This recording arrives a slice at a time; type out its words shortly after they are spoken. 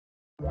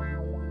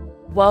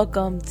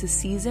Welcome to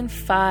Season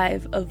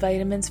 5 of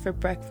Vitamins for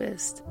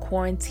Breakfast,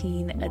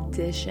 Quarantine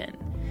Edition.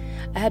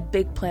 I had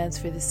big plans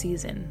for the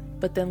season,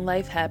 but then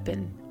life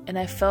happened, and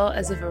I felt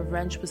as if a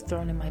wrench was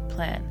thrown in my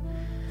plan.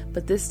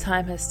 But this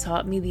time has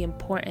taught me the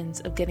importance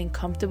of getting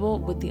comfortable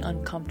with the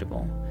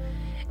uncomfortable.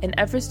 In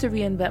efforts to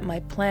reinvent my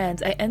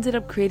plans, I ended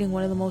up creating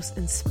one of the most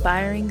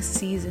inspiring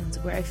seasons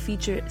where I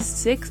feature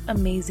 6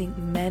 amazing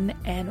men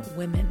and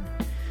women.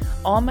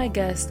 All my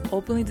guests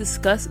openly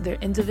discuss their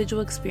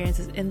individual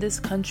experiences in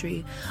this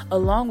country,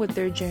 along with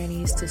their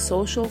journeys to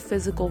social,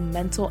 physical,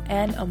 mental,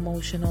 and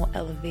emotional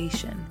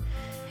elevation.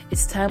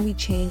 It's time we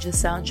change the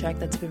soundtrack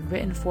that's been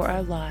written for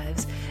our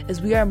lives,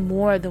 as we are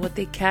more than what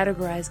they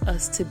categorize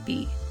us to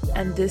be,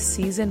 and this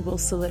season will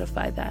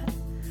solidify that.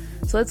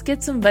 So let's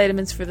get some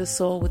vitamins for the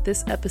soul with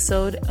this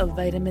episode of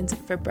Vitamins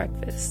for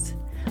Breakfast.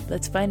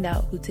 Let's find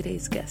out who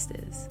today's guest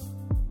is.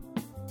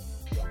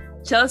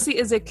 Chelsea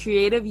is a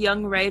creative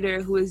young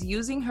writer who is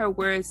using her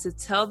words to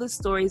tell the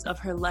stories of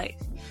her life.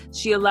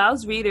 She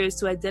allows readers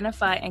to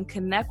identify and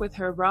connect with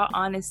her raw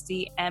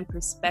honesty and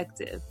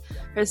perspective.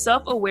 Her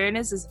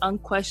self-awareness is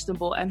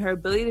unquestionable, and her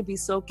ability to be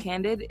so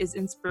candid is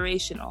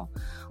inspirational.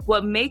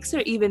 What makes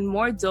her even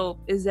more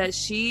dope is that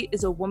she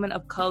is a woman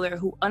of color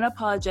who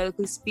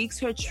unapologetically speaks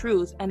her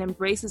truth and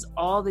embraces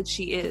all that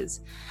she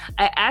is.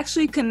 I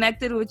actually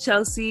connected with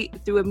Chelsea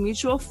through a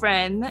mutual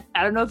friend.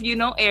 I don't know if you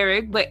know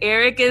Eric, but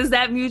Eric is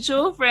that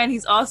mutual friend.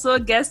 He's also a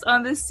guest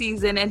on this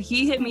season, and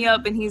he hit me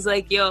up and he's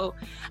like, yo,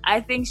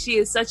 I think she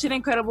is such an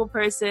incredible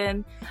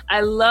person.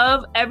 I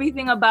love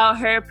everything about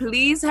her.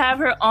 Please have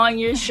her on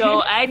your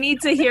show. I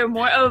need to hear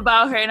more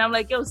about her. And I'm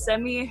like, yo,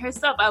 send me her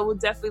stuff. I will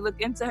definitely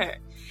look into her.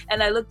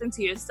 And I looked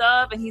into your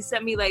stuff, and he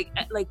sent me like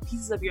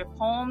pieces of your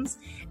poems.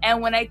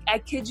 And when I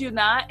kid you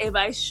not, if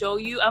I show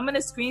you, I'm gonna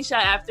screenshot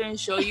after and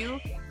show you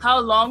how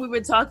long we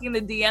were talking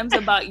in the DMs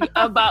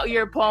about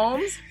your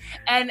poems.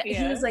 And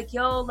he was like,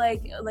 yo,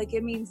 like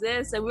it means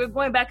this. And we were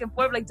going back and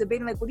forth, like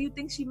debating, like, what do you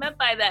think she meant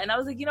by that? And I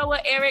was like, you know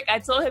what, Eric, I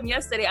told him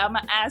yesterday, I'm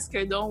gonna ask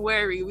her, don't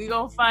worry, we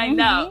gonna find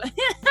out.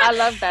 I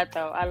love that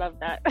though. I love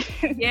that.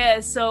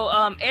 Yeah, so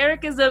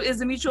Eric is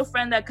a mutual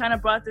friend that kind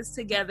of brought this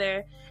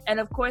together. And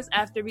of course,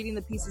 after reading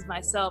the pieces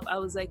myself, I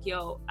was like,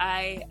 yo,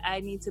 I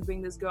need to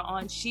bring this girl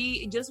on.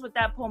 She, just with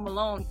that poem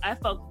alone, I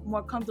felt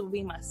more comfortable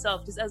being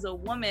myself, just as a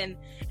woman,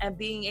 and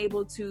being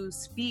able to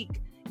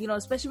speak, you know,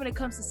 especially when it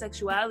comes to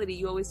sexuality.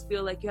 You always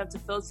feel like you have to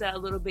filter that a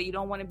little bit. You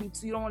don't want to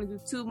do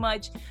too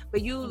much,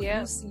 but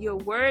your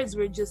words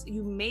were just,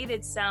 you made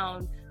it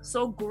sound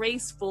so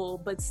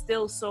graceful, but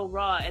still so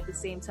raw at the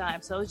same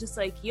time. So I was just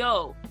like,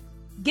 yo,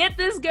 get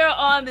this girl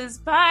on this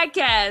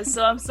podcast.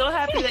 So I'm so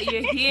happy that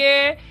you're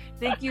here.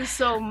 Thank you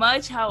so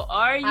much. How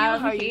are you?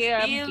 How are you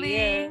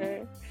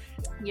feeling?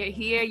 You're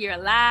here. You're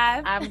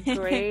alive. I'm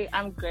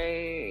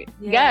great.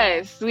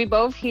 Yes, we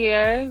both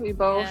here. We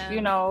both,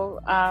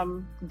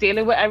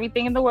 dealing with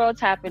everything in the world's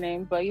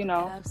happening. But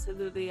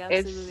absolutely.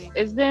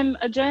 It's been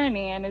a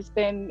journey, and it's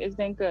been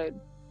good.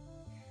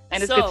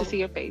 And it's good to see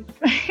your face.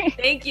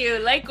 Thank you.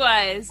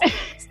 Likewise.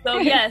 So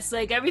yes,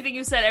 like everything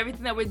you said,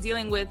 everything that we're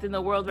dealing with in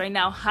the world right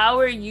now, how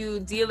are you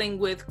dealing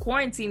with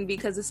quarantine?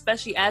 Because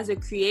especially as a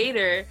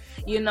creator,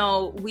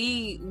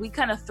 we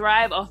kind of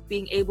thrive off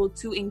being able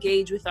to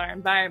engage with our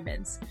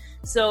environments.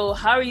 So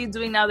how are you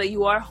doing now that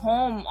you are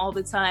home all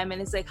the time?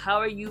 And it's like, how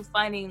are you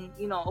finding,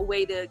 a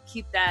way to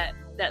keep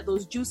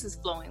those juices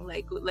flowing?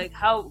 Like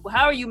how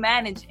are you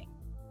managing?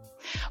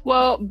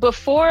 Well,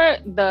 before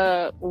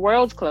the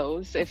world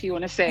closed, if you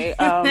want to say,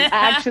 I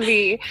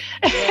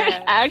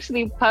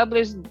actually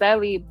published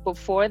Belly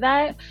before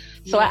that.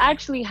 So I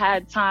actually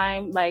had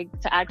time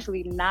to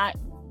actually not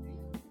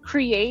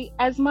create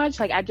as much.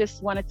 Like I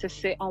just wanted to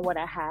sit on what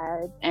I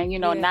had and,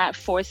 not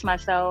force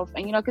myself.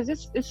 And, because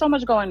it's so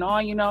much going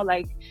on, you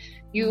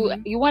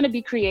want to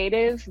be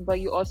creative, but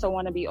you also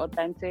want to be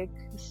authentic.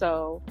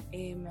 So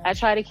Amen. I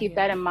try to keep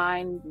that in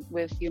mind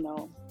with,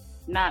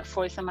 not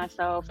forcing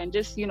myself and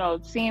just,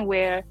 seeing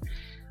where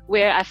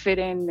I fit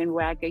in and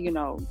where I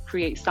can,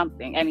 create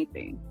something,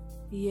 anything.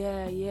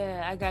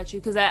 Yeah, I got you.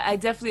 Because I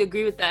definitely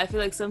agree with that. I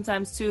feel like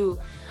sometimes too,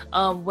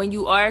 when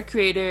you are a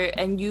creator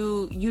and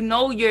you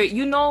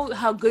know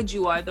how good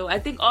you are, though. I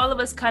think all of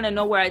us kind of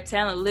know where our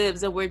talent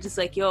lives, and we're just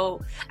like,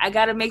 yo, I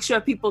got to make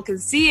sure people can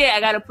see it. I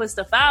got to put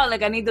stuff out.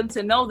 Like I need them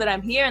to know that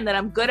I'm here and that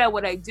I'm good at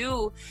what I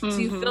do. Mm-hmm. So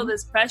you feel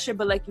this pressure,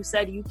 but like you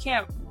said, you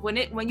can't.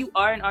 When you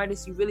are an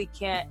artist, you really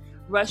can't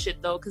rush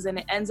it though, because then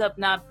it ends up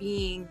not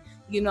being,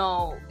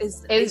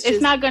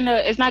 it's not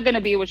gonna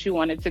be what you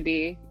want it to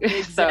be.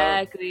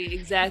 Exactly.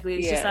 It's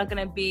just not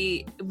gonna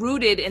be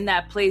rooted in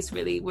that place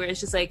really, where it's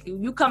just like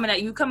you coming at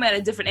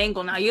a different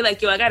angle now. You're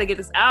like, yo, I gotta get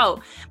this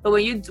out. But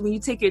when you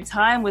take your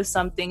time with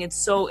something, it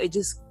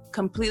just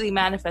completely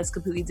manifests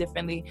completely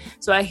differently.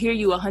 So I hear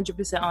you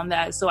 100% on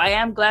that. So I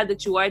am glad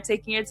that you are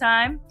taking your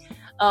time.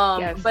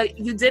 Yes. But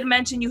you did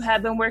mention you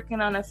have been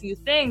working on a few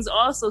things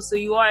also. So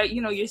you are,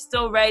 you're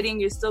still writing,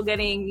 you're still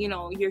getting,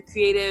 your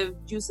creative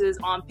juices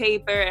on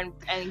paper and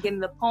getting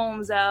the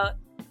poems out.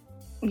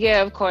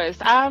 Yeah, of course.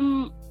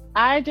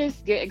 I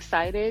just get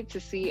excited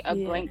to see a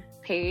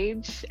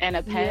page and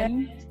a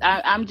pen.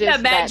 I'm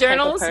just mad that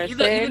journals. Type of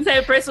person. You the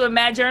type of person with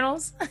mad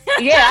journals.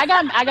 Yeah, I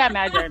got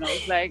mad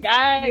journals. Like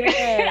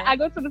I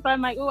go to the side,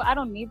 I'm like, oh, I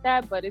don't need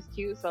that, but it's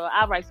cute, so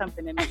I'll write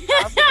something in it.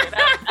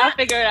 I'll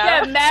figure it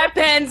out. Yeah, mad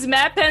pens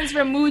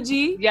from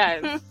Muji.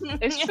 Yes,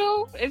 it's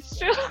true. It's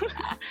true.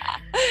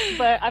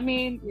 But I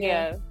mean,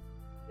 yeah,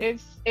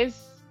 it's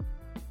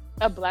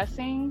a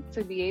blessing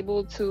to be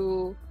able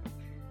to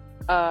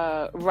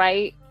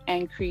write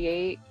and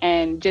create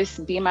and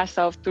just be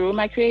myself through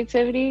my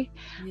creativity.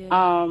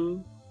 But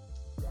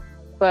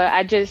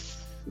I just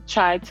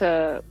try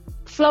to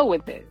flow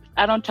with it.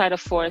 I don't try to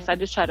force. I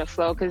just try to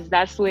flow, because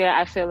that's where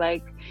I feel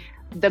like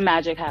the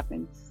magic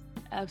happens.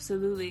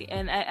 Absolutely.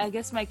 And I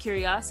guess my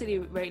curiosity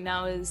right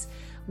now is,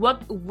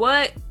 what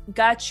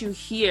got you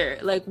here?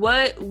 Like,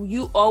 what,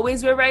 you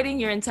always were writing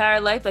your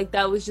entire life? Like,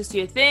 that was just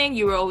your thing?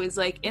 You were always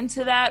like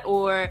into that?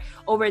 Or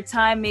over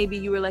time, maybe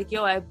you were like,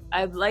 yo, I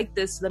like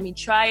this, let me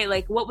try it.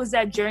 Like, what was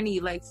that journey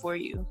like for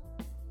you?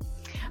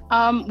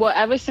 Well,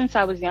 ever since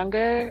I was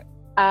younger,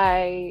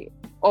 I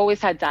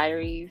always had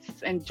diaries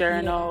and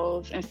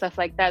journals and stuff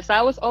like that. So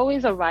I was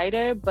always a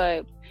writer,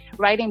 but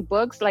writing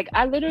books, like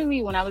I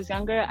literally, when I was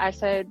younger, I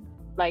said,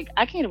 like,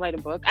 I can't write a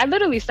book. I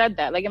literally said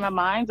that, like, in my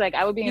mind, like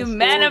I would be in school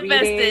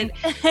manifested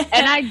reading,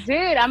 and I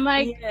did. I'm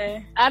like,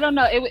 I don't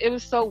know. It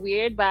was so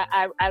weird, but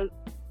I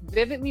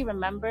vividly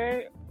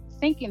remember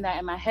thinking that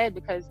in my head,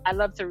 because I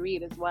love to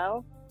read as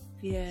well.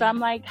 So I'm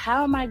like,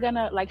 how am I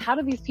gonna, like, how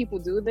do these people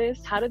do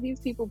this? How do these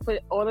people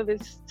put all of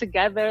this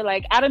together?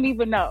 Like, I don't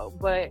even know.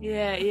 But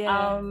it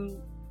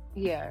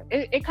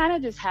kind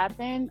of just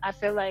happened. I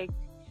feel like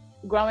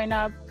growing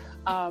up,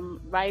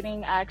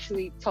 writing, I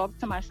actually talk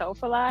to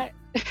myself a lot.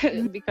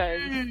 Because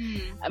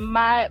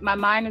my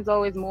mind is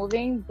always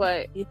moving,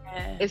 but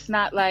it's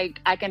not like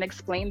I can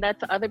explain that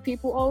to other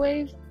people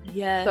always.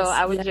 So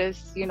I would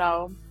just,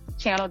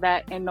 channel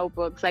that in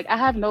notebooks. Like, I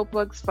have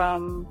notebooks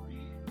from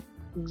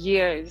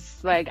years.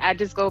 Like, I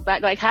just go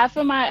back, like half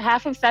of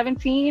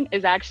 17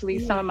 is actually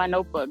some of my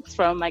notebooks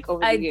from like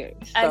over the years.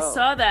 So. I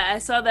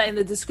saw that in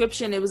the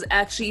description. It was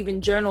actually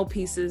even journal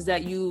pieces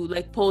that you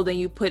like pulled and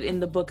you put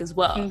in the book as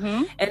well.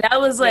 And I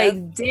was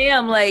like,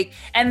 damn, like,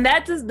 and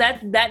that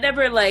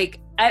never, like,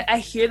 I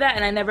hear that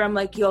and I'm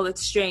like, yo,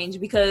 that's strange,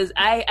 because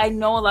I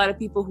know a lot of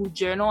people who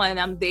journal,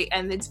 and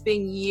it's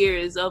been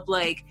years of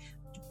like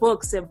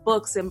books and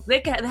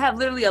they have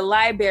literally a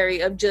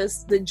library of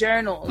just the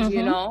journals,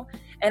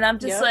 and I'm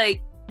just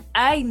like,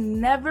 I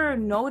never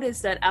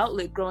noticed that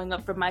outlet growing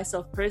up for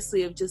myself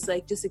personally, of just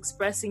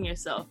expressing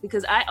yourself,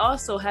 because I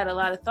also had a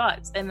lot of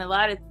thoughts and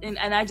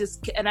I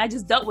just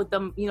dealt with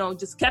them,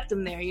 just kept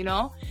them there, and you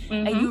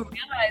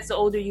realize the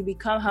older you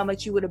become how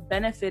much you would have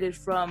benefited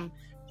from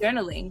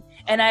journaling.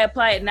 And I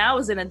apply it now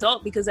as an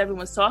adult, because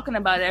everyone's talking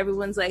about it.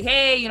 Everyone's like,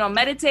 hey,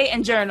 meditate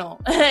and journal.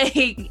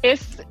 Journaling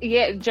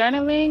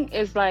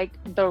is like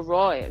the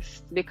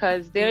rawest,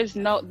 because it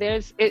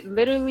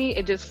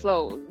just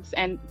flows.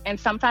 And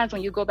sometimes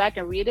when you go back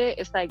and read it,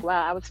 it's like,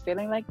 wow, I was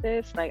feeling like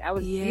this. Like I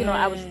was,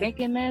 I was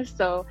thinking this.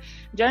 So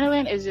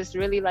journaling is just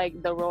really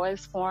like the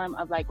rawest form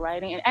of like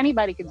writing, and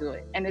anybody can do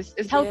it. And it's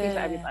healthy for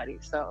everybody.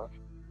 So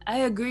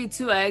I agree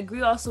too. I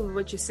agree also with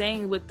what you're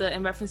saying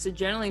in reference to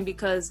journaling,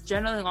 because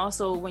journaling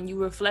also, when you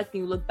reflect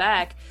and you look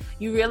back,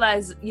 you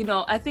realize,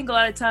 I think a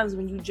lot of times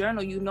when you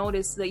journal, you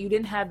notice that you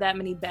didn't have that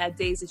many bad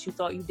days that you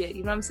thought you did.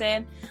 You know what I'm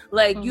saying?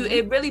 Like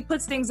it really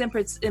puts things in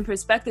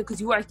perspective, because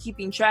you are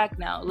keeping track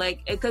now.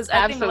 Like, because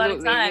I think a lot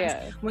of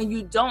times when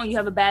you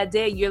have a bad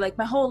day, you're like,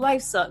 my whole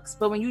life sucks.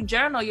 But when you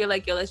journal, you're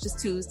like, yo, that's just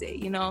Tuesday,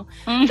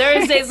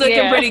 Thursday's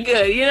looking pretty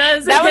good. You know what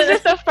I'm saying? That was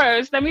just the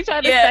first. Let me try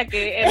the second,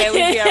 and then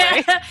we'll be all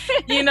right.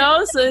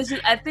 So it's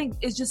just, I think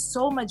it's just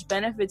so much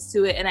benefits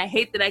to it, and I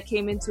hate that I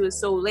came into it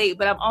so late,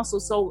 but I'm also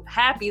so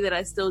happy that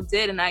I still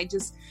did. And I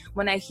just,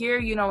 when I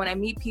hear, when I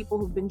meet people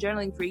who've been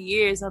journaling for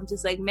years, I'm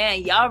just like,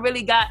 man, y'all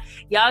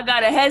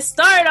got a head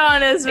start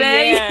on us,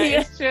 man. Yeah,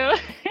 it's true.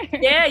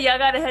 Y'all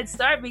got a head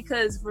start,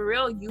 because for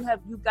real, you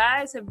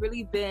guys have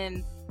really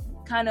been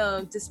kind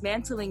of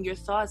dismantling your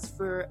thoughts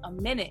for a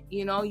minute.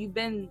 You've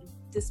been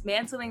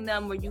dismantling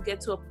them, where you get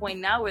to a point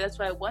now where that's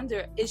why I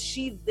wonder, is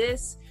she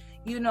this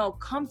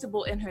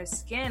comfortable in her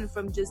skin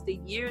from just the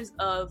years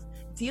of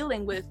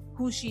dealing with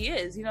who she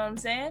is? You know what I'm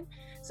saying?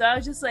 So I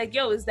was just like,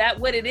 yo, is that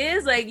what it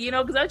is? Like,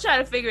 because I'm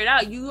trying to figure it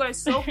out. You are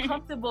so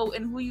comfortable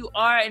in who you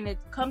are, and it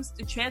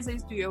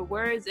translates through your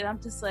words. And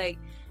I'm just like,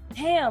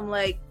 damn,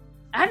 like,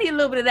 I need a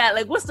little bit of that.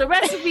 Like, what's the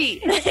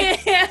recipe?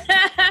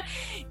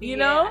 you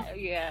know?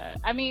 Yeah.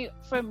 I mean,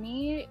 for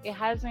me, it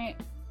hasn't,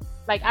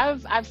 like,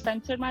 I've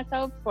centered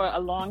myself for a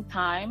long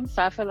time.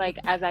 So I feel like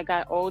as I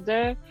got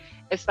older,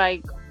 it's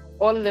like,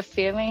 all of the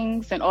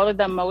feelings and all of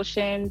the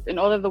emotions and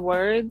all of the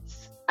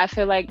words, I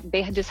feel like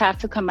they just have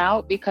to come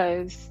out,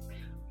 because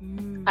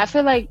I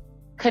feel like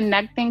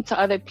connecting to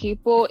other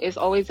people is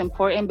always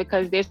important,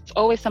 because there's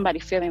always somebody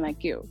feeling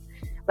like you.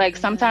 Like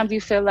sometimes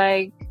you feel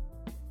like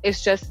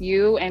it's just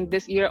you and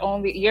you're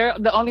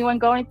the only one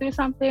going through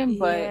something,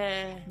 but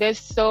there's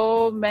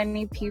so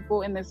many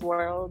people in this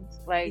world,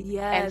 like,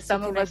 and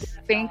some of us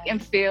think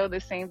and feel the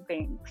same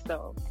thing.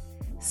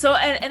 So,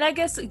 and I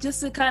guess just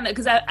to kind of,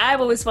 because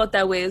I've always felt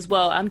that way as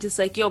well. I'm just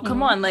like, yo,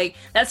 come on. Like,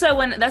 that's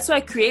why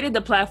I created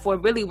the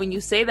platform, really, when you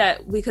say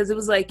that, because it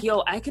was like,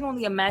 yo, I can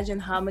only imagine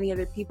how many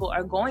other people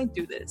are going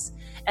through this.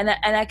 And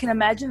I can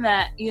imagine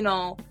that, you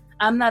know,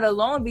 I'm not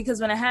alone, because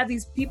when I have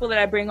these people that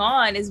I bring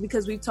on is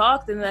because we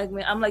talked, and like,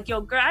 I'm like, yo,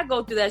 girl, I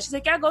go through that. She's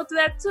like, yeah, I go through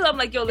that too. I'm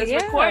like, yo, let's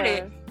record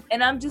it.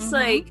 And I'm just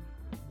like,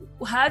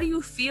 how do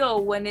you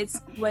feel when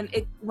it's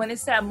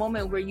that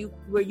moment where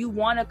you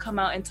want to come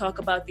out and talk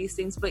about these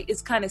things, but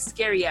it's kind of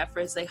scary at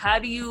first? Like, how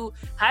did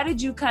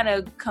you kind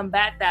of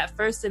combat that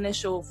first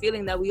initial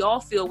feeling that we all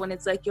feel when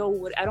it's like,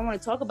 yo, I don't want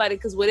to talk about it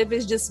because what if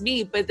it's just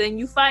me? But then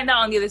you find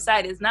out on the other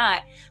side it's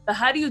not. But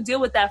how do you deal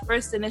with that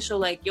first initial,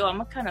 like, yo,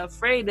 I'm kind of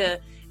afraid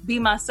to be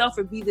myself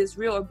or be this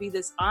real or be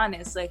this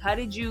honest? Like, how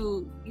did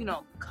you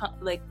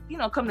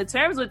come to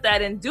terms with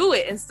that and do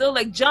it and still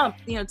like jump,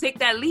 take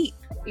that leap?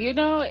 You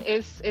know,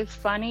 it's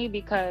funny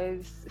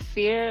because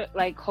fear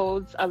like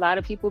holds a lot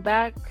of people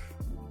back,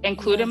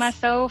 including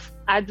myself.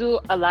 I do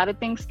a lot of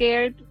things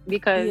scared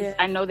because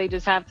I know they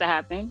just have to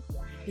happen.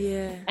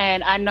 Yeah.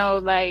 And I know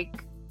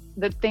like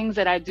the things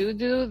that I do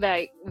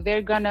that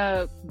they're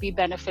gonna be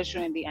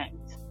beneficial in the end.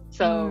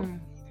 So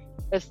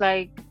it's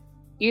like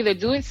either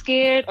do it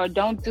scared or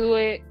don't do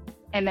it,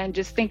 and then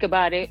just think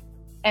about it,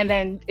 and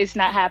then it's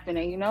not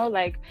happening.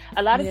 Like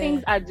a lot of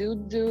things I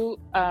do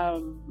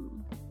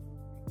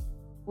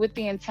with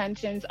the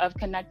intentions of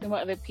connecting with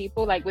other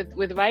people. Like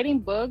with writing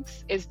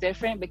books, it's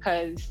different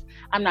because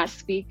I'm not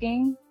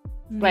speaking.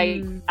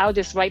 Like I'll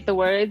just write the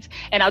words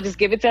and I'll just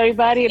give it to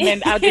everybody, and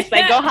then I'll just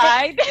like go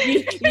hide.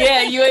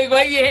 You ain't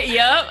going.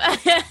 Yep.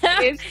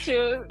 It's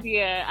true.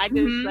 Yeah, I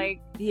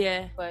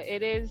just but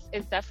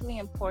it's definitely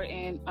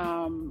important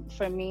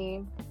for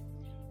me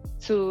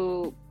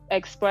to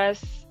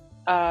express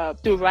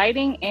through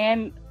writing,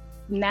 and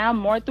now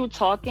more through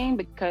talking,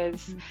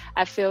 because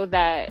I feel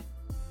that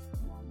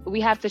we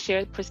have to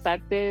share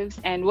perspectives.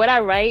 And what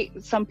I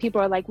write, some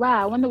people are like,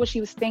 wow, I wonder what she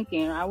was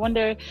thinking. I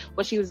wonder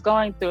what she was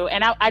going through.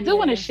 And I do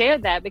want to share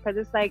that, because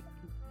it's like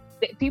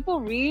people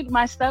read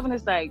my stuff and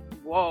it's like,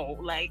 whoa,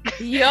 like,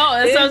 yo,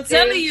 that's what I'm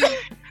telling you.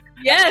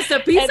 Yes,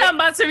 the piece I'm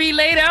about to read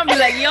later, I'm be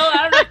like, yo,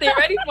 I don't know if they're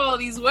ready for all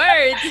these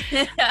words.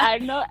 I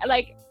know,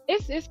 like,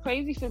 it's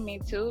crazy for me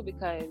too,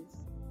 because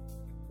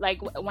like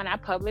when I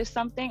publish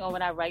something or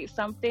when I write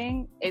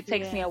something, it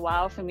takes me a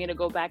while for me to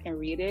go back and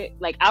read it.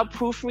 Like I'll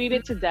proofread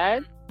it to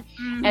death,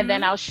 and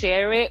then I'll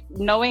share it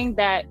knowing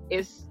that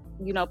it's,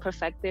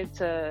 perfected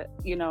to,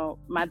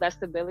 my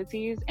best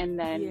abilities. And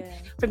then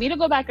for me to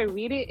go back and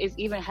read it is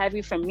even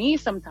heavy for me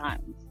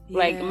sometimes.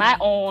 Like my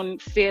own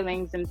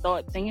feelings and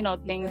thoughts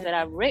and, things that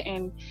I've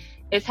written,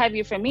 it's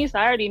heavy for me. So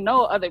I already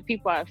know other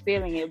people are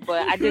feeling it,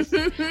 but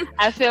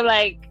I feel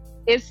like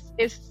it's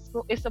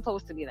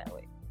supposed to be that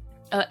way.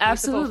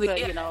 Absolutely. We're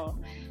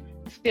supposed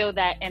to, feel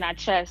that in our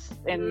chest,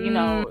 and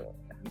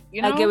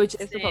I get what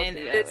you're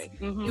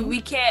saying.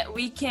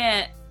 We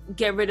can't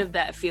get rid of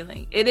that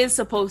feeling. It is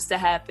supposed to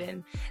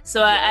happen.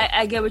 So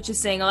I get what you're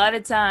saying. A lot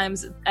of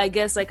times, I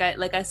guess, like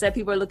I said,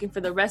 people are looking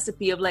for the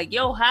recipe of like,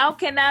 yo, how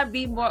can I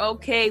be more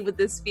okay with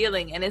this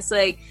feeling? And it's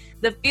like,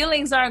 the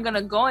feelings aren't going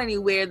to go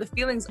anywhere. The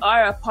feelings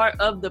are a part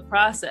of the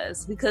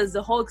process, because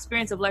the whole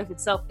experience of life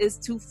itself is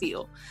to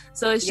feel.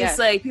 So it's just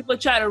like people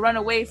try to run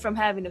away from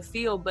having to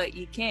feel, but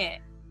you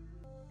can't.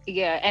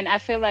 Yeah. And I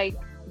feel like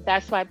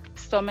that's why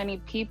so many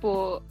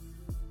people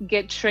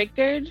get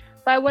triggered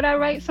by what I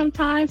write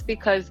sometimes,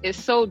 because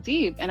it's so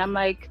deep. And I'm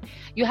like,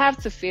 you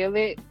have to feel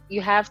it.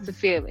 You have to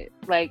feel it.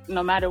 Like,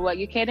 no matter what,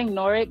 you can't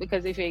ignore it,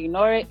 because if you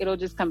ignore it, it'll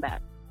just come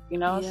back,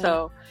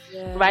 So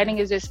writing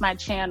is just my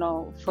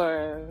channel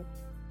for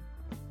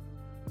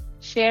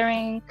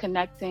sharing,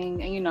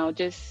 connecting, and,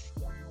 just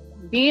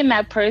being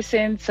that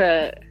person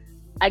to,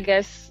 I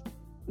guess,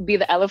 be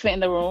the elephant in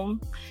the room.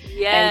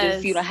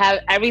 And just, have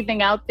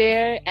everything out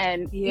there.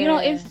 And,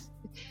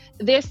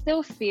 there's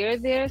still fear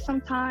there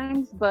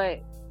sometimes,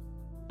 but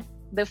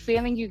the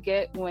feeling you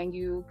get when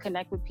you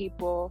connect with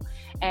people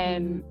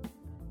and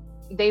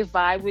they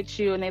vibe with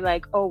you and they're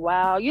like, oh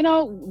wow,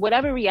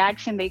 whatever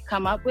reaction they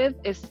come up with,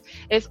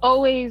 it's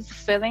always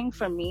filling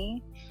for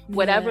me,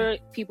 whatever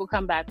people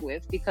come back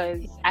with,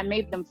 because I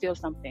made them feel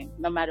something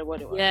no matter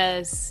what it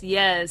was.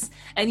 Yes.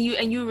 And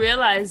you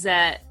realize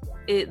that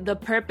the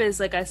purpose,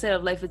 like I said,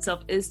 of life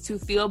itself is to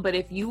feel. But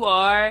if you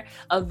are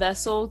a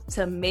vessel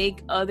to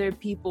make other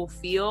people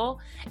feel,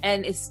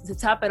 and it's to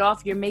top it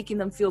off, you're making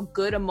them feel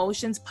good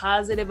emotions,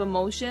 positive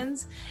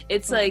emotions,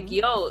 it's like,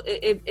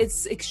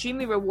 it's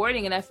extremely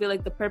rewarding. And I feel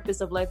like the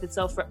purpose of life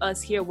itself for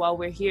us here while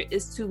we're here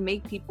is to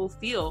make people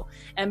feel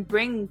and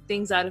bring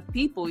things out of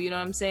people, you know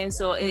what I'm saying?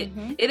 So it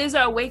is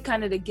our way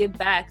kind of to give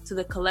back to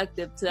the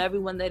collective, to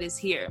everyone that is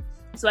here.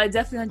 So I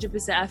definitely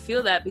 100%, I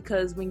feel that,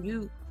 because when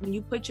you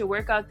put your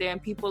work out there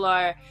and people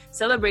are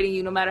celebrating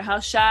you, no matter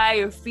how shy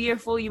or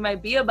fearful you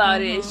might be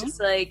about it, it's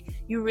just like,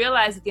 you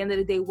realize at the end of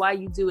the day why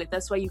you do it.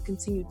 That's why you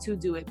continue to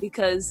do it,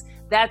 because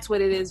that's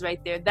what it is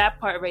right there. That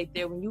part right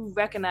there, when you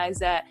recognize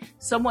that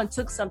someone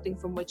took something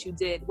from what you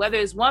did, whether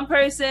it's one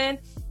person,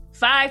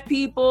 5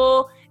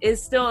 people,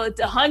 it's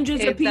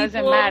hundreds of people. It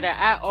doesn't matter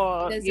at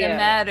all. It doesn't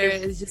matter.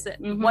 It's just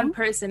one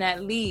person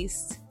at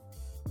least.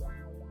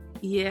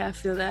 Yeah, I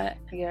feel that.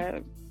 Yeah.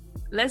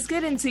 Let's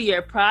get into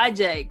your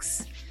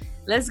projects.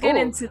 Let's get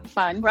into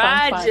fun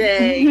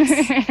projects.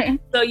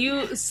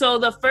 So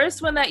the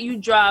first one that you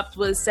dropped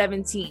was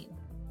 17.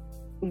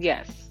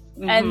 Yes.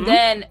 And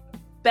then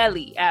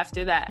Belly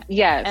after that.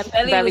 Yes.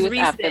 And Belly was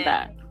recent. After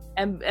that.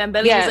 And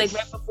Belly was like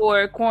right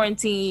before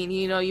quarantine.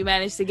 You know, you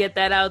managed to get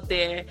that out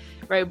there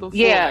right before.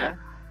 Yeah.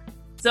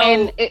 So,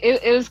 and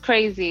it was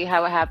crazy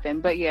how it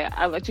happened, but yeah,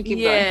 I'll let you keep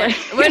going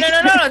first. Wait,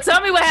 no.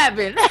 Tell me what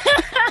happened.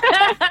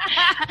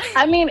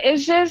 I mean,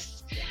 it's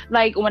just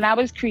like when I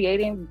was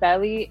creating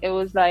Belly, it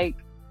was like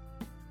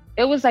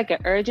an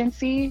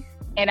urgency,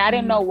 and I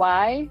didn't know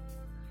why.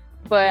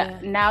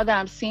 But now that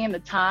I'm seeing the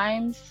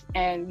times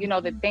and, you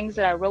know, the things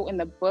that I wrote in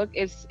the book,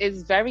 it's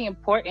very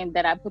important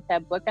that I put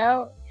that book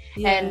out.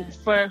 Yeah. And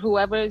for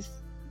whoever's,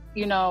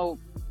 you know,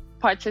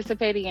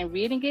 participating and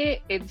reading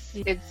it, it's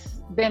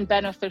been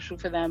beneficial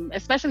for them,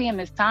 especially in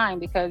this time,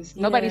 because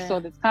nobody saw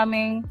this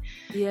coming.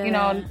 You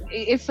know,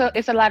 it's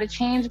a lot of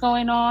change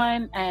going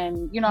on,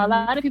 and you know, a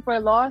lot of people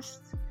are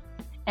lost,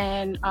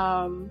 and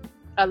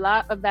a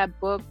lot of that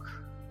book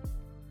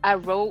I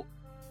wrote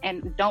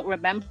and don't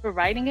remember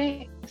writing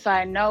it, so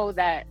I know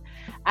that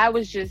I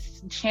was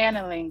just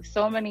channeling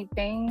so many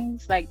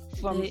things, like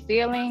from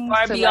feelings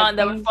far to beyond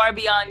like that were far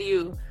beyond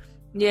you.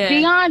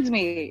 Beyond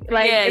me,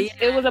 like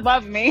it was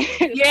above me.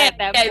 At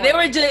that point. They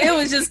were it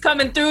was just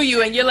coming through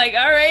you, and you're like,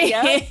 all right,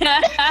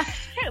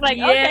 like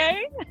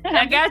okay,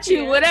 I got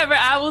you. Whatever,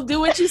 I will do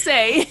what you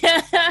say.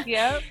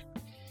 Yep.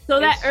 So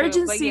that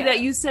urgency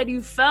that you said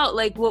you felt,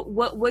 like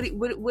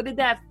what did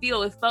that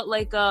feel? It felt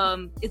like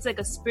it's like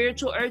a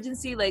spiritual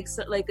urgency, like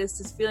it's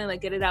this feeling like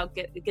get it out,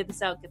 get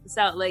this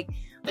out. Like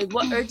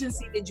what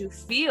urgency did you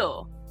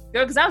feel,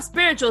 girl? Because I'm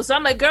spiritual, so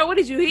I'm like, girl, what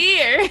did you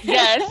hear?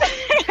 Yes.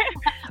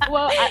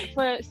 Well,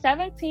 for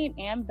 17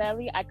 and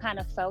Belly, I kind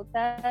of felt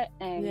that,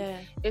 and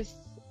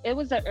it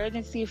was an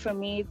urgency for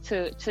me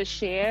to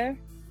share,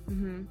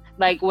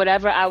 like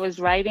whatever I was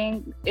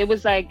writing. It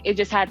was like it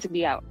just had to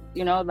be out,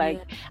 you know.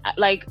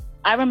 Like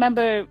I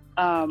remember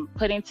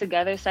putting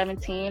together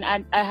 17.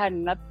 I had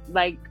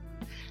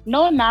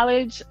no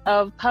knowledge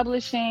of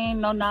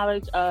publishing, no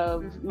knowledge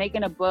of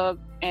making a book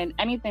and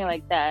anything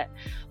like that.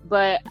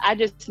 But I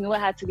just knew it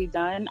had to be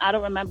done. I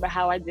don't remember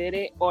how I did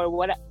it or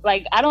what.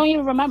 I don't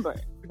even remember.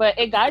 But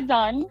it got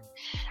done.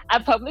 I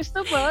published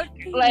the book.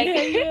 You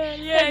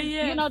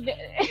know,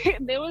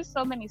 there was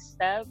so many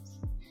steps,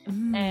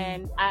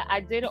 and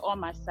I did it all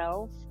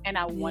myself, and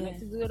I wanted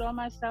to do it all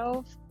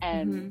myself,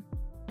 and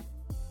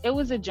it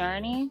was a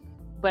journey.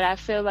 But I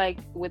feel like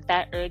with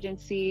that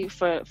urgency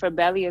for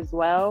Belly as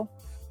well,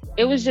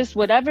 it was just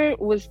whatever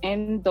was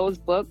in those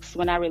books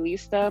when I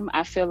released them,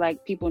 I feel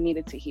like people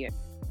needed to hear,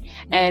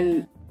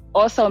 and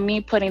also me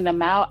putting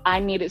them out,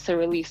 I needed to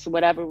release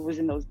whatever was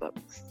in those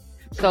books.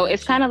 So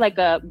it's kind of like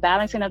a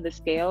balancing of the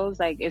scales.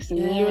 Like it's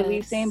me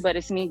releasing, but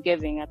it's me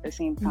giving at the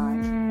same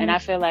time. And I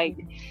feel like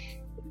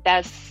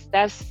that's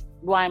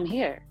why I'm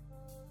here.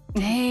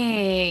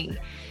 Dang,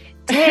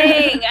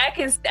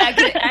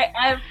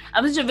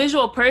 I'm such a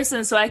visual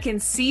person, so I can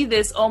see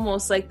this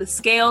almost like the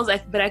scales,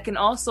 but I can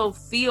also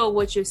feel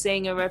what you're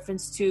saying in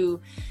reference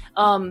to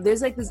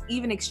there's like this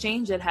even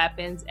exchange that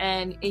happens,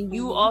 and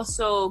you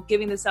also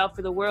giving this out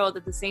for the world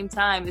at the same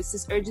time. It's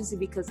this urgency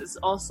because it's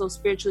also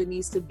spiritually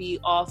needs to be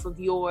off of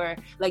your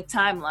like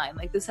timeline.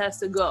 Like this has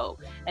to go,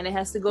 and it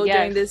has to go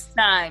during this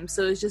time.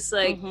 So it's just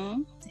like,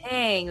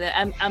 dang, that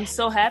I'm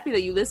so happy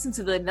that you listened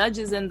to the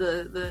nudges and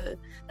the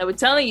that were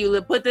telling you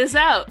to put this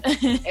out.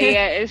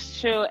 Yeah,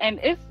 it's true, and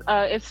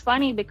it's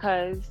funny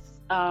because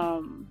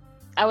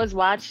I was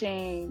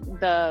watching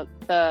the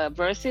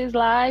Versus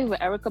Live with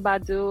Erykah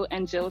Badu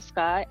and Jill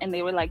Scott, and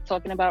they were like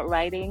talking about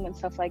writing and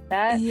stuff like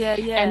that. Yeah.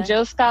 And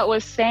Jill Scott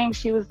was saying,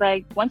 she was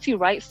like, once you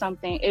write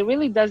something, it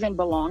really doesn't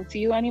belong to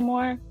you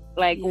anymore.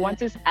 Like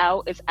once it's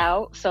out, it's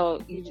out. So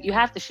you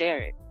have to share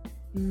it.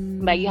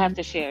 Like you have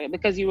to share it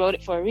because you wrote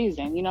it for a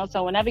reason, you know?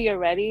 So whenever you're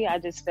ready, I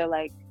just feel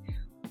like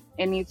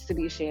it needs to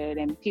be shared,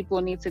 and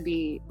people need to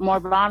be more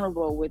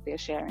vulnerable with their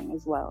sharing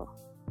as well.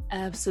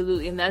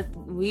 Absolutely. And that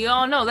we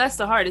all know that's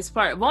the hardest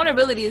part.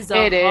 Vulnerability is the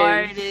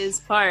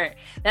hardest part.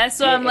 That's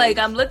why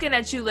I'm looking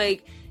at you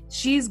like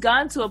she's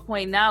gone to a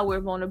point now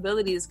where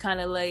vulnerability is kind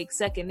of like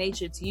second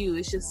nature to you.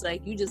 It's just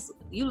like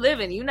you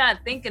living, you're not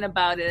thinking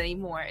about it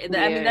anymore. I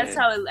mean, that's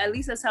how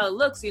it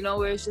looks, you know,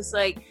 where it's just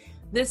like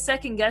this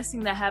second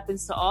guessing that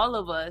happens to all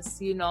of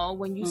us, you know,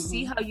 when you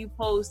see how you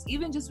post,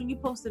 even just when you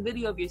post a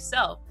video of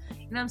yourself, you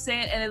know what I'm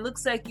saying? And it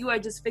looks like you are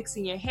just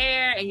fixing your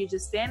hair and you're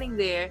just standing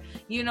there,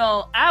 you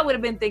know, I would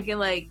have been thinking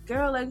like,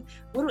 girl, like,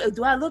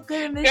 do I look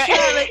good in this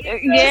shot? Like,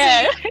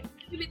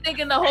 you'd be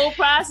thinking the whole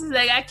process,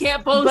 like, I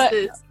can't post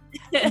this.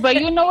 But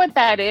you know what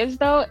that is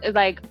though?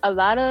 Like a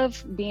lot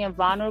of being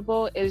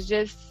vulnerable is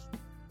just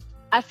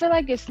I feel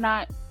like it's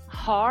not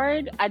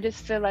hard. I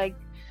just feel like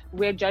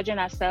we're judging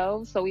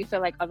ourselves, so we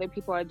feel like other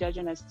people are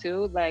judging us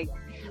too. Like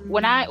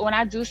when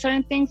I do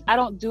certain things, I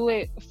don't do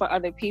it for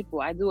other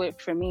people. I do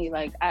it for me.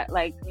 Like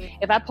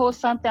if I post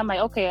something, I'm like,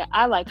 okay,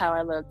 I like how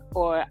I look,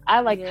 or I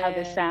like how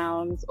this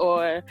sounds,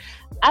 or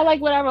I like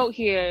what I wrote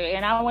here,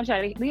 and I want you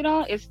to, you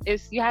know,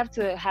 it's you have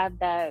to have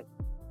that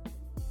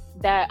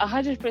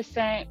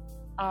 100%.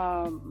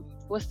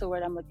 What's the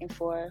word I'm looking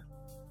for?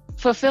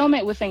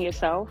 Fulfillment within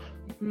yourself.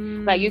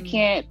 Like you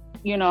can't,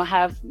 you know,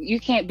 you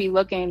can't be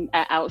looking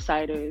at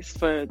outsiders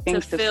for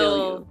things to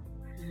fill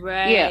you.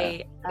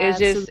 Right. Yeah.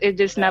 It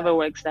just never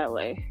works that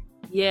way.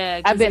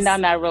 Yeah. I've been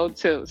down that road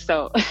too.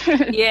 So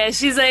yeah,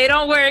 she's like, it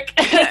don't work.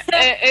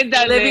 it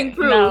doesn't. Living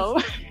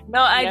proof.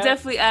 No, I Yep.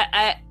 definitely,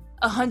 I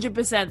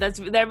 100%.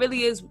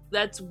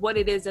 That's what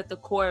it is at the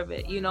core of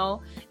it, you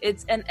know.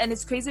 It's and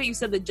it's crazy that you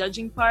said the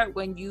judging part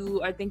when you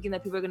are thinking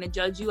that people are going to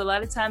judge you. A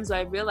lot of times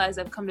I realize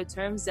I've come to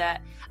terms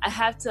that I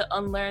have to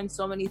unlearn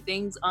so many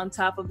things on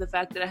top of the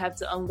fact that I have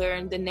to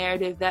unlearn the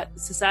narrative that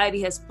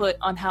society has put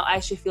on how I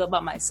should feel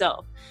about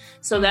myself.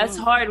 So that's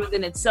hard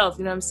within itself,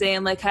 you know what I'm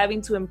saying? Like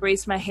having to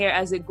embrace my hair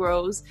as it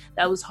grows,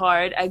 that was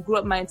hard. I grew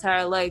up my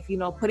entire life, you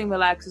know, putting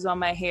relaxers on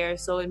my hair.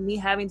 So in me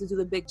having to do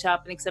the big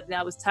chop and accepting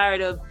I was tired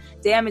of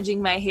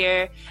damaging my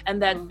hair,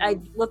 and that I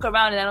look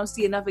around and I don't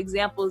see enough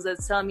examples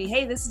that's telling me,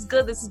 hey, this is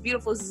good, this is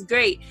beautiful, this is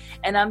great.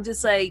 And I'm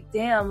just like,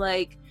 damn,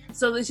 like,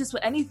 so it's just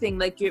with anything,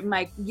 like your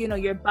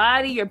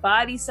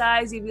body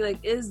size, you'd be like,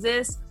 is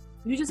this,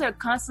 you just are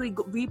constantly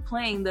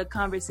replaying the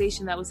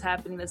conversation that was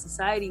happening, that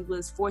society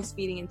was force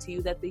feeding into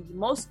you, that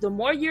the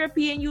more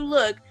European you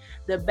look,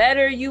 the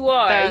better you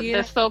are.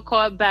 The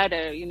so-called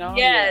better, you know?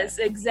 Yes,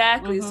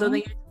 exactly. So then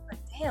you're just like,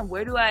 damn,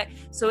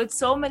 so it's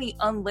so many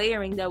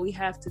unlayering that we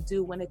have to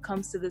do when it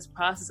comes to this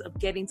process of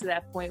getting to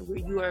that point where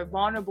you are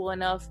vulnerable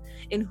enough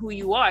in who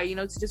you are, you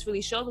know, to just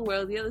really show the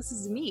world, yeah, this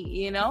is me,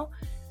 you know?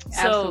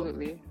 So,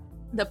 absolutely.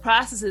 The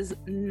process is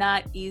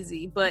not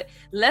easy, but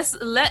let's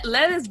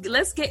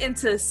get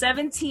into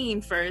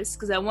 17 first,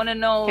 because I want to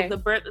know the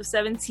birth of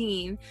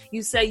 17.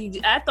 You said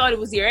I thought it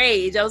was your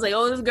age. I was like,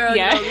 oh, this girl,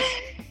 you know,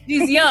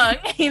 she's young,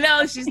 you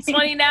know, she's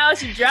 20 now.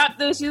 She dropped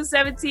through. She was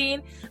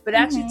 17, but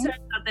actually turns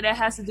out that it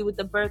has to do with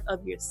the birth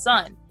of your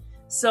son.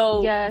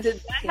 So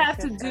did that have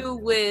to do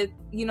with,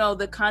 you know,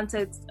 the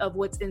context of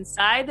what's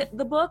inside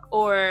the book,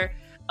 or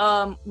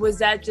was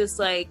that just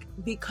like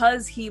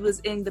because he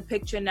was in the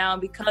picture now,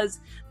 because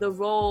the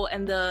role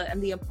and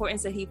the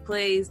importance that he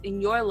plays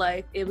in your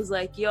life, it was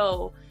like,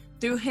 yo,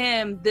 through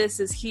him this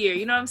is here,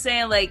 you know what I'm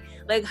saying? Like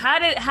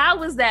how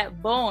was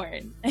that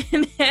born?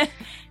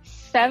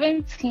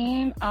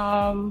 17,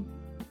 I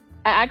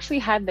actually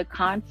had the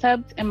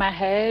concept in my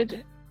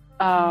head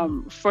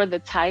for the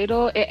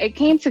title. It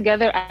came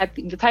together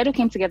the title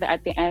came together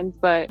at the end,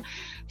 but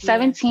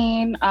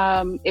 17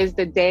 is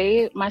the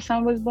day my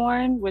son was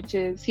born,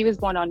 he was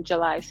born on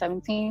July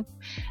 17th,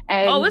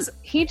 and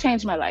he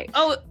changed my life.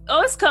 Oh,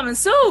 it's coming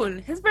soon.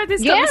 His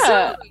birthday's coming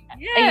soon.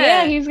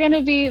 Yeah, he's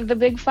gonna be the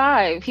big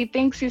 5. He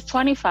thinks he's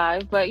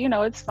 25, but you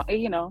know, it's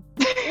you know.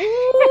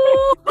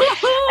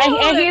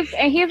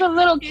 and he's a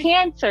little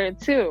Cancer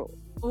too.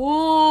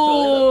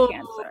 Ooh,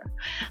 Cancer.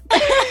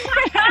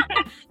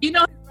 You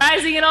know,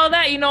 rising and all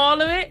that. You know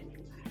all of it.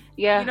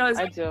 Yeah, you know,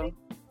 I do.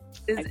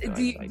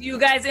 Do you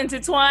guys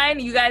intertwine?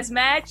 You guys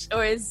match,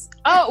 or is?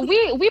 Oh,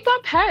 we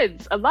bump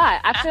heads a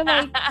lot.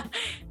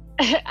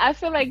 I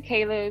feel like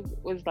Caleb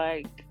was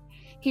like,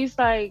 he's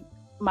like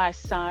my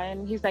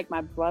son. He's like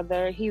my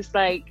brother. He's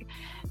like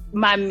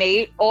my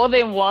mate, all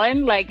in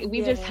one. Like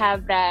we just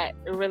have that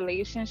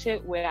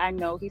relationship where I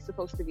know he's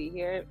supposed to be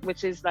here,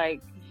 which is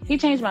like he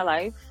changed my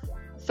life.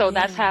 So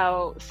that's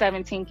how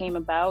 17 came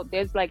about.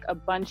 There's like a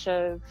bunch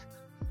of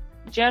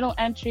journal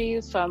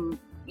entries from,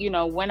 you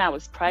know, when I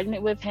was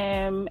pregnant with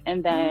him,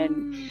 and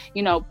then,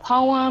 you know,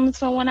 poems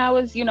from when I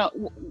was, you know,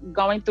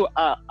 going through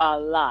a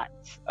lot.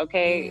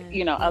 Okay.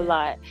 A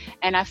lot.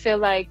 And I feel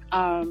like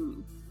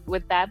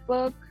with that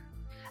book,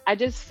 I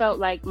just felt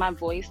like my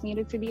voice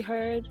needed to be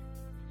heard.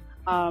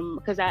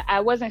 Because I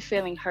wasn't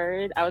feeling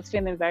heard. I was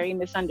feeling very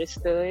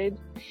misunderstood,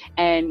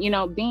 and, you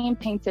know, being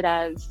painted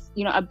as,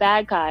 you know, a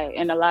bad guy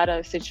in a lot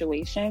of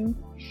situations.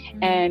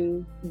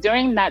 And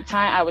during that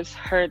time, I was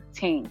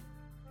hurting.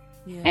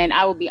 And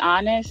I will be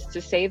honest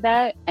to say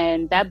that.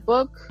 And that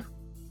book,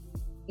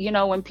 you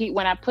know,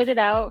 when I put it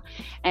out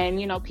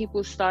and, you know,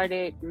 people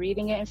started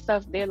reading it and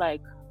stuff, they're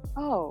like,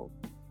 oh.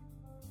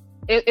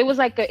 It was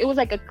like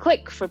a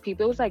click for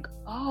people. It was like,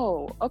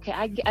 oh, okay,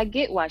 I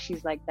get why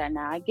she's like that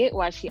now. I get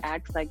why she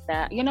acts like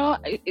that. You know,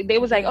 they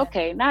was like,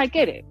 okay, now I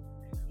get it.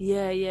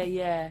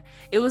 Yeah.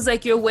 It was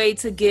like your way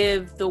to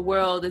give the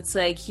world, it's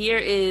like, here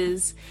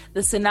is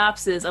the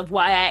synopsis of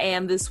why I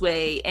am this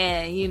way.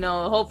 And, you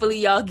know, hopefully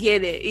y'all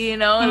get it, you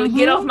know,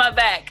 get off my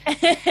back.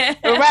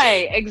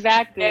 Right,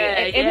 exactly.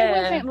 And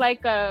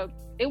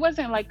it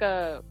wasn't like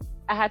I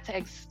had to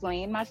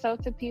explain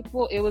myself to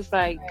people. It was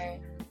like,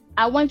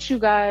 I want you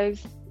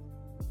guys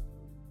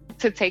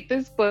to take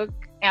this book,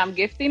 and I'm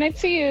gifting it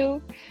to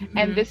you,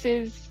 and this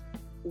is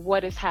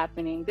what is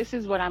happening. This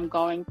is what I'm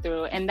going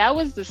through. And that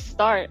was the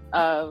start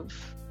of,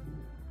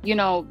 you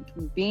know,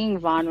 being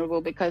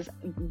vulnerable, because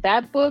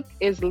that book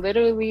is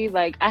literally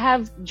like, I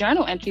have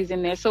journal entries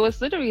in there. So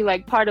it's literally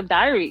like part of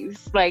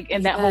diaries, like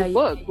in that whole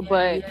book.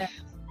 But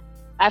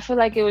I feel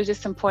like it was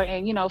just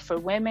important, you know, for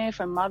women,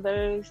 for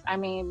mothers. I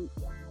mean,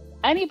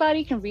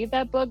 anybody can read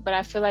that book, but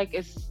I feel like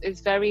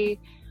it's very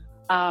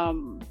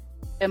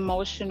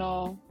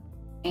emotional,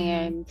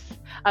 and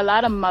a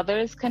lot of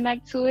mothers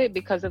connect to it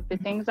because of the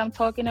things I'm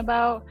talking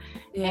about.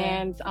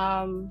 And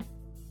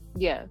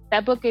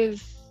that book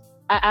is,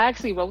 I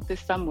actually wrote this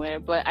somewhere,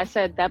 but I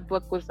said that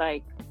book was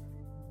like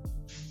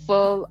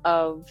full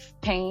of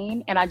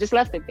pain, and I just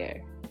left it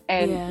there.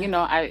 And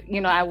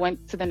I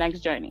went to the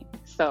next journey.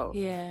 So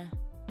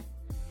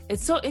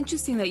it's so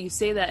interesting that you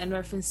say that in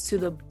reference to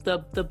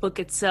the book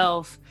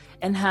itself,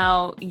 and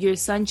how your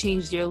son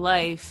changed your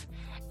life.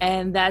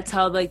 And that's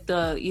how, like,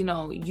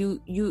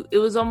 it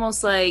was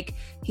almost like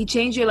he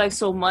changed your life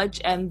so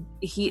much, and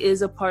he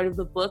is a part of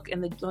the book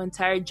and the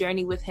entire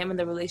journey with him and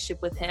the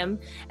relationship with him.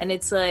 And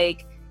it's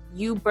like,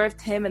 you birthed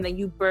him, and then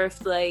you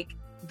birthed, like,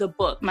 the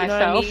book.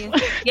 Myself. You know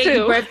what I mean? Yeah, you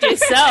birthed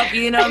yourself.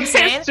 You know what I'm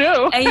saying? It's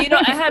true. And, you know,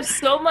 I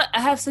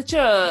have such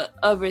a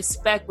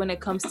respect when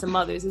it comes to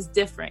mothers. It's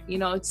different. You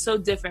know, it's so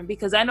different,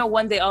 because I know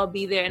one day I'll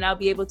be there and I'll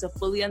be able to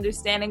fully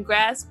understand and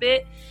grasp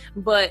it.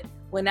 But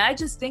when I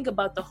just think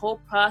about the whole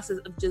process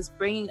of just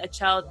bringing a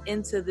child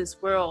into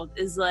this world,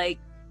 is like,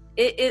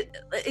 it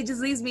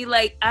just leaves me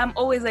like, I'm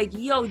always like,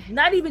 yo,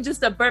 not even just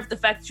the birth, the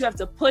fact that you have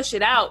to push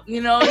it out,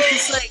 you know,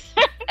 it's just like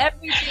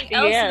everything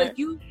else. Like,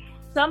 you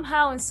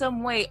somehow in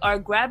some way are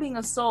grabbing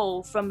a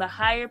soul from the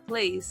higher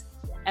place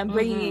and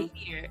bringing it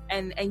here,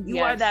 and you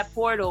are that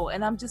portal.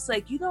 And I'm just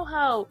like, you know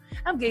how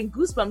I'm getting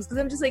goosebumps, because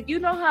I'm just like, you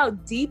know how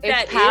deep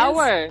that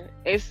power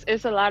is.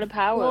 It's a lot of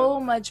power, so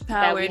much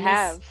power that we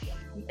have.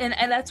 And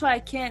that's why I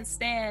can't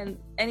stand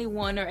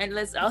anyone,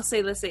 let's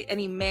say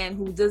any man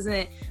who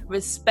doesn't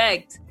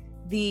respect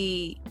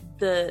the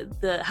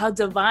how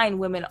divine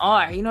women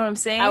are. You know what I'm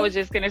saying? I was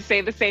just gonna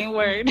say the same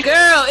word.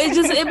 Girl,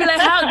 it'd be like,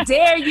 how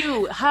dare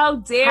you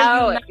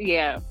not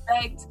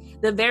respect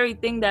the very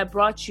thing that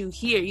brought you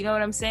here? You know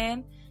what I'm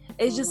saying?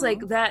 It's just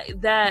like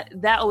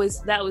that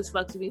always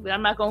fucks with me. But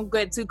I'm not gonna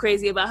get too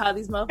crazy about how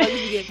these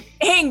motherfuckers get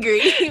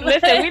angry.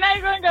 Listen, we're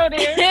not gonna go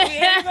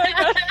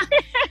there.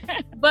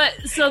 But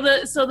so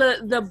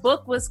the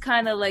book was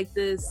kind of like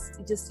this,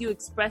 just you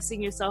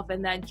expressing yourself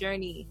in that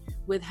journey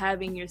with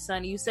having your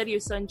son. You said your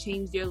son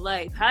changed your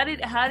life. How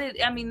did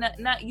I mean,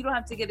 not you don't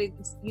have to get it,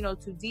 you know,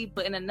 too deep,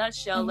 but in a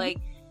nutshell, like,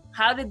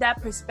 how did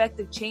that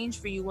perspective change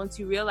for you once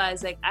you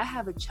realized, like, I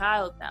have a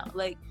child now?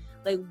 Like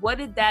what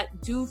did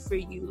that do for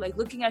you? Like,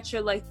 looking at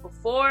your life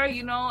before,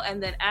 you know,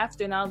 and then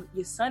after, now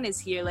your son is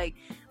here. Like,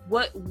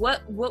 what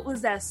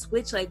was that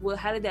switch like?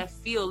 How did that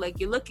feel? Like,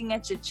 you're looking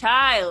at your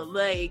child,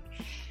 like.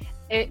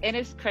 And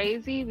it's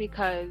crazy,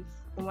 because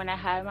when I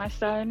had my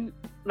son,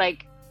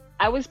 like,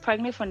 I was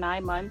pregnant for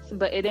 9 months,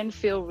 but it didn't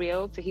feel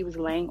real till he was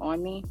laying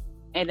on me.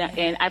 And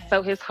I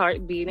felt his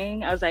heart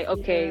beating. I was like,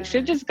 okay,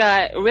 shit just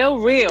got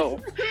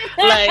real.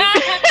 Like,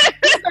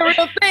 this is a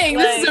real thing.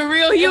 Like, this is a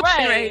real human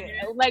right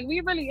here. Like, we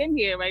really in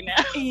here right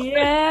now.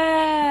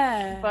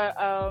 Yeah. But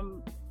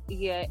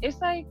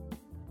it's like,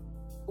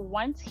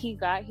 once he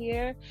got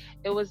here,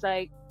 it was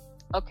like,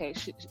 okay,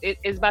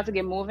 it's about to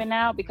get moving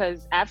now,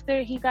 because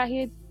after he got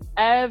here,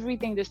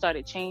 everything just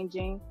started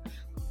changing.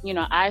 You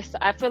know, I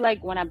feel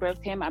like when I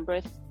birthed him, I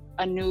birthed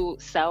a new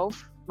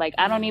self. Like,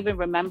 I don't even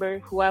remember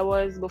who I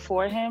was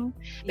before him,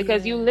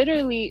 because you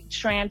literally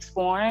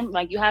transform.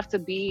 Like, you have to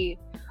be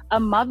a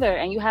mother,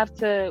 and you have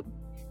to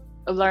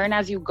learn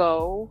as you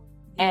go.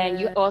 And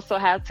you also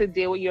have to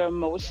deal with your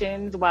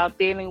emotions while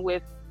dealing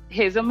with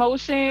his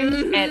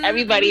emotions and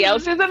everybody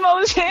else's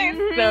emotions.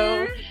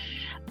 So,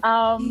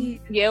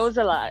 it was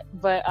a lot.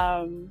 But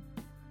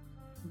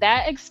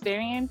that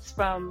experience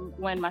from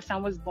when my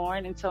son was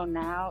born until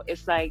now,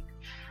 it's like,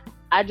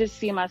 I just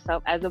see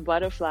myself as a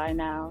butterfly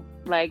now.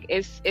 Like,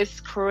 it's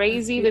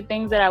crazy the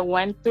things that I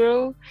went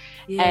through.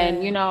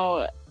 And, you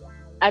know,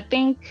 I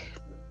think,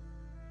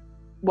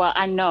 well,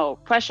 I know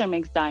pressure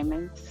makes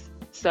diamonds.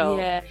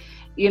 So,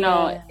 you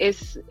know,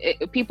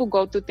 people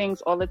go through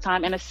things all the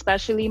time, and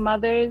especially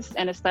mothers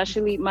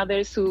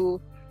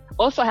who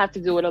also have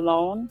to do it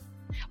alone,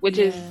 which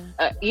is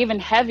an even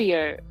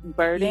heavier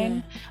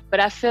burden. But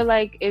I feel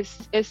like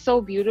it's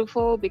so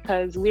beautiful,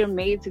 because we're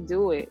made to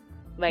do it.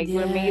 Like,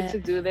 we're made to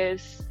do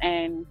this,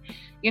 and,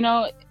 you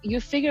know, you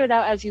figure it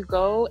out as you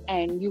go,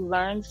 and you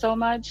learn so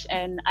much.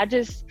 And I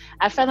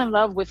fell in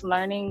love with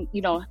learning,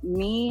 you know,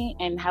 me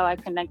and how I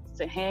connect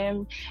to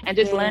him, and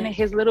just learning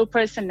his little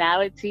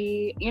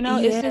personality. You know,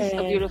 it's just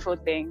a beautiful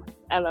thing.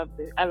 I love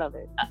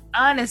it.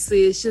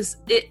 Honestly, it's just,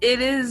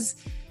 it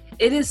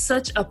is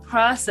such a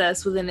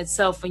process within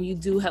itself when you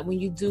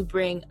do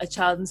bring a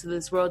child into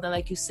this world. And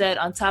like you said,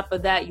 on top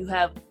of that, you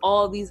have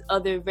all these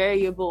other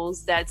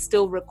variables that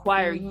still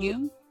require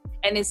you.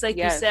 And it's like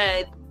you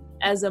said,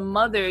 as a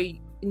mother,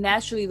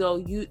 naturally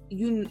though,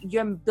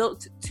 you're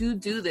built to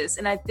do this.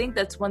 And I think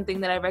that's one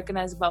thing that I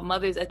recognize about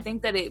mothers. I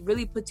think that it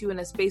really puts you in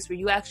a space where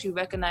you actually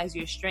recognize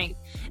your strength.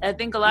 And I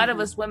think a lot of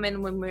us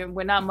women, when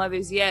we're not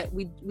mothers yet,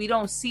 we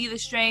don't see the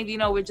strength. You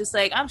know, we're just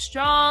like, I'm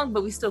strong,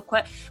 but we still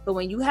quite. But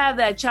when you have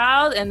that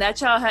child, and that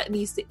child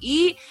needs to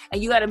eat,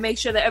 and you got to make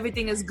sure that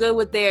everything is good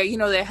with their, you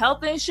know, their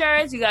health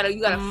insurance. You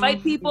gotta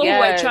fight people who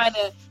are trying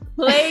to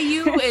play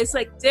you. It's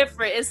like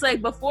different. It's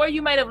like before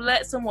you might have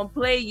let someone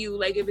play you,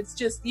 like if it's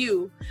just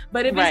you,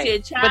 but if it's your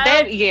child.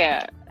 But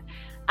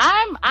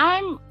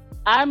then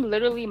I'm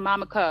literally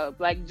Mama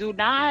Cub. Like, do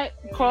not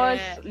cross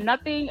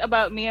nothing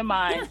about me and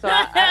mine. So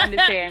I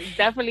understand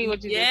definitely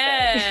what you just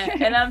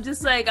said. And I'm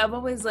just like, I'm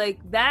always like,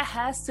 that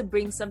has to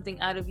bring something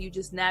out of you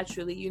just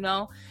naturally, you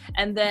know.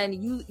 And then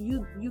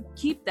you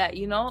keep that,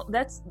 you know.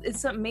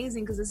 It's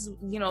amazing because this is,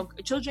 you know,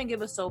 children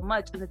give us so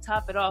much, and to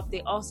top it off,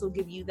 they also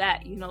give you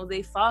that, you know.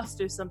 They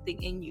foster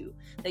something in you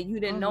that you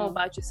didn't know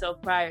about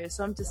yourself prior.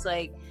 So I'm just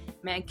like,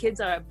 man,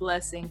 kids are a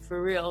blessing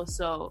for real.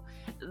 So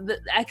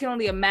I can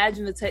only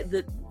imagine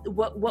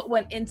what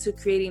went into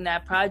creating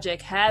that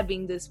project,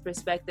 having this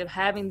perspective,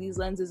 having these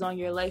lenses on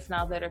your life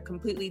now that are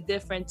completely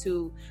different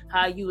to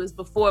how you was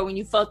before, when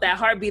you felt that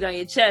heartbeat on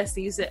your chest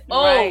and you said,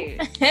 oh,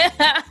 right.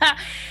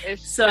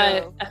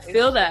 So I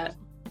feel that.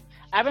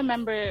 I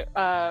remember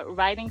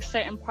writing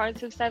certain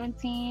parts of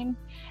 17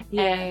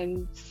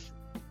 and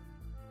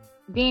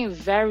being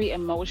very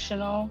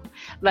emotional,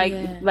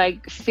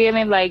 like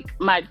feeling like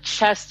my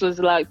chest was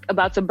like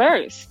about to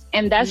burst.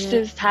 And that's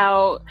just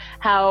how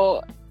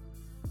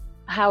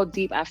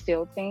deep I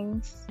feel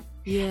things.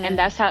 And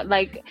that's how,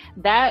 like,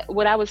 that,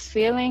 what I was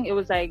feeling, it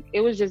was like, it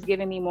was just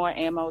giving me more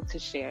ammo to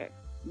share,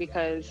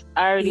 because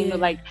I already knew,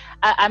 like,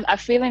 I'm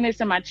feeling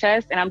this in my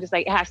chest, and I'm just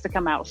like, it has to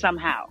come out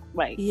somehow.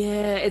 Like,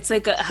 it's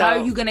like, how are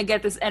you gonna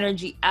get this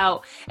energy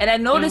out? And I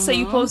noticed that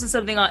you posted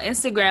something on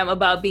Instagram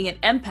about being an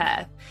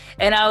empath,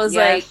 and I was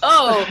like,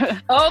 oh,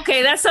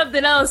 okay, that's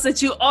something else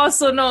that you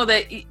also know,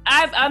 that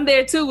I'm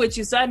there too with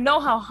you, so I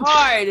know how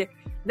hard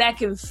that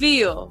can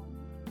feel.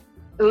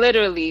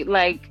 Literally,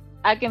 like,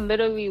 I can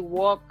literally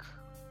walk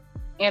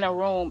in a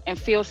room and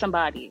feel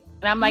somebody,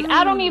 and I'm like,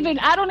 I don't even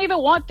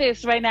want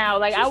this right now.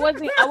 Like, I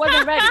wasn't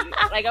ready.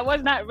 Like, I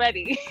was not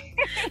ready.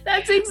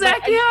 That's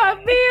exactly how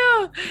I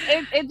feel.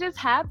 It just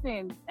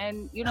happens.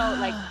 And, you know,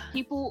 like,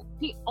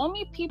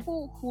 only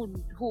people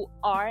who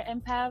are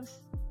empaths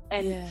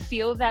and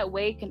feel that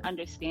way can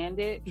understand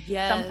it.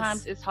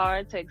 Sometimes it's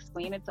hard to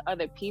explain it to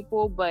other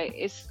people, but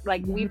it's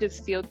like, we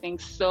just feel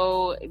things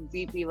so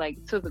deeply,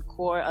 like, to the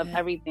core of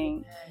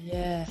everything.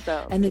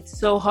 So, and it's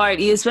so hard,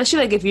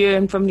 especially like if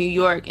you're from New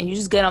York and you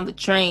just get on the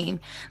train.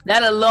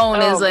 That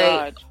alone is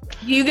like,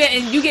 you get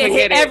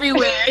hit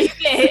everywhere. You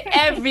get hit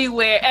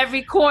everywhere,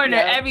 every corner.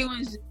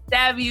 Everyone's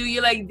stab you.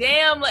 You're like,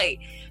 damn, like,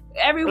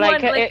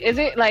 everyone.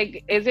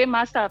 Like, is it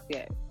my stop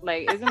yet?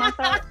 Like, is it my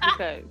stop?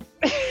 Because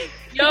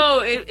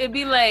yo, it'd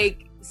be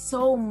like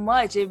so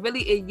much. It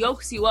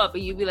yokes you up,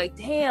 and you'd be like,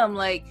 damn,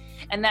 like,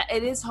 and that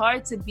it is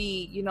hard to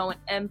be, you know,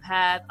 an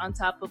empath on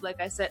top of,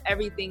 like I said,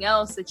 everything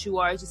else that you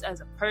are just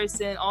as a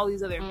person, all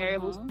these other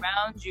variables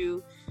around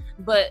you.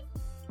 But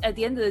at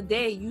the end of the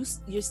day,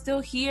 you're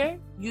still here.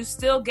 You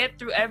still get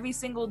through every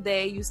single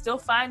day. You still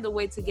find a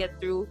way to get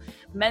through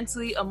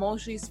mentally,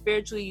 emotionally,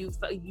 spiritually.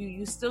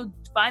 You still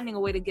finding a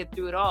way to get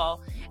through it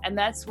all. And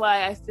that's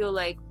why I feel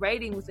like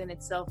writing within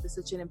itself is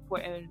such an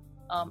important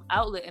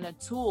outlet and a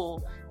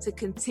tool to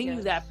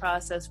continue that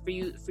process for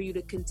you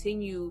to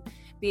continue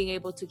being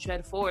able to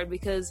tread forward.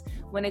 Because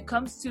when it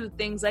comes to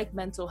things like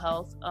mental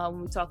health,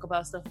 when we talk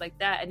about stuff like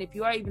that, and if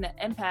you are even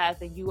an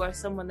empath and you are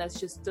someone that's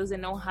just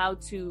doesn't know how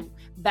to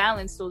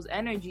balance those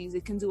energies,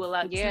 it can do a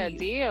lot to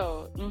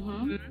you.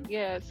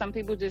 Yeah, some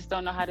people just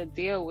don't know how to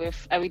deal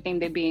with everything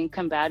they're being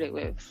combated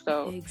with.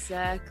 So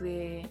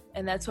exactly.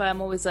 And that's why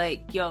I'm always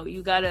like, yo,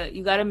 you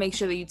gotta make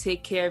sure that you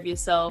take care of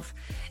yourself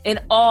in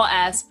all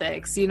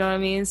aspects, you know what I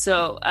mean?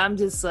 So I'm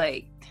just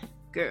like,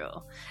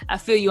 girl, I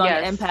feel you on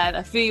the empath.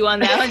 I feel you on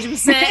that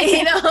 100%,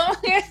 you know?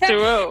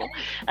 True.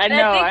 I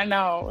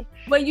know.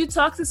 When you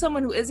talk to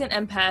someone who isn't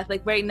empath,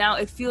 like right now,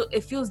 it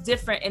feels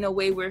different in a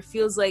way where it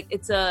feels like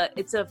it's a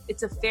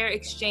fair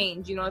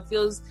exchange, you know? It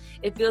feels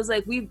like it feels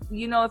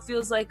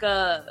like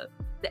the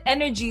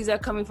energies are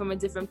coming from a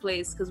different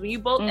place, because when you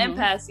both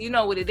empaths, you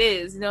know what it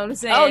is, you know what I'm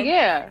saying? Oh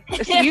yeah.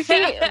 So you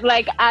see,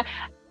 like,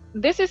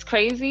 this is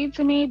crazy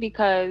to me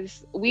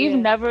because we've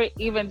never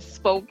even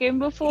spoken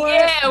before.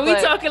 Yeah, we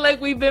talking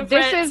like we've been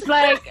friends. This is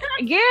like,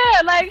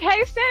 like,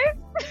 hey sis.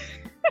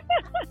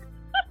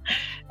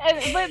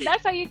 But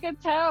that's how you can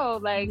tell,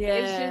 like,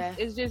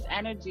 it's just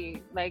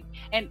energy, like,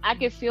 and I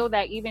could feel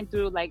that even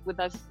through, like,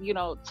 with us, you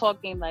know,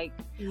 talking, like,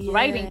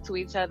 writing to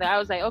each other. I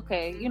was like,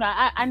 okay, you know,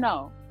 I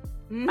know.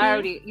 I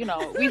already, you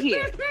know, we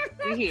here.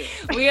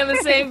 We on the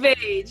same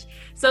page.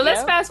 So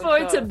let's fast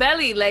forward to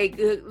Belly. Like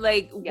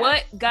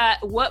what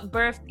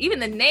birthed, even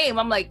the name.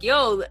 I'm like,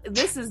 yo,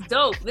 this is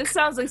dope. This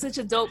sounds like such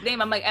a dope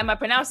name. I'm like, am I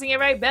pronouncing it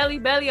right?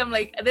 Belly. I'm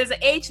like, there's an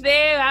H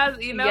there.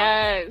 You know?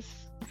 Yes.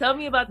 Tell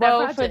me about that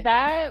project. For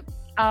that,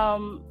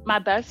 my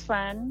best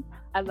friend,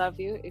 I love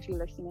you if you're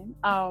listening.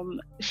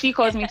 She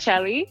calls me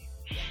Chelly.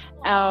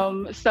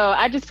 So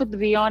I just put the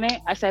V on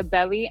it. I said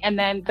Belly. And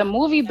then the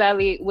movie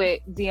Belly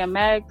with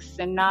DMX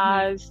and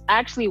Nas, I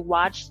actually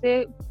watched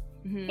it.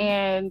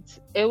 And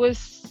it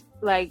was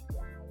like,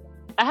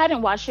 I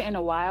hadn't watched it in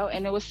a while,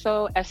 and it was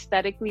so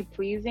aesthetically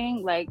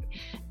pleasing. Like,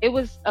 it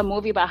was a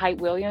movie by Hype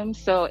Williams,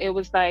 so it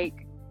was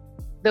like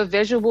the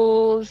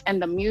visuals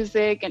and the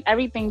music and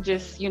everything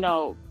just, you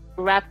know,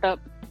 wrapped up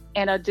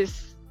in a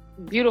just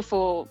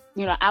beautiful,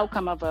 you know,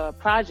 outcome of a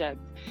project.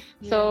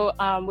 So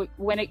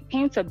when it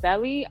came to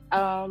Belly,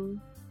 I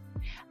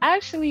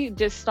actually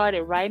just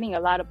started writing a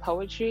lot of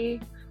poetry.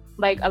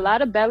 Like, a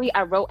lot of Belly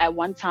I wrote at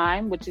one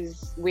time, which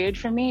is weird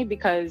for me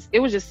because it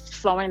was just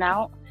flowing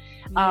out.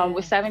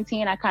 With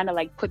 17, I kind of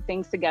like put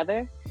things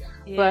together.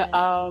 But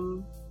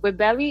with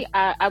Belly,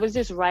 I was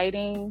just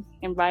writing.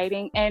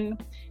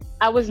 And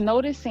I was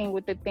noticing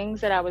with the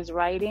things that I was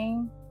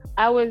writing,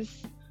 I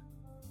was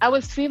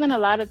feeling a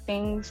lot of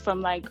things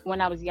from like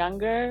when I was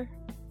younger.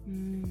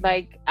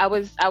 Like I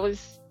was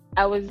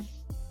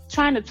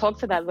trying to talk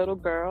to that little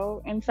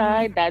girl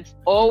inside that's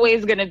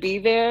always gonna be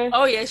there.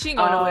 Oh yeah, she ain't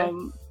going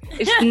nowhere.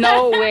 It's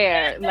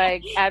nowhere,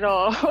 like, at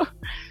all.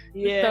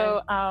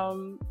 So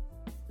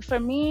for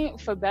me,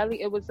 for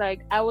Belly, it was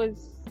like I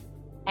was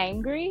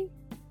angry,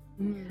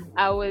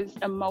 I was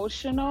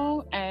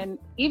emotional, and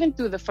even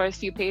through the first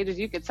few pages,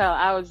 you could tell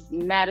I was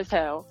mad as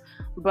hell.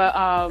 But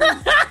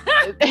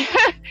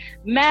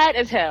mad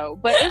as hell.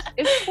 But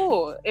it's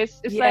cool.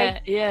 It's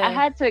like I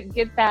had to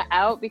get that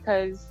out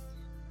because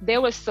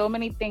there were so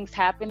many things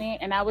happening,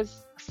 and I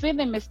was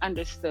feeling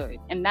misunderstood,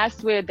 and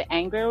that's where the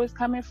anger was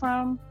coming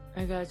from.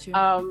 I got you.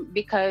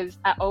 Because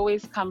I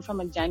always come from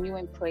a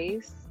genuine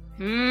place.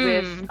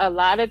 With a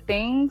lot of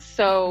things.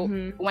 So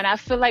when I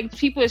feel like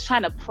people is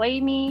trying to play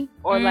me,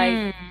 or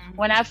like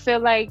when I feel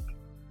like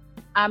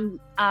I'm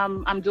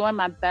doing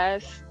my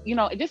best, you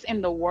know, just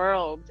in the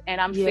world,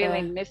 and I'm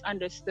feeling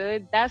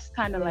misunderstood, that's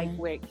kind of like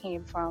where it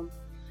came from.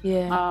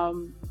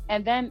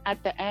 And then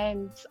at the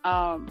end,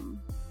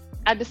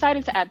 I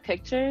decided to add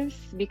pictures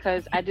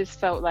because I just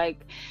felt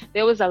like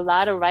there was a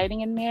lot of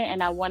writing in there,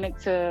 and I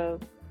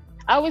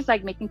was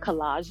like making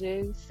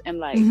collages and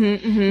like,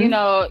 you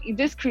know,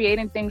 just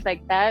creating things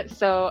like that.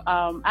 So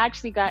I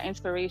actually got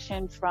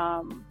inspiration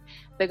from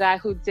the guy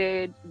who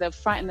did the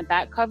front and the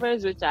back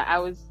covers, which I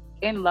was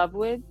in love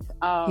with.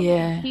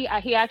 He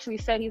actually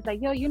said, he's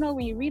like, yo, you know,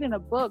 when you read in a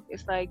book,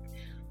 it's like,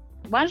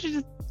 why don't you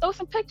just throw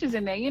some pictures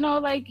in there, you know,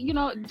 like, you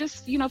know,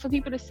 just, you know, for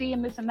people to see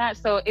and this and that.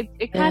 So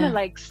it kind of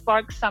like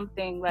sparked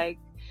something like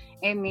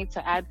in me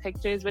to add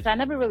pictures, which I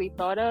never really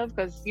thought of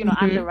because, you know,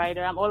 I'm the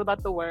writer. I'm all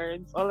about the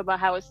words, all about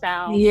how it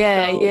sounds.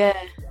 It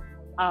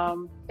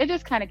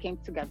just kind of came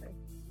together.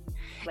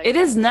 Like, it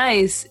is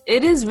nice.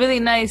 It is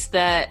really nice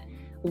that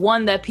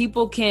that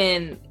people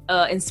can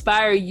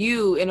inspire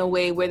you in a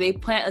way where they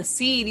plant a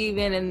seed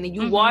even, and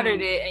you watered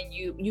it, and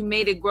you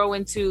made it grow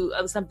into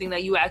something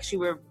that you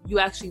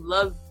actually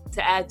love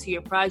to add to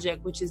your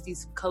project, which is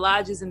these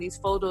collages and these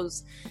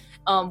photos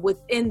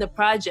within the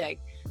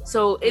project.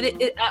 So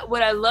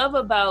what I love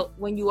about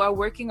when you are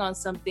working on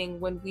something,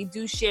 when we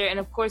do share, and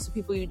of course with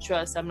people you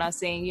trust, I'm not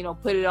saying, you know,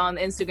 put it on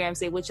Instagram,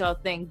 say what y'all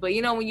think, but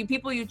you know, when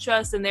people you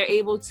trust and they're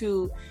able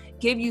to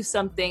give you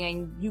something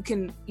and you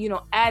can, you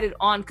know, add it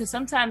on, because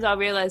sometimes I'll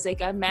realize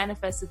like I've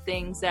manifested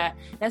things that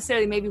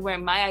necessarily maybe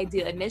weren't my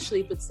idea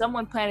initially, but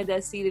someone planted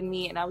that seed in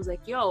me and I was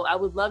like, yo, I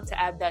would love to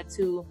add that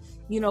to,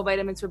 you know,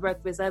 Vitamins for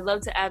Breakfast. I'd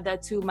love to add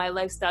that to my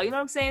lifestyle. You know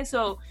what I'm saying?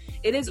 So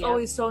it is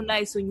always so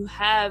nice when you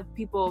have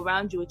people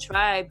around you, a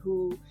tribe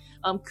who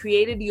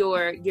created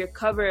your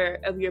cover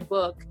of your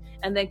book,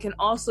 and then can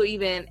also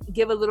even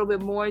give a little bit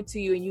more to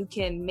you, and you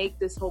can make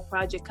this whole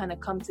project kind of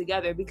come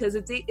together, because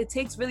it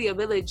takes really a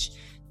village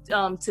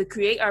to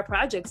create our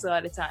projects a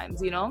lot of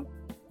times, you know.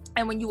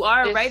 And when you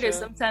are a writer,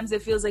 sometimes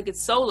it feels like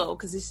it's solo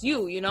because it's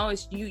you know,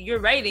 it's you're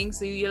writing,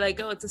 so you're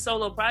like, oh, it's a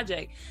solo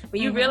project. But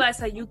you realize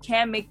how you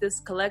can make this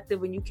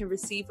collective when you can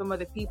receive from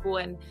other people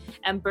and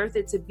birth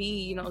it to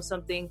be, you know,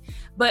 something.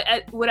 But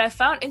what I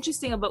found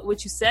interesting about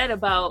what you said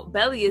about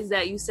Belly is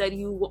that you said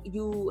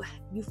you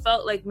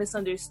felt like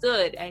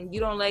misunderstood, and you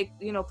don't like,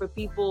 you know, for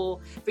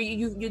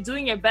you're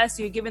doing your best,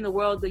 so you're giving the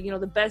world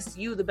the best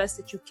the best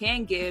that you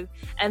can give,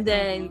 and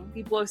then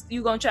people are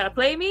you gonna try to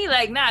play me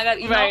like, nah, I got,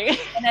 you know.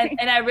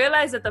 And I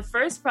realized that the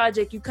first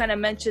project you kind of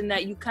mentioned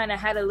that you kind of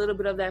had a little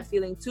bit of that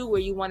feeling too, where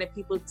you wanted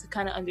people to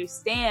kind of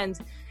understand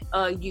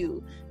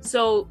you.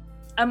 So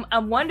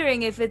I'm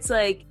wondering if it's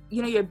like,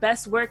 you know, your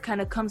best work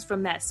kind of comes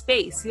from that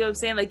space. You know what I'm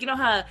saying? Like, you know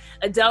how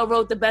Adele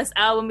wrote the best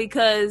album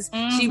because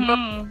she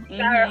got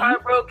her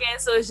heart broken.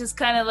 So it's just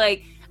kind of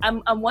like,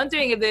 I'm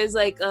wondering if there's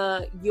like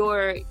a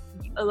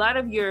lot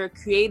of your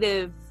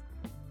creative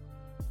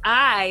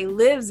eye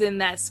lives in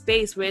that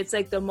space where it's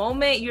like the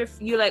moment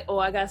you're like, oh,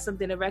 I got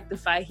something to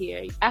rectify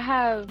here. I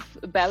have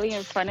Belly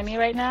in front of me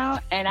right now,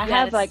 and I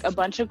have like a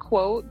bunch of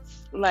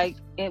quotes like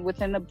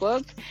within the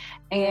book,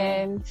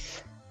 and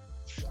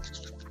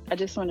I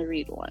just want to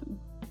read one.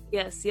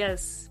 Yes.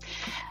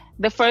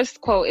 The first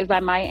quote is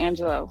by Maya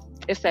Angelou,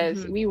 It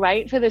says, we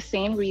write for the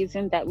same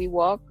reason that we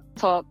walk,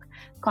 talk,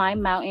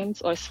 climb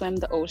mountains, or swim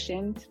the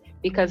oceans,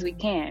 because we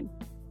can.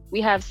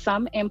 We have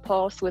some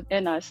impulse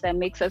within us that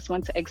makes us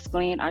want to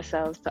explain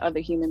ourselves to other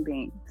human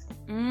beings.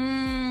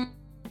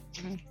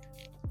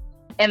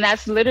 And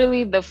that's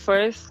literally the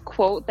first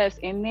quote that's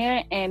in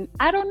there. And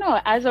I don't know,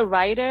 as a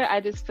writer, I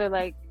just feel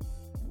like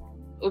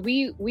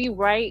we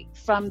write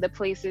from the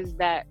places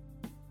that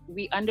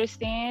we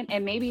understand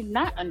and maybe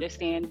not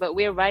understand, but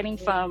we're writing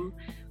from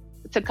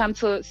to come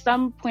to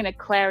some point of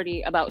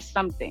clarity about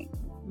something.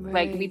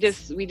 Like we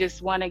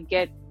just want to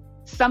get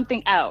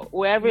something out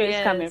wherever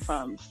it's coming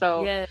from.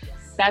 So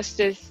that's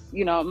just,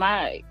 you know,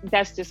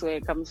 that's just where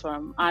it comes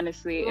from,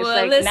 honestly. It's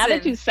like, listen, now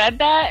that you said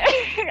that,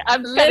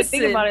 I'm kind of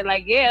thinking about it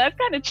like, yeah, that's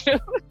kind of true.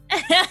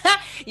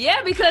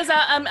 Yeah, because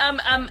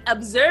I'm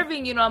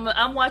observing, you know,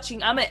 I'm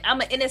watching, I'm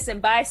an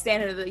innocent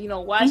bystander, you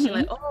know, watching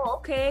like, oh,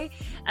 okay,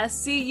 I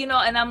see, you know,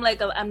 and I'm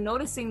like, I'm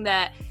noticing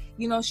that,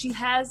 you know, she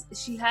has,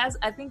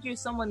 I think you're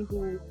someone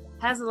who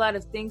has a lot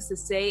of things to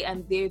say,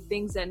 and there are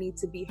things that need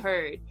to be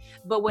heard.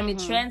 But when it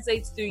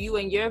translates through you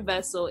and your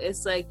vessel,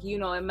 it's like, you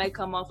know, it might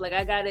come off like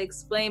I gotta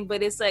explain,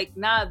 but it's like,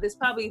 nah, this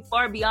probably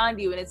far beyond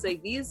you, and it's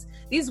like these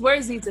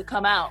words need to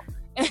come out.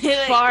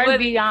 Like, far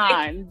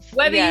beyond,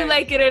 whether you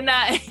like it or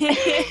not.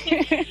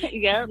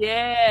 Yep.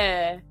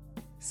 Yeah.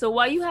 So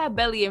while you have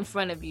Belly in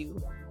front of you,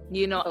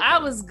 you know, I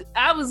was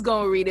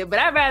gonna read it, but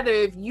I'd rather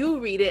if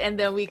you read it and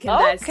then we can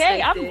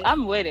dissect it.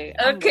 I'm with it.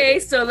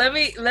 So let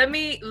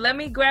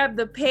me grab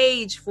the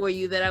page for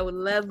you that I would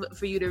love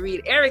for you to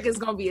read. Eric is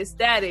gonna be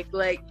ecstatic,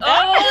 like,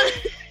 oh.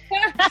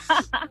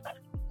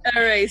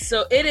 All right,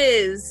 so it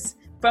is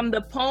from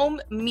the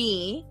poem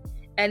Me,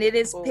 and it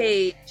is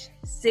page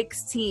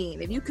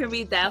 16. If you can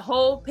read that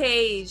whole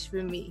page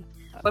for me,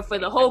 but for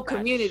the whole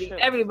community,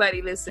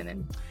 everybody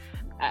listening.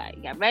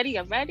 Y'all ready?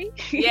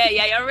 Yeah,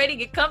 y'all ready?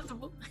 Get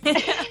comfortable. All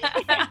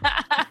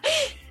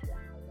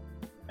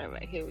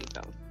right, here we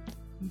go.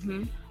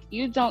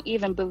 You don't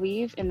even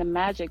believe in the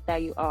magic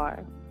that you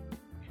are.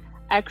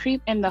 I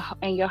creep in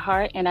your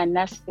heart and I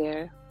nest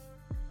there.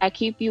 I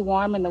keep you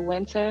warm in the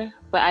winter,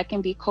 but I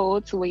can be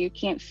cold to where you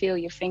can't feel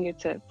your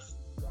fingertips.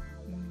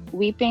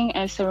 Weeping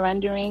and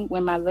surrendering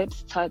when my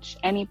lips touch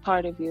any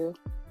part of you,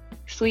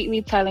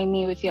 sweetly telling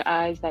me with your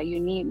eyes that you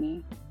need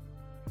me.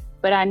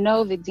 But I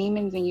know the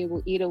demons in you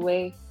will eat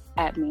away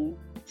at me,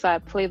 so I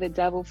play the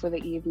devil for the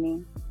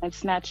evening and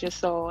snatch your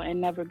soul and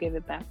never give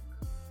it back.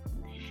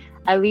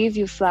 I leave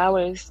you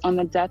flowers on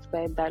the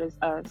deathbed that is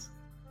us,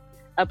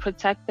 a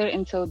protector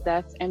until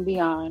death and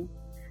beyond.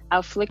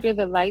 I'll flicker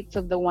the lights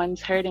of the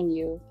ones hurting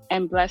you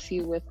and bless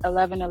you with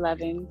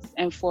 1111s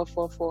and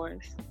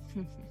 444s,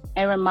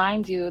 and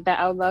remind you that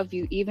I'll love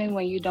you even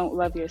when you don't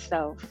love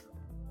yourself,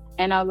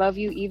 and I'll love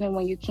you even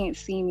when you can't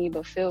see me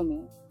but feel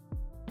me.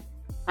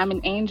 I'm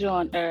an angel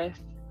on earth,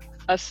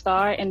 a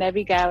star in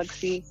every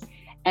galaxy,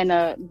 and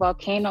a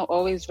volcano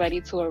always ready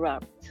to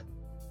erupt.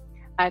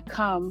 I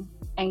come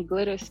and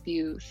glitter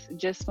spews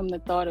just from the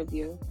thought of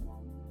you,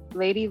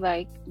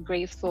 ladylike,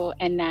 graceful,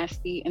 and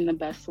nasty in the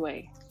best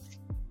way.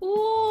 Ooh.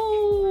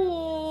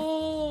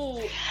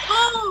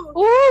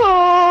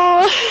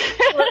 Ooh.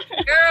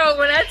 Girl,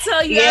 when I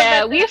tell you,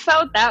 yeah, we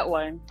felt that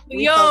one.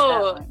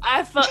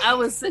 I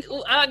was,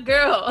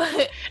 girl,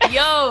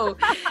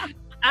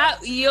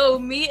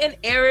 me and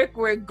Eric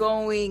were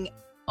going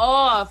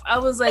off. I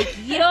was like,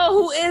 yo,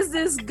 who is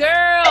this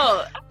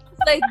girl?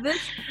 Like, this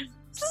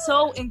is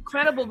so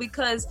incredible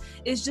because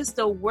it's just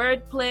a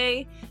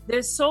wordplay.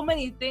 There's so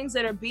many things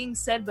that are being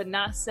said but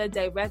not said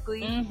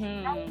directly.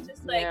 I was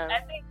just like,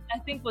 I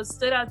think what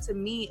stood out to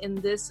me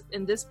in this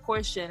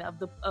portion of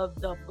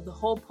the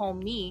whole poem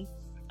Me,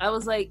 I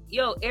was like,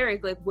 yo,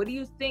 Eric, like, what do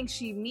you think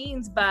she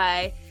means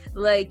by,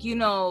 like, you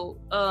know,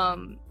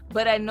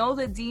 but I know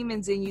the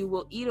demons in you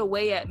will eat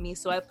away at me,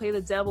 so I play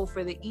the devil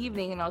for the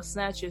evening and I'll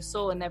snatch your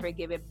soul and never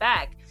give it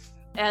back.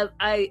 And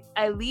I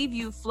leave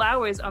you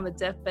flowers on the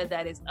deathbed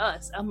that is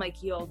us. I'm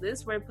like, yo,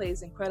 this wordplay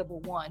is incredible,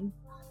 one.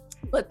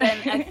 But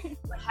then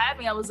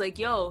I was like,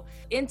 yo,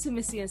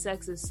 intimacy and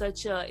sex is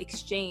such a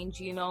exchange,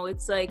 you know.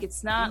 It's like,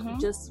 it's not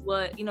just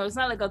what, you know, it's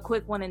not like a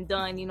quick one and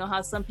done, you know,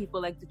 how some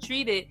people like to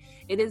treat it.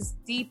 It is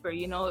deeper,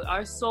 you know.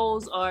 Our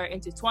souls are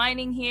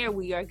intertwining here.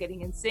 We are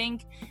getting in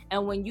sync.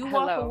 And when you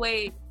walk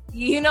away,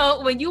 you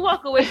know, when you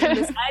walk away from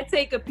this, I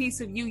take a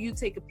piece of you, you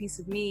take a piece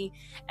of me,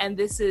 and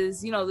this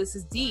is, you know, this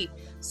is deep.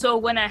 So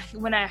when I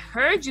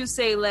heard you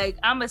say, like,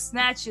 I'ma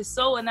snatch your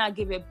soul and not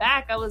give it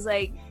back, I was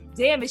like,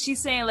 damn, is she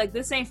saying, like,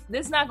 this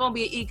not gonna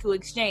be an equal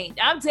exchange?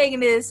 I'm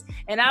taking this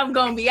and I'm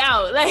gonna be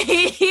out. Like,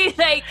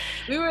 like,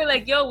 we were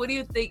like, yo, what do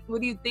you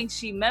think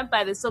she meant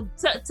by this? So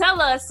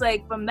tell us,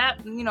 like, from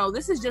that, you know,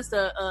 this is just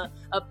a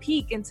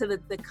peek into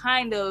the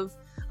kind of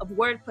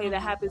wordplay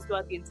that happens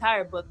throughout the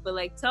entire book, but,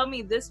 like, tell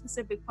me this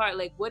specific part,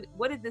 like,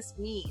 what did this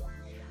mean?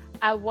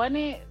 I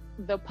wanted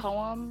the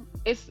poem,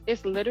 it's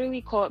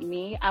literally called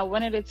Me. I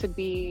wanted it to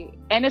be,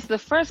 and it's the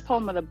first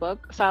poem of the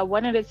book, so I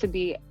wanted it to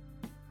be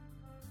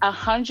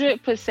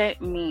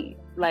 100% me,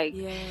 like,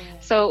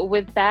 so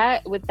with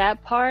that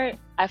part,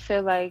 I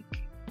feel like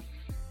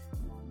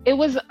it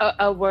was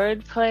a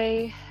word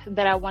play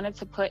that I wanted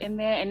to put in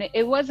there, and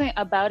it wasn't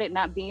about it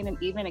not being an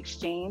even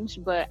exchange,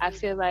 but I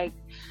feel like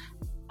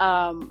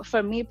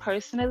for me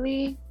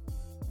personally,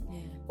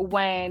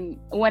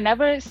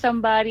 whenever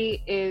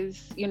somebody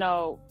is, you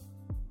know,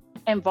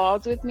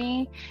 involved with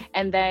me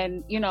and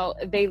then, you know,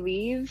 they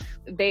leave,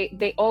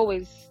 they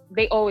always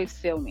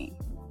feel me.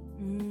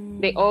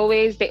 They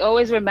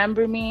always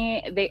remember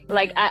me. They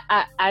like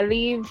I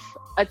leave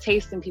a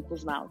taste in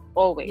people's mouth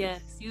always.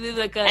 Yes, you leave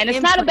like a and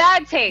it's not a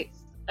bad taste.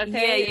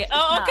 Okay. Yeah.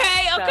 Oh,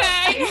 okay.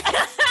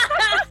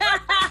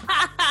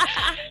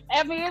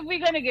 I mean, if we're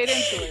gonna get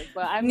into it,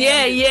 but I mean,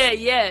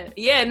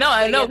 yeah. No,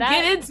 I know.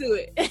 Get into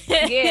it.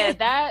 Yeah,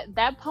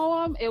 that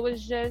poem. It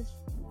was just,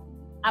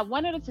 I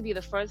wanted it to be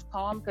the first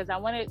poem because I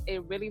wanted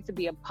it really to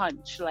be a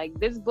punch. Like,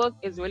 this book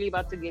is really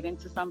about to get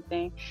into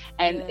something,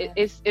 and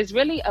it's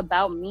really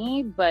about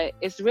me, but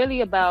it's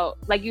really about,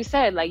 like you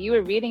said, like you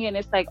were reading it and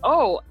it's like,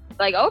 oh,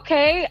 like,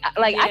 okay,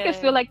 like I can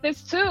feel like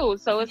this too.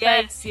 So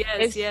it's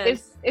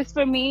it's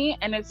for me,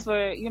 and it's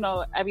for, you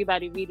know,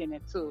 everybody reading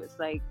it too. It's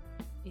like,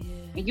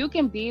 you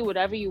can be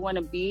whatever you want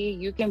to be.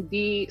 You can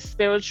be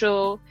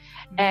spiritual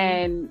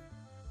and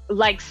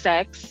like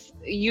sex.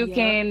 You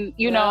can,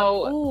 you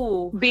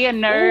know, be a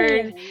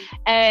nerd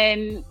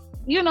and,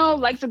 you know,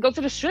 like to go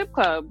to the strip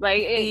club.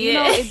 Like, you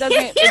know, it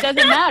doesn't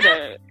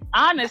matter.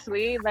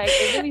 Honestly, like,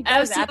 it really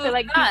doesn't.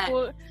 Absolutely. I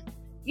feel like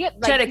people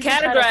try to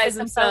categorize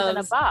themselves in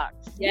a box.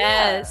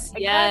 Yes.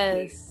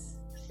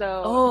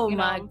 So, you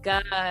know, my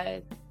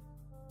God.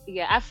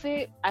 Yeah, I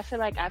feel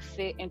like I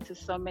fit into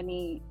so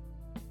many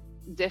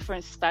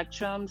different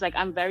spectrums. Like,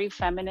 I'm very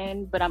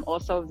feminine, but I'm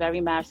also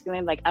very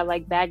masculine. Like, I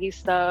like baggy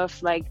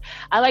stuff. Like,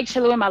 I like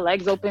chilling with my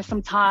legs open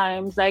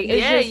sometimes. Like,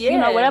 it's just, you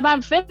know, whatever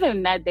I'm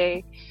feeling that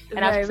day.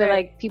 And I feel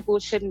like people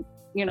shouldn't,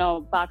 you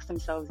know, box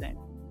themselves in.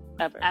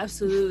 Ever.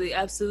 Absolutely.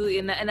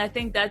 And I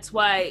think that's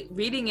why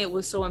reading it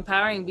was so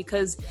empowering,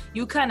 because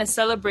you kind of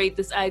celebrate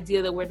this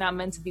idea that we're not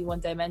meant to be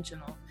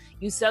one-dimensional.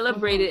 You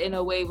celebrate it in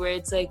a way where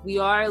it's like, we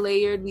are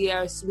layered. We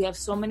have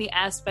so many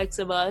aspects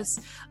of us.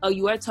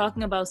 You are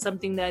talking about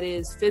something that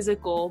is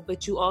physical,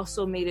 but you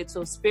also made it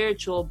so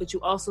spiritual, but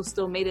you also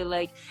still made it,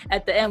 like,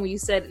 at the end when you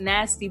said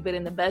nasty, but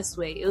in the best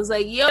way. It was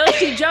like, yo,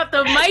 she dropped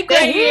the mic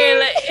right here.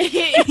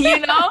 Like, you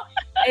know,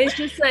 it's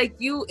just like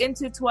you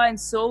intertwine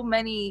so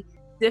many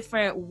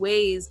different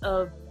ways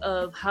of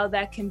how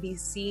that can be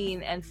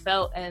seen and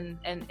felt and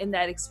in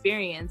that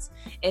experience.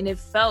 And it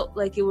felt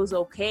like it was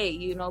okay,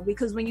 you know,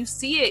 because when you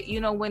see it, you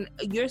know, when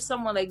you're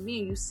someone like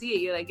me, you see it,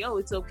 you're like, yo,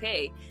 it's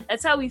okay.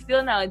 That's how we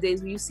feel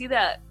nowadays. When you see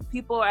that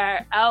people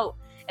are out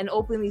and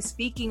openly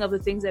speaking of the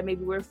things that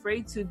maybe we're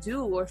afraid to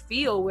do or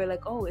feel, we're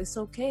like, oh, it's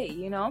okay,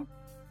 you know.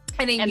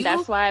 And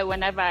that's why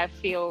whenever I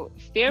feel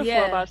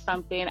fearful about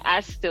something, I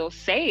still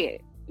say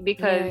it,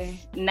 because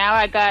now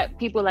I got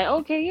people like,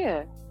 okay,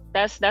 yeah,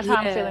 that's how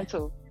I'm feeling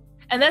too.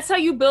 And that's how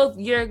you build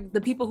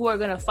the people who are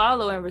going to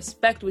follow and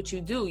respect what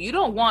you do. You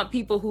don't want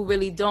people who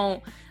really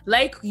don't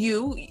like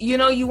you. You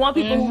know, you want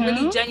people who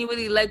really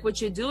genuinely like what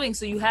you're doing.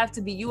 So you have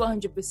to be you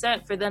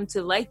 100% for them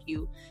to like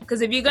you.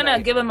 Because if you're going to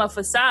give them a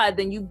facade,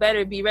 then you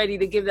better be ready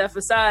to give that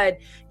facade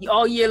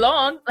all year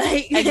long.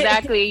 Like,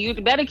 exactly. You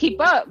better keep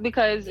up,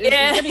 because it's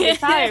going to get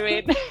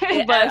tiring.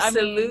 But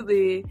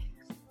absolutely.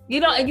 You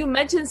know, and you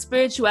mentioned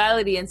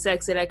spirituality and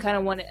sex, and I kind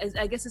of want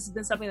to, I guess this has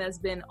been something that's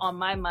been on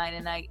my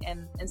mind,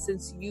 and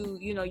since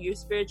you know, you're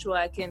spiritual,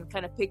 I can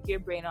kind of pick your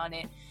brain on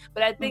it.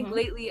 But I think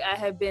lately I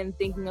have been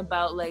thinking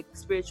about, like,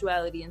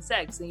 spirituality and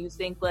sex, and you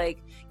think,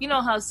 like, you know,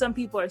 how some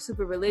people are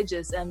super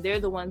religious and they're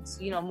the ones,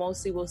 you know,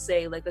 mostly will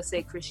say, like, let's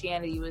say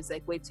Christianity was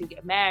like, wait till you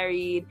get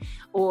married,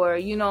 or,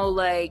 you know,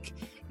 like,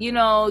 you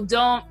know,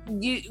 don't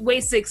you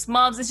wait 6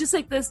 months. It's just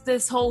like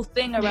this whole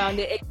thing around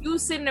it. And you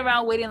sitting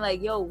around waiting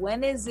like, yo,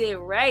 when is it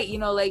right? You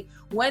know, like,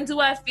 when do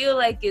I feel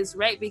like it's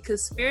right?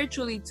 Because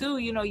spiritually too,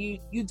 you know, you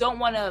don't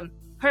want to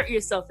hurt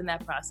yourself in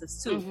that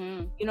process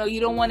too. You know,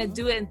 you don't want to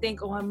do it and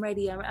think, oh, I'm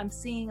ready. I'm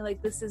seeing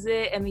like this is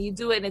it. And then you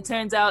do it and it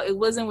turns out it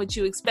wasn't what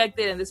you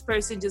expected. And this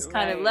person just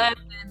kind of left.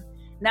 And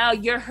now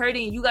you're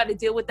hurting. You got to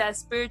deal with that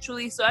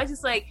spiritually. So I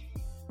just like,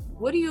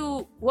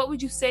 what would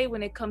you say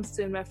when it comes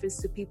to, in reference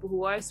to people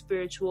who are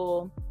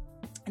spiritual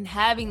and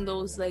having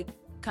those, like,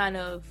 kind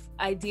of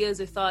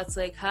ideas or thoughts,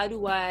 like, how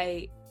do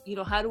I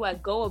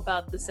go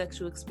about the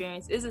sexual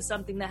experience? Is it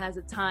something that has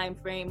a time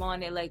frame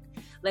on it? Like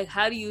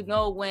how do you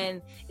know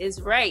when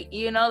is right?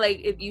 You know,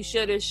 like, if you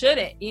should or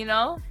shouldn't, you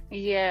know?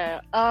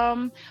 Yeah.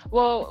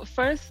 Well,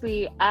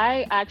 firstly,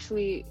 I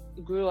actually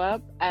grew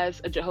up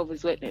as a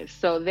Jehovah's Witness.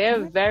 So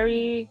they're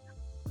very,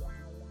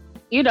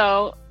 you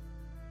know,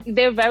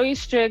 they're very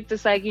strict.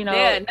 It's like, you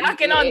know,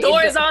 knocking on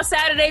doors on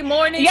Saturday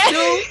morning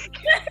too.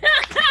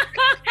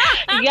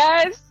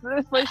 Yes,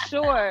 for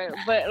sure.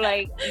 But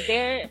like,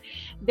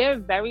 they're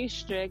very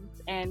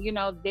strict, and, you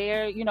know,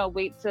 they're, you know,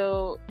 wait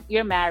till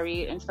you're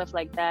married and stuff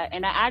like that.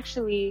 And I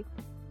actually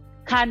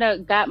kind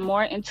of got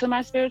more into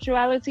my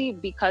spirituality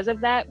because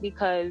of that,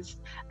 because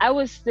I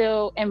was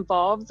still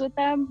involved with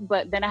them,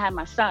 but then I had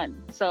my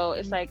son. So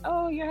it's like,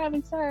 oh, you're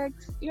having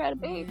sex, you had a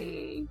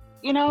baby,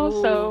 you know?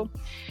 Ooh, so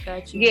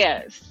got you.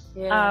 yes.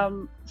 Yeah.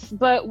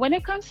 But when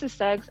it comes to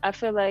sex, I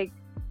feel like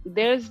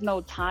there's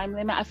no time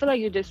limit. I feel like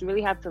you just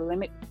really have to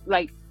limit,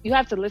 like you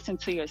have to listen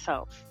to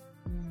yourself.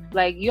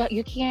 Like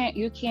you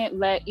can't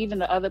let even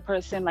the other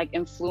person like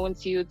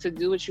influence you to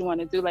do what you want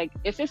to do. Like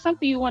if it's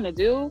something you want to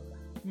do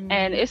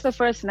and it's the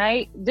first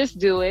night, just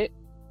do it.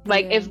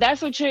 Like if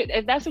that's what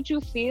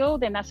you feel,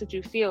 then that's what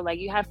you feel. Like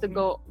you have to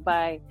go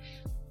by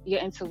your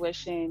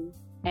intuition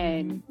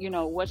and you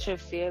know what you're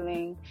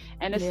feeling.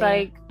 And it's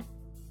like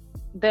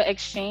the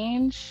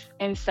exchange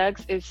in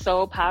sex is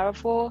so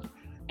powerful,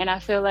 and I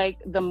feel like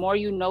the more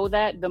you know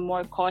that, the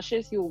more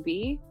cautious you'll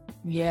be.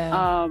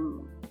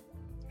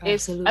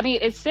 It's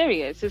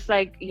serious. It's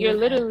like you're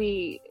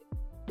literally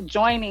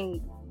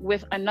joining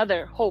with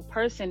another whole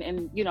person,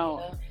 and you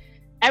know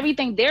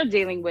everything they're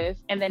dealing with,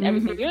 and then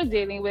everything you're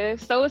dealing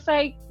with. So it's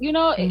like, you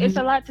know, it's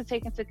a lot to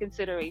take into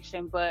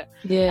consideration. But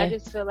I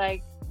just feel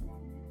like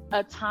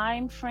a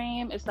time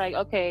frame, it's like,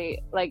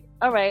 okay, like,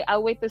 all right,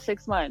 I'll wait the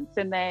 6 months,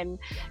 and then,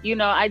 you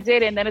know, I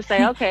did it, and then it's like,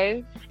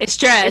 okay, it's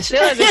trash. It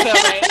still doesn't feel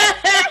right.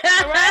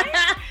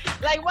 Right?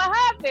 Like, what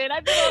happened?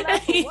 I did all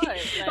that for what?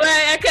 Like,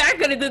 right, I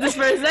could have did this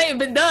first night and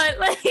been done.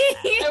 Like,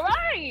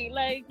 right,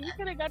 like you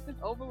could have got this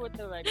over with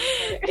already.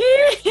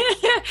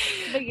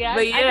 But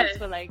I just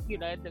feel like, you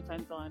know, it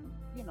depends on,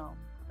 you know,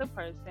 the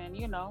person,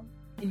 you know,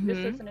 just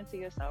listening to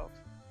yourself.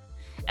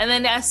 And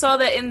then I saw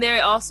that in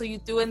there also you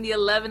threw in the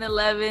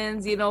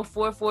 1111s, you know,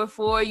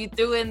 444. You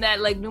threw in that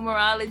like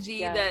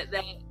numerology,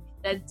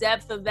 that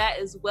depth of that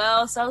as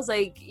well. So I was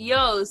like,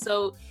 yo,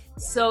 so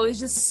it's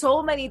just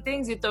so many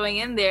things you're throwing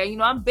in there. You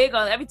know, I'm big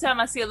on, every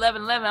time I see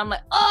 1111, I'm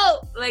like,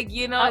 oh, like,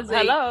 you know, it's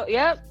like, hello,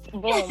 yep,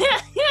 boom.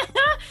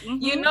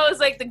 You know, it's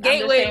like the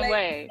gateway. I'm the same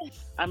way.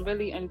 I'm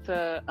really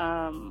into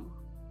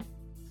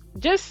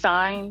just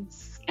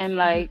signs and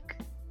like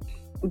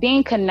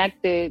being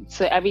connected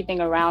to everything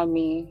around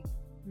me.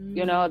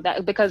 You know,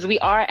 that because we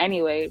are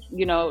anyway,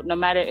 you know, no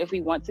matter if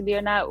we want to be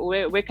or not,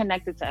 we're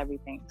connected to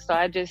everything. So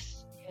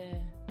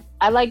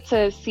I like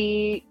to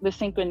see the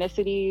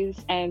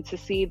synchronicities and to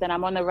see that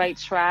I'm on the right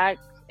track,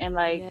 and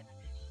like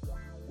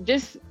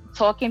just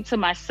talking to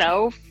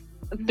myself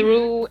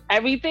through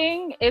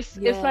everything. It's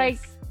like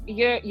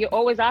you're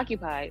always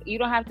occupied. You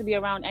don't have to be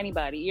around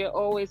anybody. You're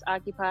always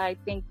occupied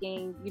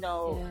thinking, you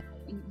know,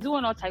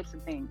 doing all types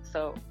of things.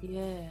 So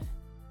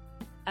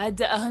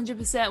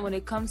 100% when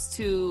it comes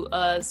to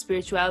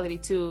spirituality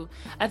too.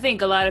 I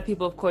think a lot of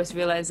people, of course,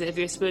 realize that if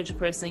you're a spiritual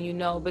person, you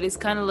know, but it's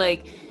kind of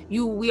like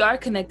we are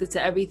connected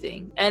to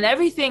everything, and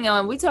everything.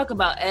 We talk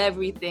about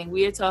everything.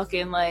 We are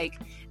talking like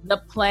the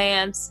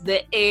plants,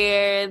 the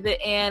air, the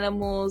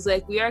animals.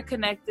 Like we are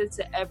connected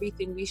to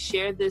everything. We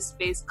share this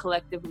space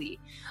collectively.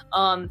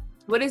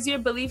 What is your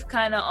belief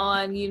kind of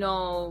on, you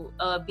know,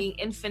 being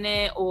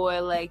infinite,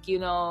 or like, you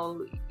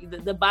know,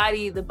 the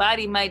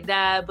body might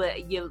die,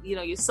 but you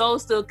know, your soul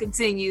still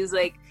continues.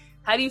 Like,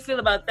 how do you feel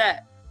about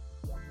that?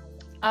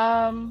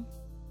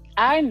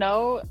 I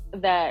know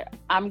that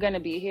I'm going to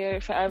be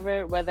here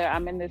forever, whether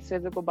I'm in this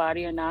physical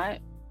body or not.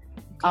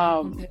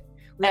 Okay.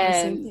 We're on the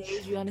same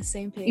page. You're on the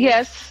same page.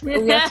 Yes, we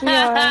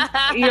are.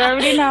 You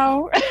already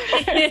know.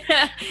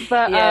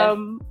 But,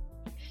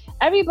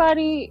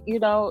 everybody, you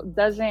know,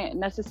 doesn't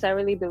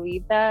necessarily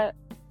believe that.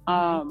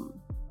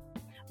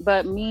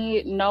 But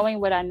me knowing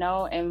what I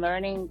know and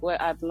learning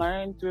what I've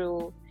learned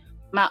through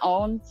my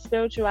own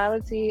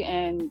spirituality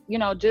and, you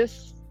know,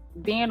 just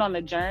being on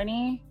the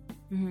journey,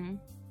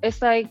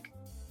 it's like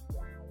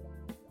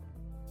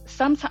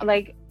sometimes,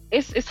 like,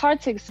 it's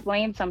hard to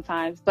explain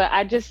sometimes, but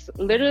I just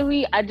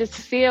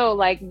feel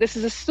like this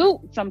is a suit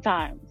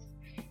sometimes.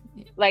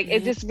 Like,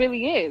 it just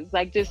really is.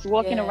 Like, just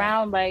walking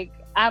around, like,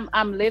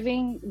 I'm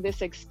living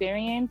this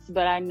experience,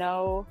 but I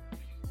know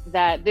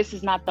that this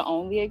is not the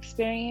only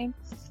experience.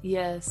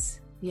 Yes.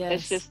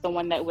 It's just the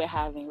one that we're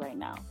having right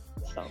now.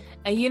 So,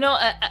 and you know,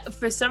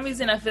 for some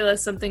reason, I feel like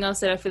something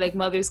else that I feel like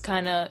mothers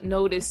kind of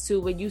notice too,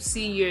 when you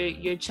see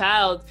your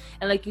child,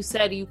 and like you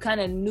said, you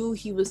kind of knew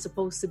he was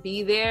supposed to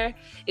be there.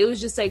 It was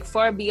just like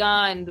far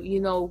beyond, you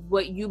know,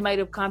 what you might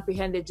have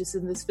comprehended just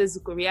in this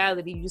physical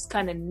reality. You just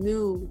kind of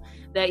knew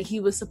that he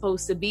was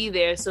supposed to be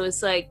there. So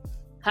it's like,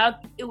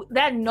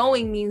 that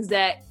knowing means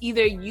that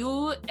either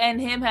you and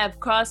him have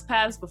crossed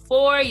paths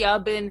before, y'all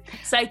been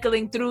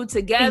cycling through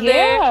together.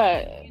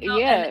 You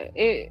know,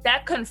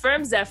 that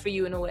confirms that for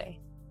you in a way.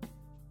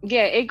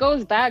 Yeah, it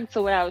goes back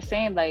to what I was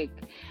saying. Like,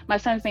 my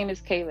son's name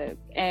is Caleb,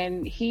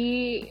 and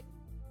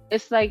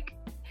it's like,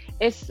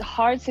 it's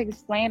hard to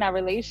explain our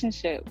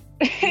relationship.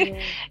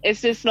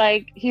 It's just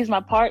like, he's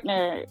my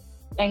partner,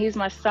 and he's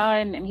my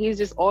son, and he's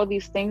just all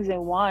these things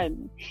in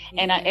one.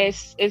 And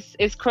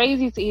it's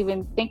crazy to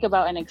even think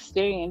about an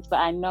experience, but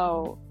I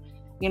know,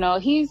 you know,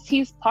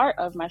 he's part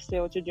of my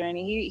spiritual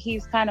journey.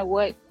 He's kind of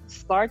what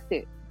sparked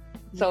it.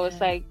 So it's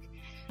like,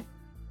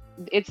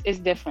 it's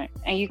different,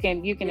 and you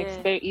can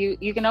experience,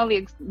 you can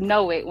only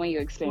know it when you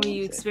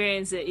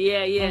experience it.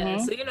 Yeah.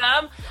 So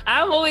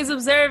I'm always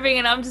observing,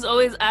 and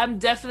I'm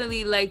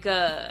definitely like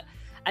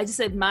I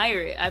just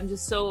admire it. I'm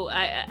just so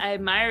I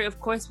admire it, of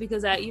course,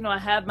 because I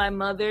have my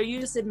mother. You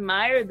just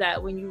admire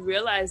that when you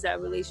realize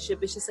that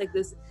relationship. It's just like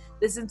this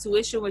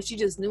intuition where she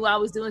just knew I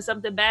was doing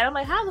something bad. I'm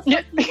like, how the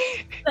fuck?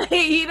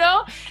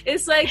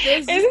 It's like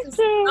there's just this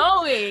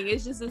knowing.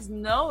 It's just this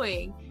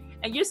knowing.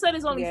 And your son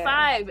is only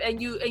 5,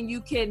 and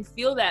you can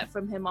feel that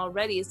from him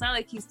already. It's not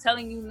like he's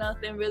telling you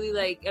nothing really.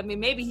 Like, I mean,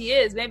 maybe he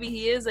is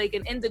like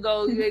an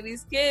indigo. Like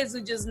these kids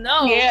who just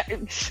know. Yeah,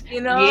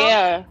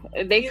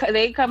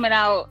 they coming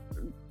out.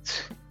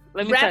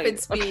 Let me rapid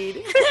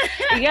speed.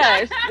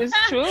 Yes, it's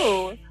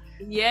true.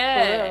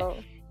 Yeah.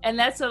 And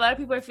that's a lot of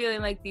people are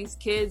feeling like these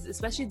kids,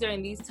 especially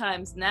during these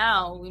times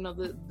now,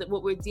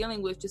 what we're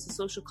dealing with, just the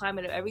social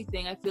climate of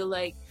everything. I feel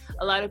like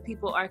a lot of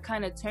people are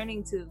kind of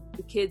turning to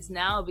the kids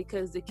now,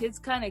 because the kids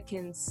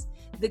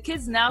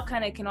now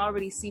kind of can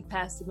already see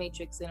past the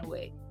matrix in a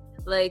way.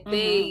 Like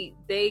they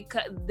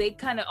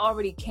kind of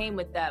already came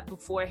with that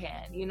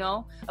beforehand,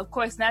 of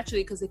course,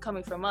 naturally, because they're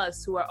coming from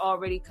us who are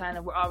already kind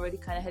of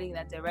heading in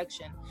that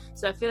direction.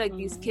 So I feel like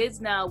these kids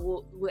now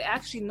will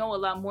actually know a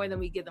lot more than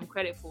we give them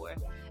credit for.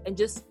 And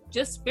just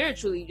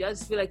spiritually, I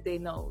just feel like they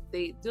know.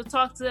 They'll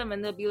talk to them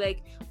and they'll be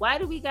like, why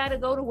do we gotta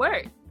go to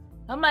work?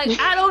 I'm like,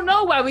 I don't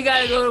know why we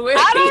gotta go to work.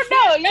 I don't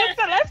know.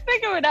 So let's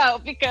figure it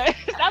out, because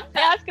I'm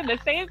asking the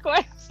same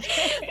question.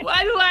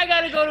 Why do I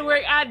gotta go to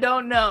work? I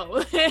don't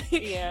know.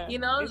 Yeah. I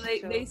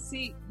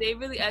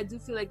do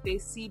feel like they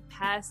see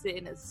past it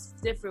in a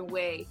different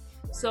way.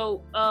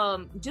 So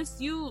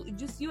just you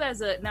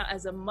as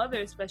a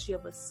mother, especially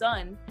of a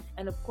son,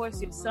 and of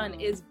course your son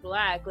is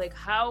Black, like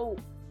how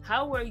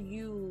are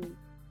you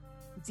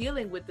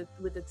dealing with the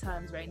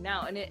times right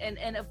now?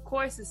 And of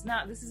course this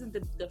isn't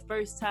the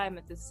first time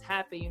that this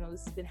happened.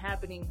 This has been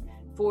happening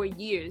for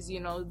years,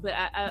 but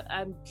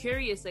I'm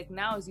curious, like,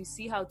 now as you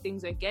see how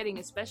things are getting,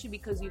 especially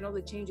because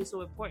the change is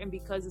so important,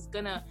 because it's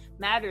gonna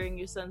matter in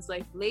your son's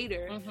life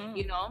later.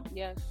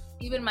 Yes.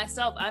 Even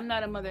myself, I'm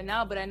not a mother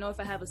now, but I know if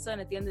I have a son,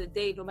 at the end of the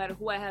day, no matter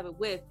who I have it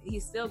with,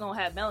 he's still gonna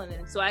have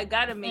melanin. So I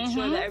gotta make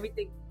sure that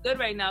everything's good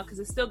right now, because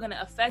it's still gonna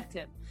affect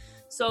him.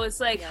 So it's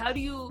like, how do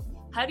you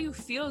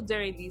feel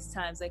during these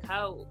times? Like,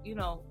 how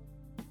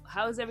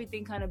has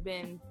everything kind of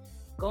been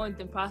going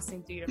and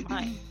processing through your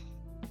mind?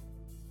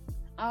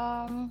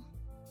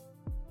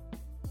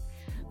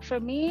 For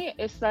me,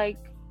 it's like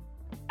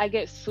I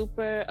get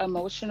super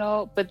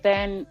emotional, but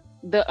then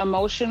the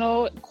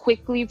emotional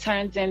quickly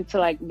turns into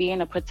like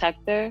being a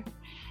protector,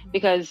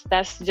 because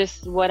that's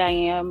just what I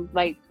am,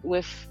 like,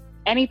 with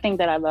anything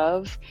that I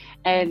love.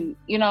 And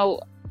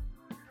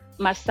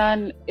my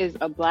son is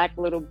a Black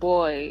little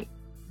boy,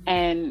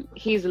 and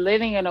he's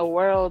living in a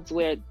world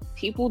where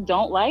people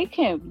don't like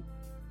him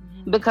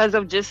because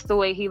of just the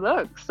way he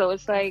looks. So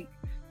it's like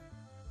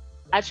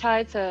I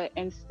try to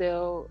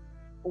instill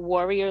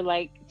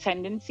warrior-like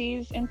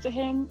tendencies into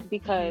him,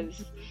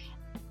 because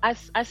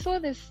I saw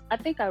this, I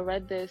think I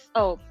read this,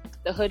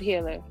 the Hood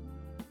Healer,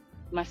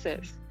 my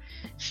sis.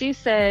 She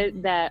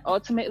said that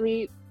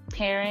ultimately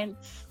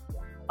parents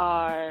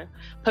are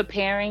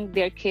preparing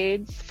their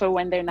kids for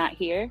when they're not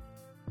here,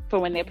 for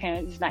when their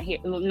parents is not here,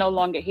 no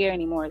longer here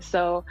anymore.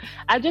 So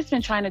I've just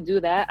been trying to do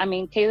that. I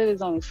mean, Caleb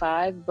is only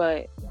 5,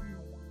 but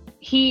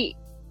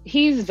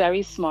he's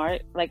very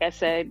smart. Like I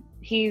said,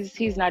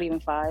 he's not even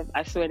 5.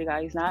 I swear to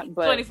God, he's not.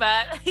 But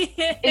 25.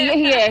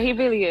 Yeah, he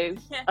really is.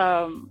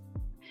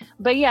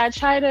 But yeah, I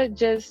try to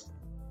just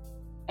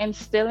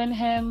instill in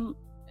him,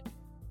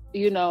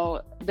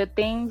 the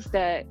things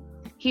that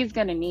he's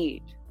gonna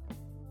need.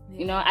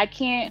 I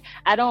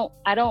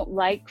don't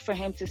like for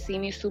him to see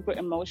me super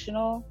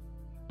emotional,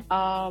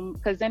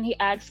 because then he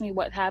asks me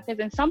what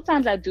happens, and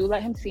sometimes I do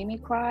let him see me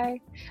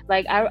cry.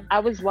 Like I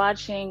was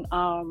watching,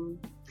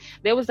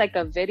 there was like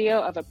a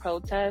video of a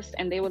protest,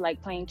 and they were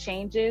like playing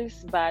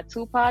Changes by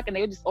Tupac, and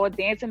they were just all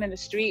dancing in the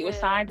street with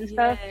signs and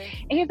stuff.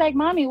 And he's like,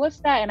 "Mommy, what's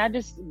that?" And I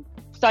just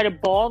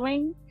started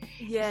bawling.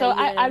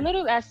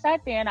 I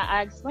sat there and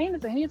I explained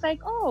it to him. He's like,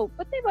 "Oh,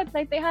 but they look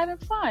like they're having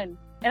fun."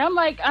 And I'm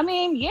like, I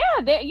mean, yeah,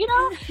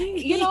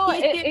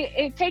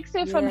 it takes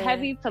it from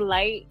heavy to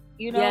light,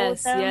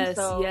 Yes.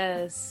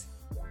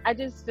 I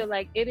just feel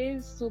like it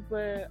is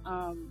super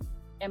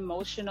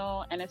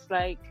emotional, and it's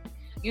like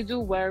you do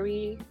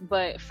worry,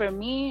 but for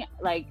me,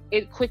 like,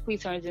 it quickly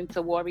turns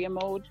into warrior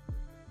mode.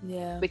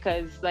 Yeah.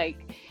 Because like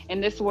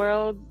in this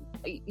world,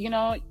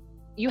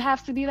 you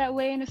have to be that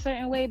way in a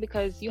certain way,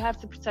 because you have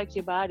to protect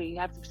your body, you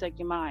have to protect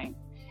your mind,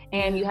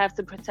 and you have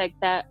to protect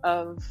that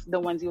of the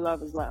ones you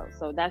love as well.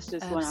 So that's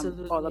just what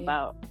I'm all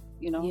about,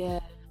 Yeah,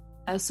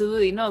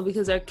 absolutely. No,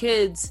 because our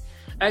kids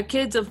our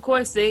kids, of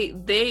course,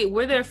 they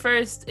were their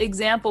first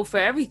example for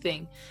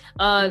everything.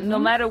 No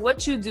matter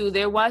what you do,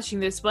 they're watching,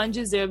 they're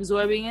sponges, they're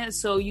absorbing it.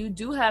 So you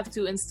do have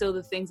to instill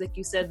the things, like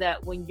you said,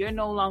 that when you're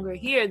no longer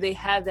here, they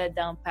have that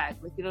down pat.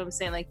 Like, you know what I'm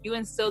saying? Like, you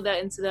instill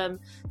that into them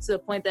to the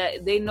point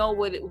that they know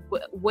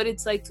what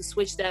it's like to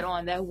switch that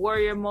on, that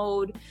warrior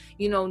mode.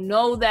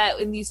 Know that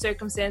in these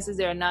circumstances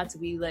they are not to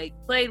be like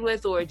played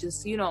with, or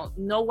just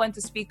know when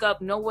to speak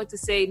up, know what to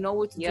say, know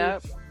what to do.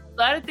 A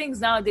lot of things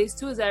nowadays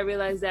too is I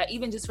realize that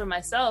even just for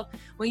myself,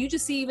 when you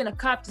just see even a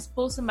cop just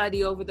pull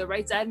somebody over the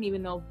rights I didn't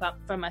even know about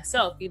for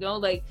myself,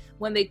 like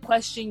when they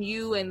question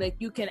you and like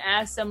you can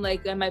ask them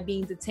like, am I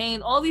being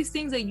detained? All these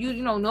things that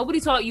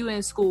nobody taught you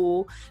in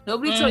school,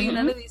 nobody taught you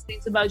none of these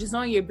things about just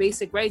knowing your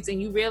basic rights,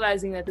 and you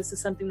realizing that this is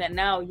something that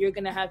now you're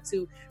gonna have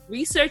to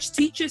research,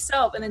 teach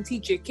yourself, and then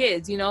teach your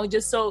kids,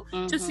 just so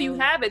you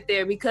have it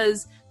there,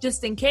 because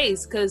just in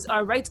case, because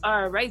our rights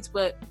are our rights,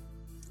 but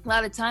a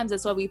lot of times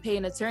that's why we pay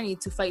an attorney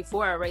to fight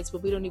for our rights,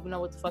 but we don't even know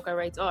what the fuck our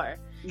rights are.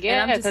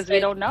 Yeah, because we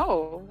don't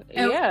know.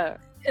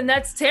 And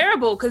that's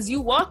terrible, because you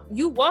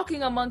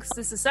walking amongst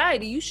the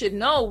society, you should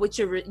know what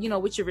your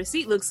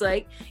receipt looks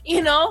like.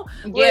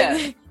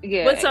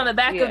 What's on the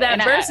back of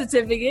that birth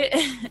certificate.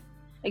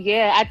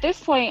 At this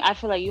point, I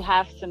feel like you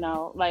have to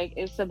know. Like,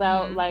 it's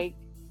about like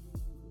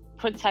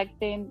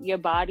protecting your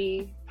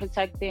body,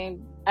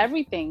 protecting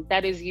everything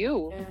that is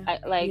you,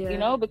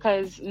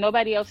 because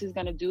nobody else is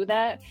going to do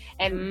that,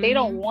 and they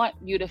don't want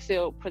you to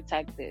feel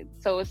protected.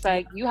 So it's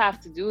like you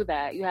have to do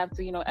that. You have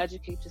to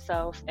educate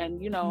yourself,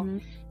 and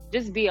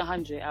just be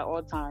 100 at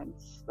all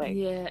times. Like,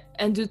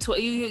 and do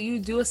you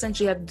do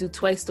essentially have to do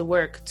twice the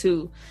work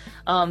too.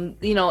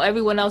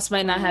 Everyone else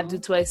might not have to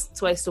do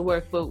twice the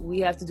work, but we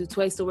have to do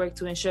twice the work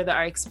to ensure that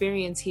our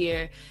experience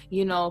here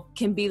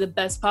can be the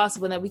best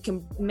possible, and that we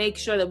can make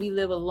sure that we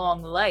live a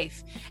long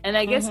life. And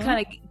I guess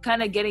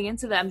kind of getting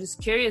into that, I'm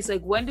just curious,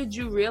 like, when did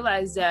you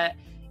realize that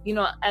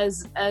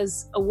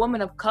as a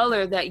woman of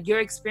color, that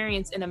your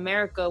experience in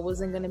America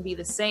wasn't going to be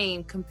the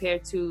same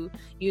compared to,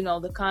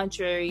 the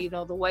contrary,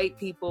 the white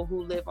people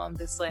who live on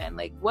this land?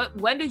 Like,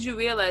 when did you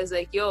realize,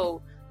 like,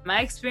 yo,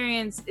 my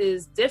experience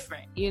is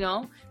different,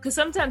 because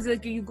sometimes,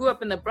 like, you grew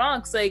up in the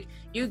Bronx, like,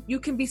 you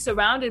can be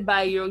surrounded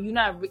by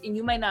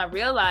you might not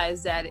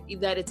realize that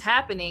it's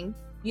happening,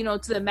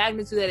 to the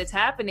magnitude that it's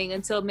happening,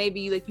 until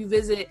maybe like you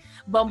visit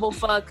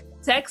Bumblefuck,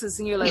 Texas,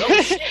 and you're like,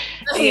 oh shit,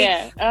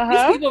 these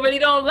people really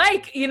don't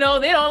like, they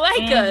don't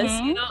like us,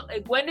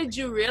 like, when did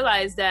you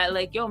realize that,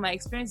 like, yo, my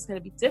experience is going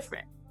to be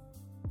different?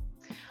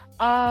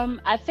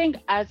 I think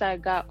as I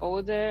got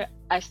older,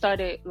 I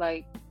started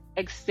like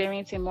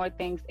experiencing more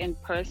things in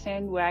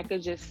person, where I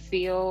could just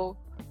feel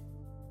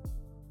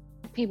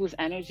people's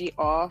energy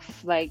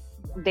off, like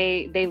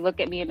they look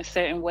at me in a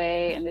certain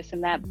way and this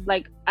and that.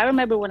 Like, I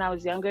remember when I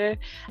was younger,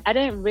 I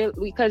didn't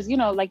really, because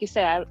like you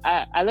said,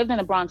 I lived in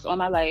the Bronx all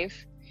my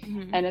life,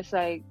 and it's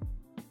like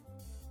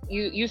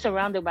you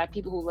surrounded by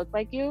people who look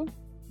like you.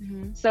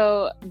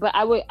 So, but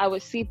I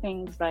would see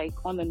things like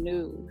on the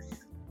news,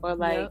 or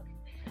like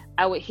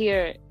I would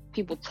hear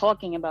people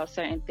talking about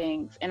certain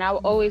things, and I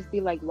would always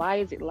be like, why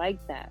is it like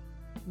that?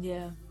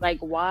 Like,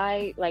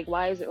 why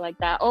is it like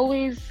that? I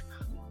always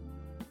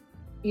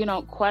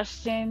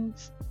questioned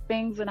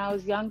things when I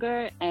was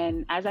younger,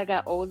 and as I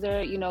got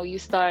older, you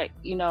start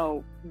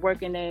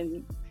working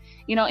in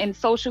in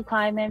social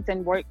climates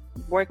and work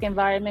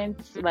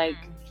environments, like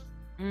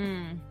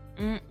the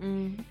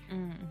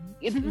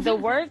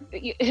work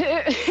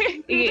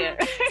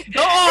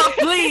go on,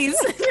 please.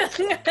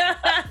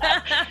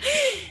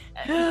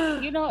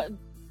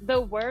 The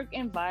work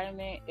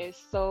environment is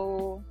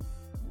so,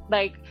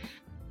 like,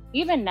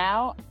 even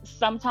now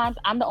sometimes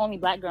I'm the only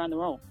Black girl in the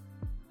room.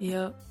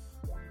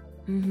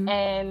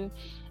 And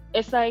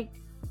it's like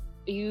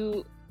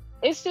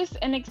it's just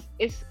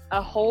it's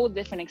a whole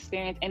different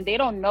experience, and they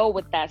don't know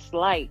what that's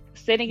like,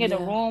 sitting in a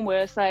room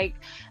where it's like,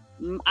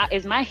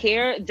 is my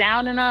hair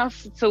down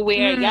enough to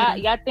where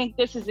y'all think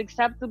this is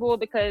acceptable?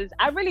 Because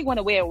I really want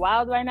to wear it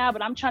wild right now,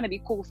 but I'm trying to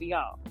be cool for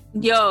y'all.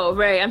 Yo,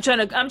 Ray, I'm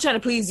trying to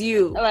please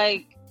you.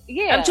 Like,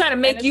 I'm trying to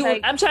make you,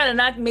 like, I'm trying to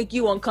not make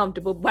you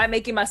uncomfortable by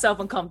making myself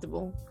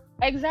uncomfortable.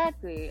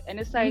 Exactly. And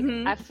it's like,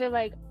 I feel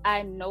like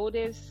I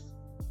notice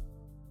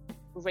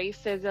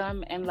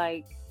racism and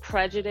like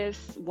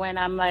prejudice when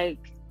I'm like,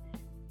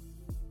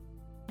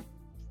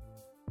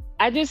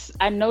 I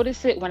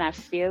notice it when I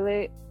feel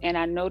it, and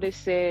I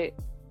notice it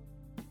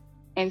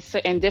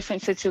in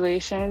different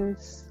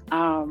situations.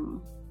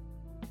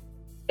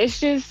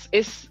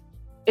 It's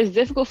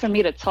difficult for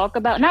me to talk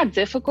about. Not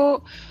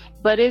difficult,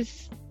 but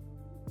it's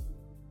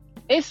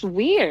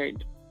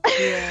weird.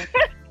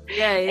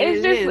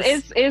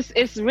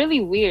 It's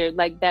really weird,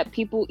 like, that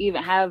people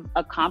even have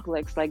a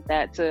complex like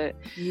that to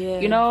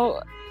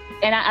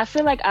and I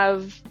feel like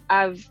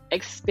I've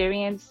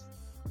experienced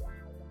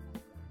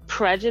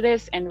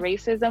prejudice and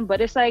racism,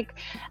 but it's like,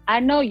 I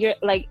know you're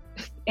like,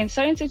 in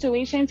certain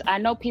situations, I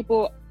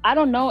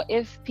don't know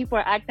if people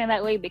are acting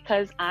that way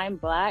because I'm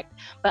Black,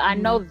 but I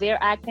know they're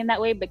acting that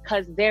way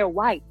because they're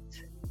white.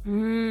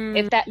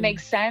 If that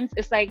makes sense.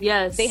 It's like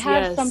they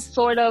have some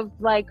sort of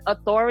like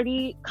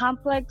authority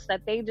complex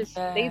that they just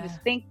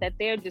think that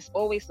they're just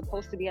always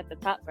supposed to be at the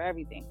top for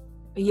everything.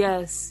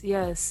 Yes.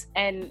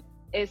 And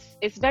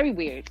it's very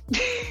weird.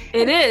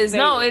 It is.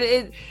 No,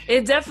 it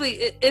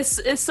definitely it's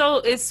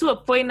to a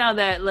point now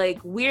that like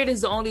weird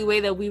is the only way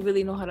that we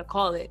really know how to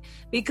call it,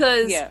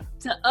 because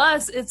to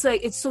us it's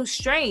like it's so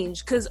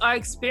strange, because our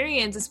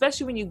experience,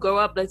 especially when you grow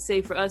up, let's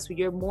say for us, when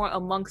you're more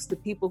amongst the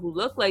people who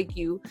look like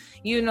you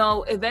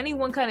know, if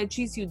anyone kind of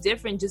treats you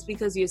different just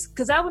because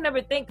because I would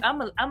never think I'm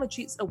gonna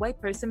treat a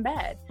white person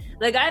bad.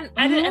 Like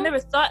I never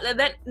thought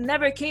that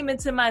never came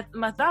into my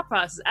thought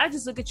process. I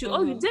just look at you,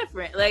 oh, you're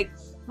different, like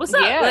what's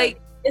up? Like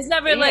it's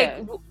never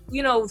like,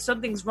 you know,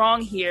 something's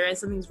wrong here and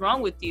something's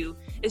wrong with you.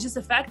 It's just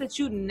the fact that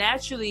you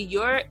naturally,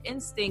 your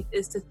instinct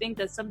is to think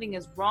that something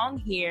is wrong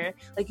here.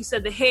 Like you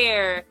said, the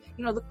hair,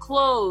 you know, the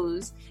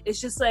clothes. It's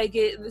just like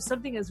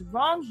something is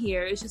wrong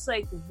here. It's just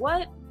like,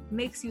 what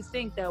makes you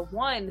think that,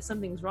 one,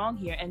 something's wrong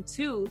here, and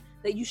two,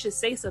 that you should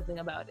say something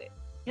about it?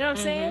 You know what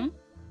I'm saying?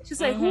 It's just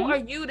like, who are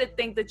you to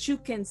think that you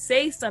can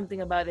say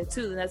something about it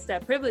too? And that's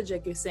that privilege,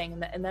 like you're saying,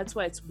 and that's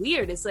why it's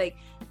weird. It's like,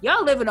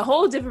 y'all live in a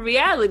whole different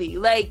reality.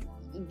 Like,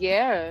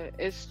 yeah,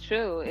 it's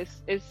true.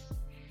 It's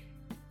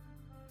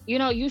you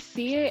know, you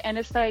see it and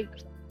it's like,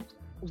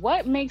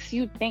 what makes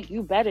you think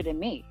you better than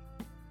me?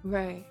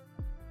 Right.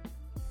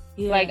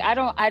 Yeah. Like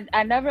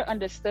I never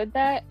understood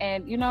that.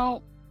 And you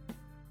know,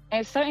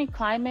 in certain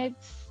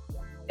climates,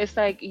 it's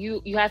like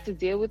you have to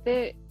deal with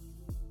it,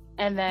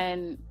 and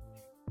then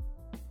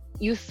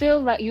you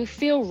feel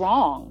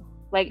wrong.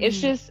 Like it's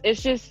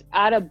just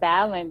out of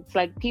balance.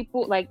 Like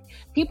people like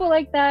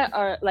that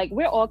are like,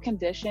 we're all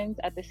conditioned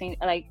at the same,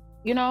 like,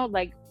 you know,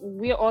 like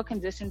we're all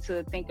conditioned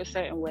to think a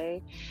certain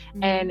way.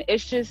 And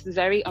it's just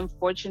very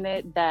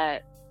unfortunate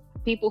that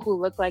people who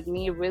look like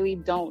me really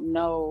don't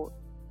know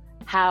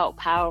how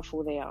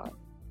powerful they are.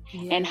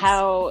 And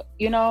how,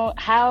 you know,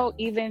 how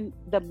even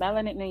the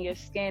melanin in your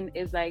skin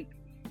is like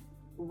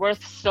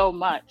worth so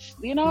much,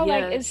 you know.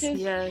 Like it's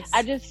just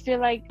I just feel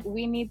like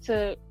we need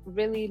to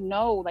really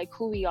know like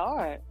who we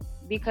are,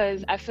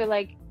 because I feel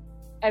like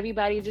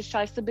everybody just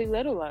tries to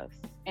belittle us.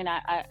 And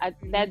I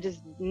that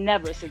just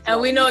never sits.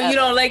 And we know you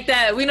don't like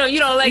that. We know you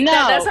don't like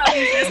that. That's how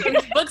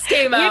these books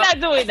came out. We're not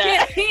doing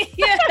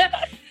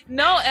that.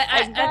 No,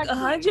 I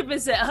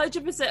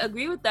 100%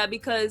 agree with that,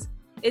 because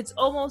it's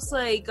almost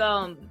like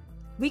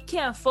we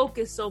can't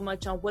focus so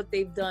much on what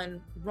they've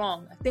done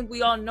wrong. I think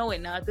we all know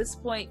it now. At this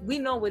point, we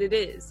know what it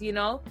is, you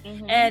know.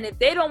 And if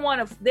they don't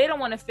want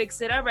to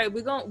fix it, all right,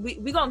 we're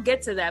gonna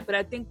get to that. But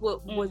I think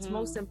what's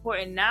most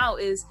important now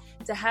is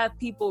to have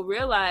people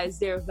realize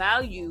their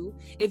value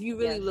if you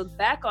really look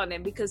back on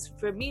it. Because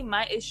for me,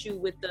 my issue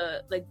with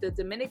the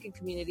Dominican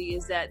community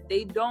is that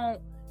they don't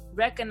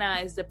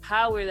recognize the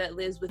power that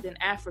lives within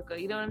Africa.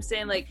 You know what I'm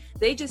saying? Like,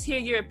 they just hear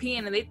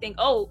European and they think,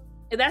 oh,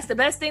 that's the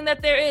best thing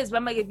that there is. But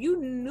I'm like, if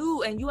you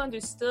knew and you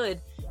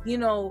understood, you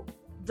know,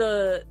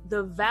 the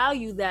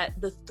value that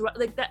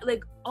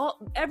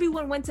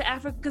everyone went to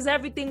Africa because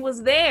everything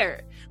was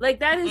there. Like,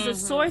 that is the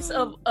source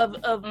of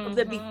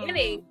the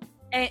beginning.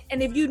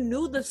 And if you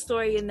knew the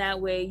story in that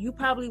way, you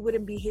probably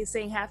wouldn't be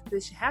saying half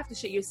the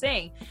shit you're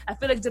saying. I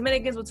feel like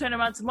Dominicans will turn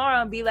around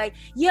tomorrow and be like,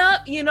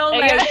 "Yup," you know,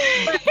 like,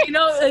 you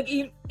know, like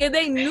if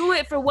they knew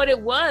it for what it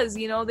was,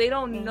 you know, they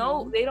don't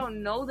know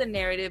the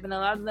narrative, and a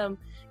lot of them,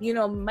 you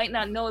know, might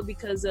not know it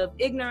because of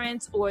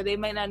ignorance, or they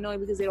might not know it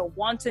because they don't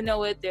want to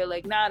know it. They're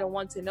like, nah, I don't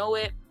want to know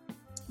it.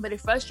 But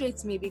it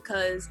frustrates me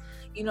because,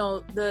 you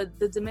know, the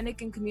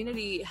Dominican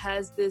community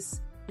has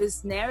this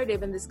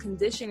narrative and this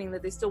conditioning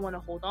that they still want to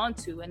hold on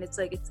to, and it's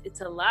like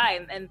it's a lie.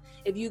 And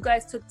if you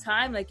guys took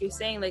time, like you're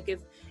saying, like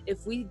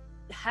if we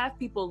have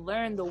people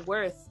learn the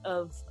worth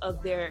of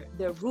their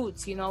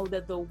roots, you know,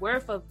 that the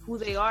worth of who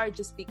they are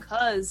just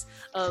because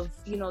of,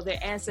 you know,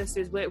 their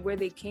ancestors, where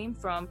they came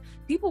from,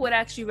 people would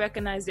actually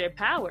recognize their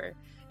power.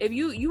 If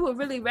you would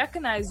really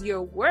recognize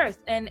your worth,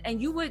 and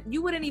you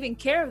wouldn't even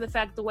care of the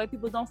fact that white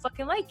people don't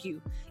fucking like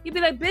you. You'd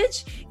be like,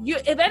 bitch,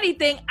 if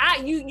anything,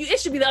 it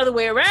should be the other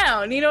way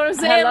around. You know what I'm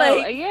saying? Hello.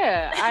 Like,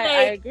 yeah,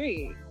 I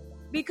agree.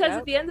 Because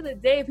at the end of the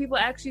day, people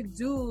actually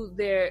do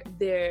their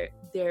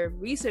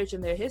research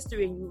and their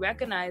history, and you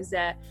recognize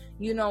that,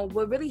 you know,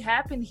 what really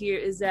happened here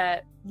is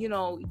that, you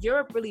know,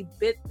 Europe really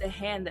bit the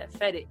hand that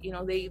fed it. You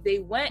know,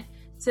 they went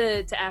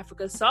to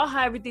Africa, saw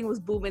how everything was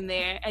booming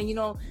there, and, you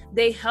know,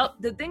 they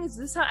helped. The thing is,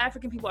 this is how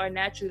African people are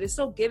naturally. They're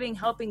so giving,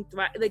 helping,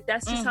 thrive. Like,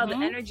 that's just how the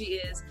energy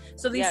is.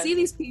 So they see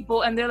these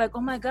people and they're like,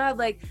 oh my God,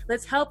 like,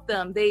 let's help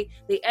them. They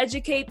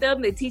educate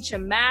them, they teach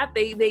them math,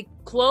 they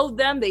clothe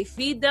them, they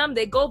feed them,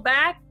 they go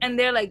back and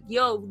they're like,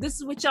 yo, this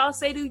is what y'all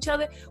say to each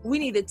other, we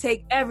need to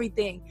take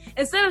everything.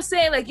 Instead of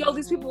saying like, yo,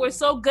 these people were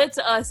so good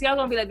to us, y'all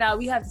gonna be like, nah,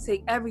 we have to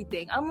take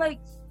everything. I'm like,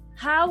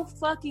 how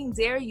fucking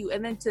dare you?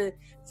 And then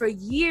for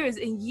years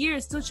and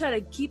years still try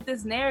to keep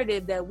this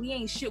narrative that we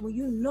ain't shit, when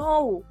you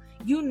know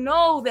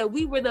that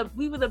we were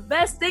the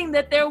best thing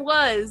that there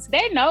was.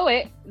 They know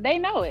it.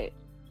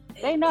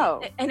 They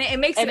know. And it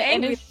makes me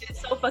angry.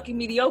 It's so fucking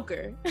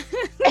mediocre.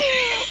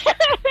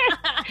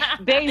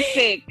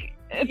 Basic,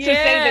 to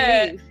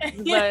say the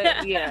least.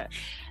 But yeah.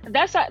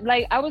 That's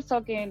like, I was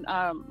talking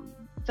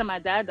to my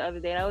dad the other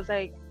day, and I was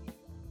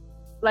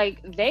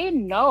like they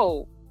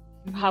know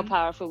how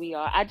powerful we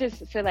are. I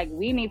just feel like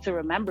we need to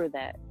remember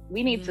that.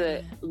 We need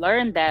to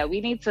learn that.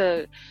 We need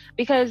to,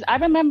 because I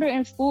remember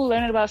in school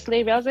learning about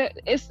slavery. I was like,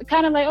 it's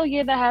kind of like, oh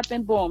yeah, that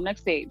happened. Boom,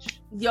 next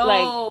page. Yo,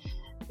 like,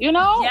 you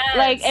know,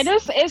 like, and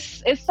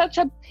it's such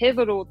a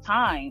pivotal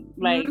time.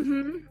 Like,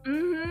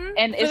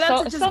 and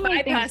it's so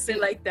many things it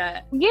like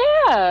that.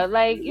 Yeah,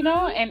 like, you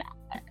know, and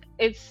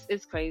it's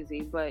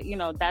crazy, but you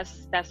know,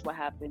 that's what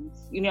happens.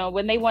 You know,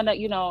 when they want to,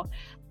 you know,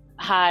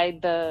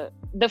 hide the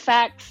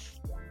facts.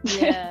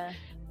 Yeah.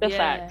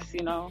 Facts,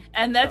 you know.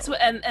 And that's what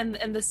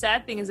and the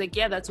sad thing is, like,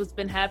 yeah, that's what's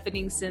been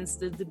happening since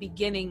the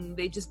beginning.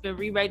 They've just been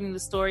rewriting the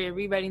story in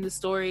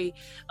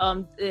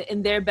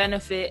their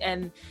benefit,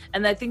 and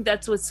I think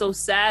that's what's so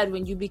sad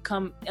when you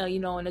become you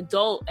know, an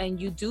adult and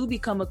you do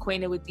become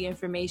acquainted with the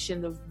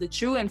information, the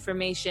true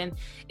information.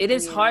 It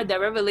is hard.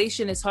 That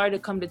revelation is hard to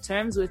come to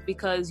terms with,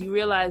 because you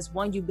realize,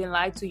 one, you've been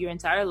lied to your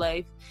entire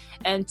life,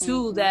 and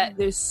two, that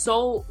there's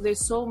so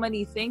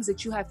many things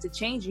that you have to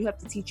change. You have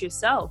to teach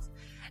yourself.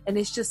 And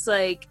it's just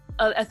like,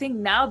 I think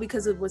now,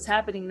 because of what's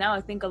happening now,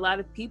 I think a lot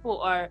of people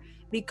are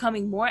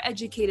becoming more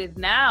educated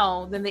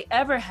now than they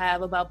ever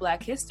have about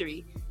Black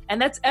history.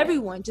 And that's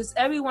everyone, just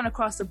everyone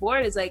across the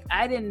board is like,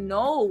 I didn't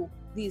know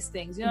these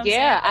things. You know what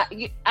I'm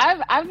saying?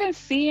 I've been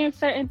seeing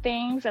certain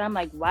things and I'm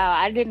like, wow,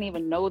 I didn't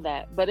even know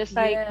that. But it's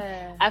like,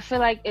 I feel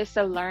like it's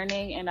a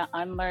learning and an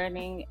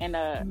unlearning and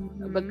a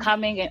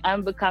becoming and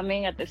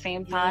unbecoming at the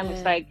same time.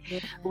 It's like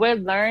we're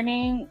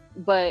learning,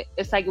 but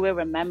it's like we're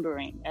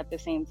remembering at the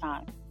same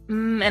time.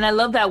 And I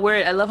love that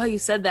word. I love how you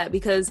said that,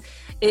 because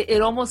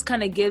it almost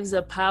kind of gives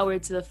a power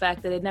to the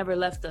fact that it never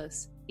left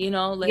us. You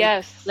know, like,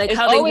 like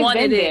how they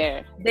wanted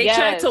it. They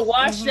tried to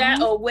wash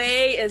that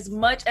away as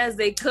much as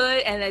they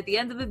could, and at the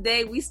end of the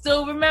day, we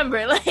still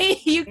remember.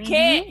 Like, you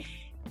can't.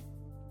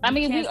 I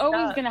mean, we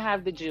always gonna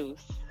have the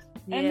juice,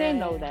 and they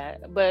know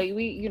that. But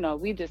we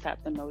just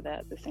have to know that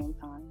at the same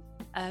time.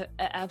 I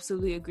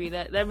absolutely agree.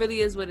 That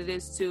really is what it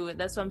is too. And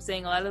that's what I'm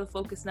saying. A lot of the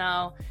focus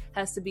now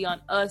has to be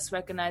on us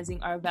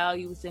recognizing our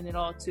value within it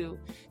all too.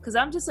 Because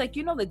I'm just like,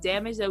 you know, the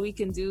damage that we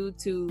can do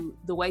to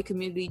the white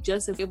community,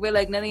 just if we're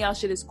like, none of y'all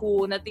shit is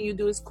cool, nothing you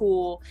do is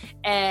cool,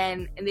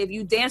 and if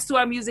you dance to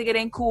our music, it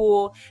ain't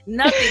cool,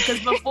 nothing. Because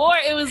before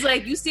it was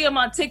like, you see them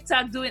on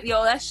TikTok doing,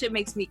 yo, that shit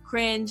makes me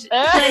cringe.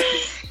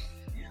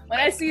 When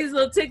I see these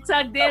little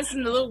TikTok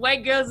dancing, the little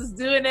white girls is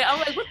doing it, I'm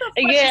like, what the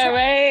fuck? Yeah,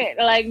 right?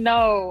 Like,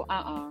 no,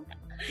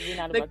 you're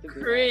not about to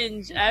do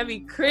cringe. That. I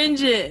be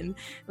cringing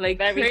like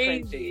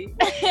very crazy.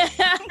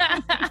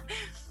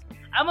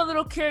 I'm a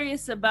little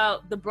curious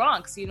about the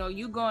Bronx. You know,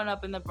 you growing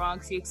up in the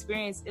Bronx, your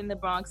experience in the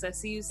Bronx. I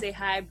see you say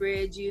High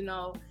Bridge. You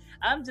know,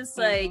 I'm just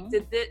like,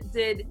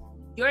 did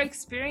your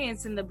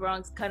experience in the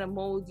Bronx kind of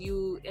mold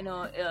you in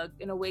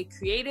a way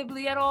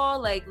creatively at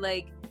all? Like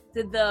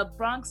did the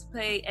Bronx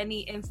play any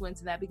influence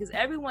in that? Because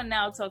everyone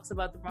now talks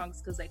about the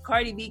Bronx because, like,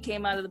 Cardi B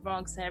came out of the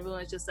Bronx and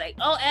everyone's just like,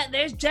 oh,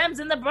 there's gems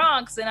in the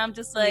Bronx. And I'm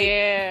just like,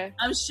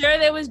 I'm sure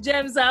there was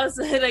gems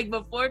outside, like,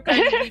 before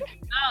Cardi B came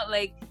out.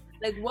 Like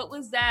what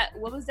was that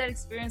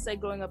experience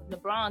like growing up in the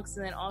Bronx?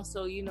 And then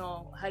also, you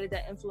know, how did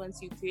that influence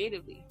you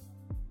creatively?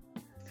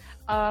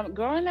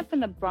 Growing up in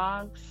the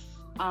Bronx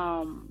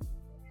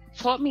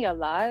taught me a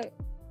lot.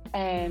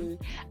 And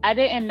I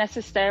didn't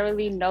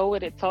necessarily know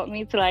what it taught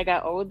me till I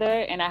got older,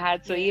 and I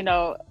had to, you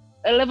know,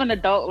 live an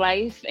adult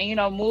life and, you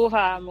know, move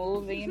how I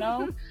move, you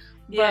know.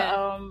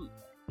 But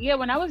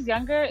when I was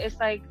younger, it's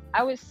like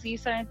I would see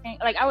certain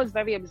things. Like, I was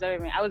very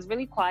observant. I was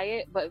really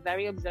quiet but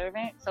very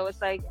observant. So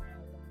it's like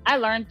I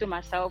learned through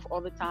myself all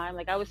the time.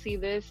 Like, I would see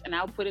this and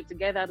I'll put it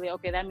together. I'd be like,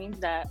 okay, that means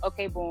that.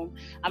 Okay, boom,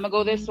 I'm gonna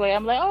go this way.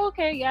 I'm like, oh,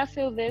 okay, yeah, I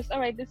feel this.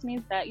 All right, this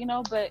means that, you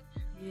know. But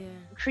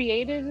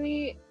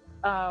creatively,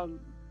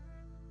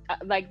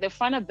 like, the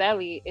front of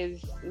Belly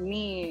is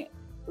me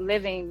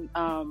living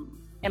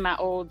in my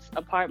old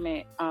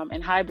apartment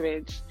in High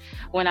Bridge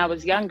when I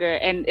was younger,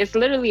 and it's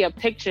literally a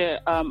picture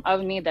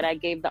of me that I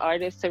gave the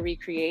artist to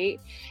recreate.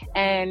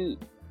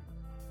 And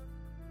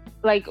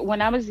like,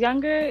 when I was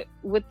younger,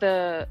 with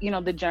the, you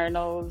know, the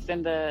journals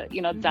and the,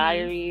 you know,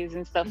 diaries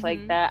and stuff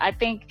like that, I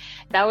think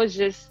that was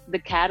just the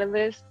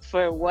catalyst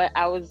for what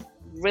I was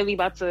really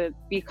about to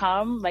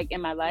become, like, in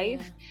my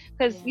life.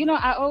 Because you know,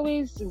 I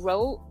always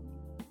wrote,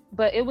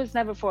 but it was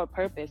never for a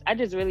purpose. I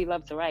just really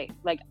love to write.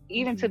 Like,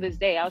 even to this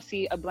day, I'll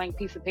see a blank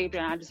piece of paper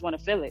and I just want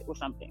to fill it with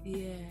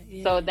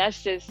something. So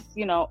that's just,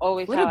 you know,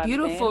 always what how a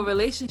beautiful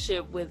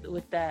relationship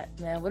with that,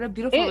 man. What a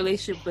beautiful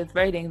relationship with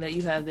writing that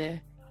you have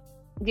there.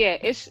 Yeah,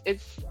 it's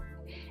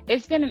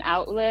been an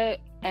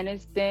outlet, and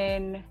it's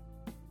been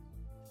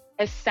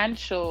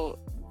essential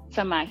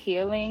to my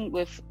healing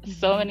with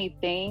so many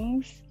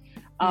things.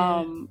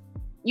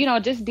 You know,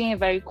 just being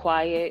very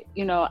quiet.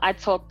 You know, I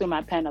talk through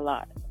my pen a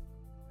lot.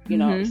 You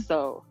know,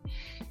 so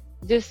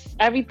just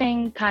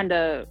everything kind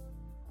of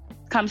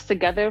comes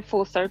together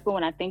full circle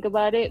when I think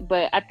about it.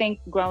 But I think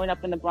growing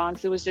up in the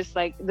Bronx, it was just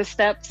like the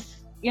steps,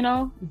 you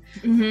know,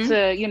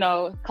 to, you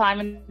know,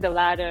 climbing the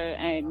ladder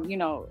and, you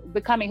know,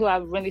 becoming who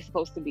I'm really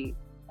supposed to be.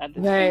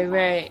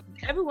 Right.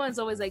 Everyone's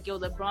always like, yo,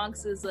 the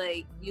Bronx is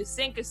like, you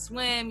sink or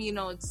swim, you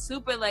know, it's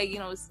super like, you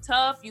know, it's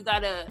tough. You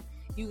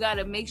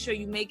gotta make sure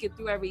you make it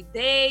through every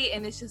day.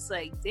 And it's just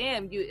like,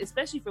 damn, you,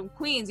 especially from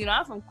Queens, you know,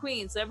 I'm from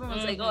Queens, so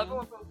everyone's like, oh,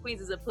 everyone from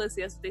Queens is a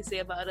pussy. That's what they say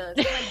about us.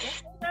 I'm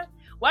like,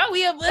 why are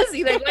we a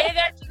pussy? Like, why you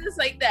gotta treat us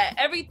like that?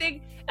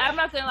 Everything, I'm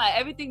not gonna lie,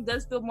 everything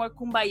does feel more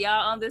kumbaya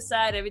on this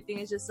side. Everything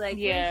is just like,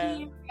 we're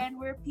here and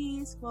we're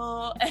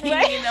peaceful. And,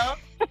 you know,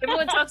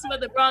 everyone talks about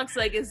the Bronx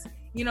like it's,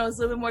 you know, it's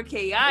a little bit more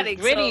chaotic.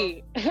 It's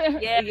gritty. So,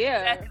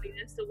 exactly.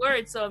 That's the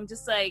word. So I'm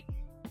just like,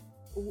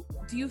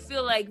 do you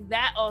feel like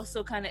that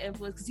also kind of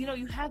influenced? Because, you know,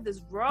 you have this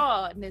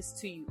rawness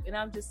to you. And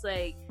I'm just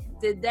like,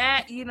 did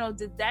that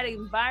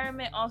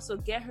environment also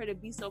get her to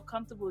be so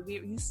comfortable?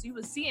 You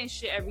was seeing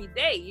shit every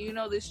day. You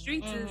know, the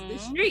streets is the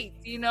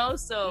streets, you know?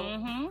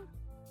 So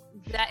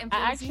that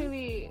influenced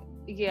I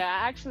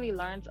actually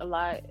learned a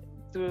lot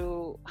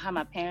through how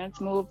my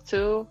parents moved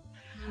too.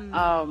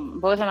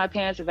 Both of my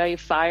parents are very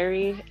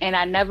fiery, and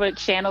I never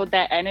channeled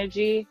that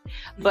energy,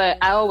 but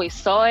I always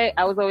saw it.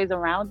 I was always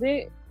around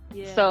it.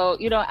 So,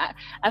 you know,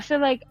 I feel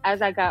like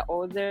as I got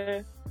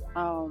older,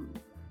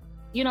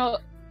 you know,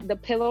 the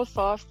pillow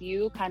soft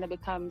you kind of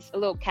becomes a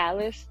little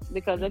callous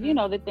because of, you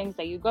know, the things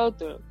that you go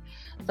through.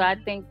 So I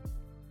think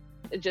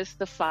just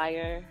the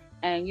fire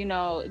and, you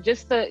know,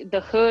 just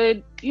the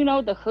hood, you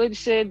know, the hood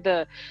shit,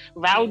 the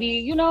rowdy,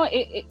 you know,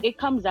 it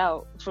comes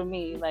out for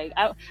me. Like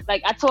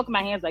I talk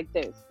my hands like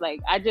this. Like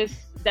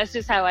that's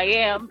just how I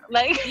am.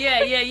 Like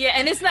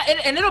and it's not,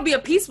 and it'll be a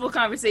peaceful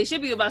conversation.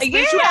 It'll be about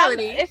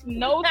spirituality. It's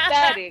no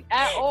static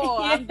at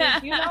all. I'm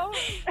just, you know.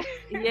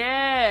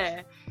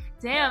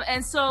 Damn.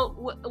 And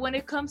so when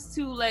it comes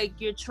to like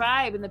your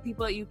tribe and the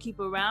people that you keep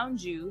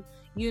around you,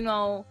 you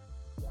know,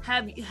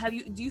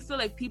 do you feel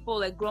like people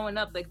like growing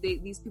up, like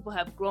these people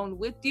have grown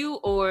with you,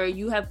 or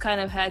you have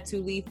kind of had to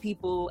leave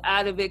people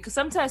out of it? Because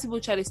sometimes people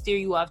try to steer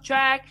you off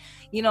track.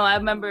 You know, I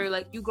remember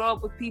like you grow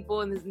up with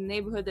people in this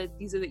neighborhood that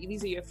these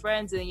are your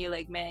friends, and you're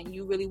like, man,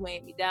 you really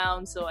weighing me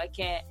down, so I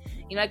can't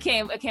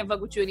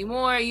fuck with you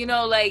anymore. You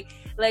know, like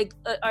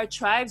our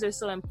tribes are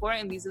so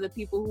important. These are the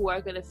people who are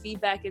going to feed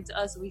back into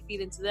us, and we feed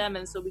into them,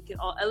 and so we can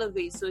all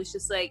elevate. So it's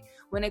just like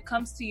when it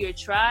comes to your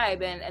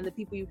tribe and the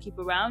people you keep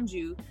around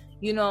you,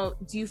 you know,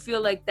 do you feel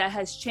like that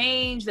has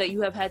changed, that you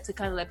have had to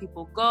kind of let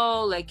people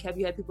go? Like, have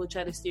you had people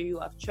try to steer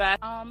you off track?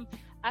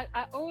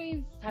 I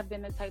always have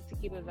been the type to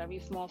keep a very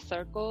small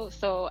circle,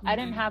 so I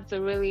didn't have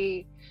to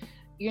really,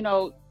 you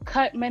know,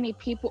 cut many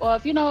people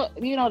off. You know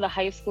the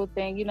high school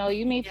thing. You know,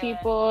 you meet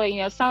people,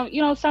 and,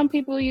 some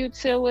people you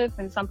chill with,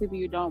 and some people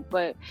you don't.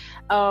 But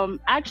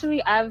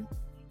actually, I've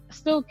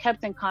still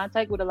kept in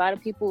contact with a lot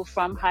of people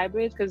from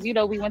hybrids because, you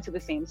know, we went to the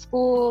same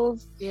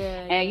schools,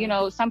 and you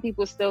know, some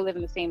people still live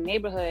in the same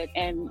neighborhood,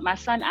 and my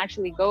son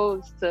actually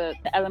goes to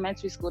the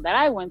elementary school that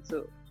I went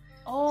to.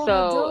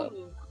 So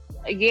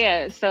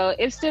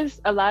it's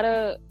just a lot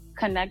of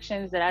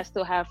connections that I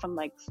still have from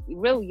like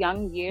real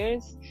young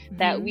years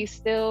that we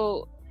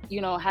still,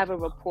 you know, have a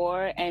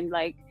rapport, and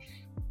like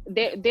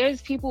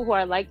there's people who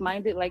are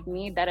like-minded like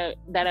me that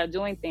are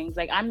doing things.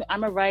 Like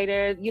I'm a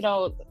writer, you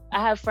know, I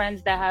have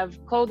friends that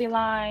have clothing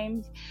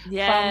lines from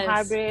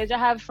Highbridge. I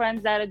have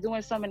friends that are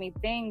doing so many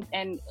things,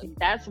 and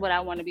that's what I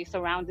want to be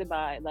surrounded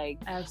by. Like,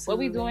 what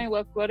we doing?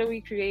 What are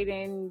we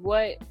creating?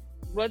 What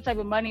type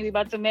of money we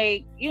about to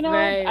make? You know,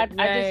 I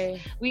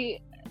just we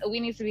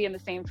need to be in the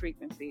same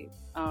frequency.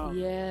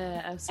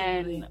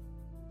 Absolutely.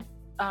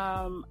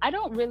 And I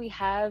don't really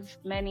have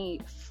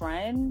many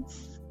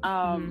friends.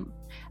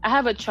 I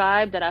have a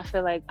tribe that I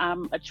feel like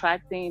I'm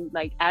attracting,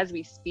 like, as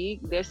we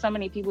speak. There's so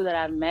many people that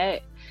I've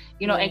met,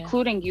 you know,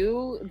 including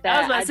you. That I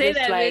was about to say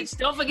that, like, bitch.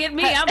 Don't forget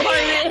me. I'm part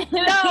of it.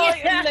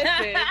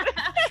 Listen.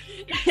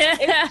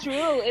 It's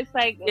true. It's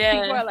like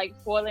people are like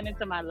falling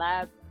into my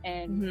lap,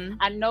 and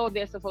I know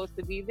they're supposed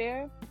to be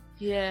there.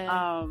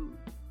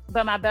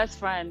 But my best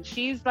friend,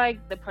 she's like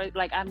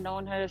like I've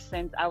known her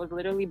since I was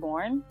literally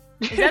born.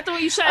 Is that the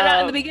one you shouted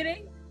out in the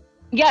beginning?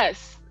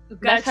 Yes,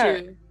 that's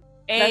her.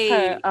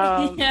 That's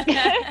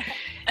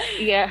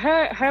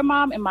her. Her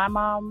mom and my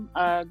mom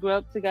grew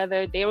up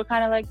together. They were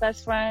kind of like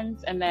best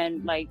friends, and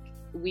then like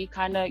we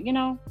kind of, you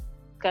know,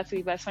 got to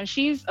be best friends.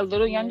 She's a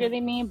little younger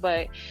than me,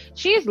 but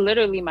she's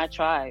literally my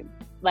tribe.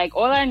 Like,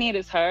 all I need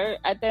is her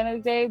at the end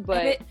of the day.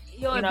 But it'd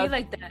be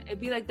like that. It'd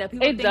be like that.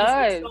 People think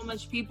there's so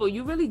much people.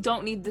 You really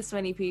don't need this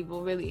many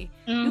people, really.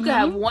 You could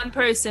have one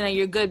person and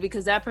you're good,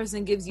 because that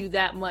person gives you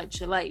that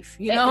much life.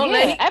 You know,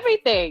 like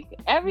everything.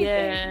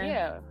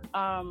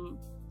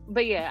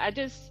 But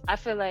I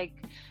feel like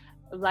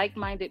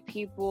like-minded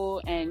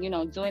people, and, you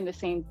know, doing the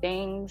same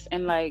things,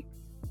 and like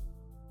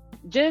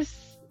just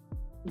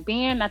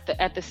being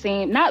at the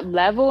same, not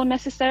level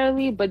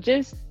necessarily, but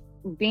just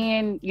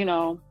being, you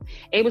know,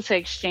 able to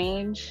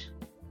exchange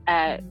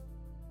at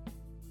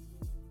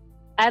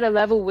a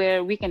level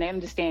where we can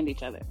understand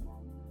each other.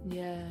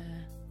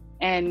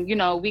 and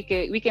we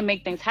can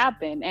make things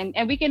happen,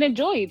 and we can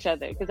enjoy each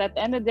other, because at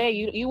the end of the day,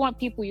 you want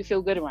people you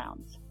feel good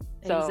around.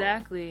 So,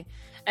 exactly.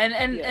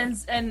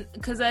 And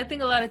because I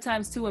think a lot of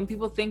times too, when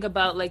people think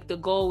about like the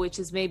goal, which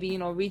is maybe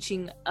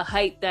reaching a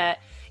height that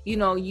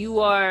you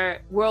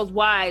are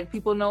worldwide,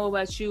 people know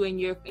about you and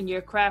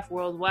your craft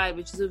worldwide,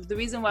 which is the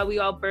reason why we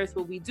all birth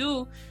what we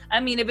do. I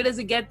mean, if it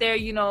doesn't get there,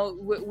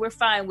 we're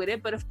fine with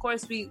it, but of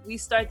course we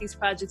start these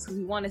projects because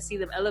we want to see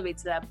them elevate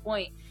to that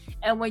point.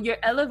 And when you're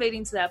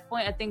elevating to that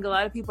point, I think a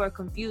lot of people are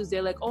confused.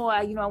 They're like, oh,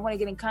 I want to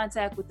get in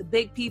contact with the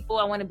big people.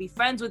 I want to be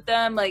friends with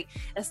them. Like,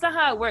 that's not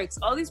how it works.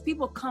 All these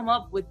people come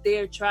up with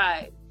their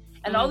tribe.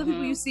 And all the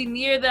people you see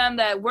near them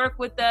that work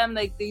with them,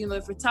 like the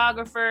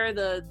photographer,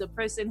 the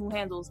person who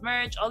handles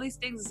merch, all these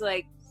things,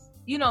 like,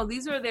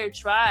 these are their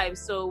tribes.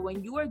 So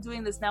when you are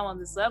doing this now on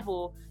this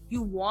level,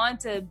 you want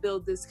to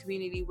build this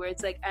community where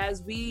it's like,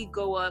 as we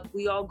go up,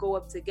 we all go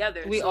up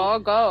together. We all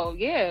go.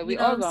 Yeah, we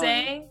all go. You know what I'm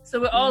saying?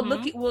 So we're all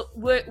looking,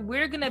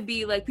 we're going to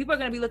be like, people are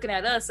going to be looking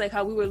at us like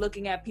how we were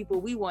looking at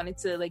people we wanted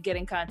to like get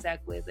in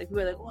contact with. Like, we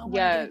were like, oh, I want to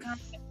get in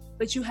contact.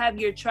 But you have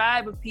your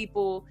tribe of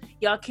people.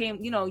 Y'all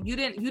came, you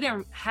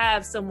didn't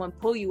have someone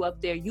pull you up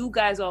there. You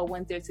guys all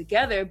went there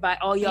together by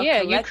all y'all.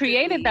 Yeah, you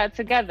created that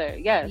together.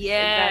 Yes.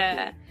 Yeah,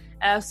 exactly.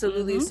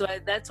 Absolutely. So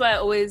that's why I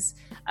always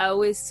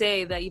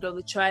say that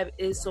the tribe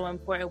is so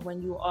important when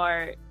you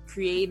are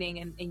creating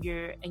and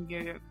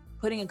you're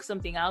putting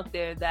something out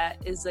there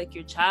that is like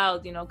your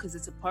child, because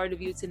it's a part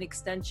of you. It's an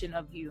extension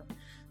of you.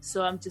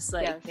 So I'm just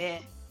like,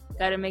 man,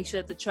 gotta make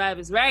sure that the tribe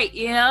is right,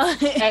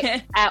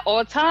 at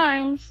all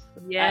times.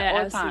 Yeah, at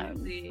all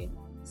absolutely. Times.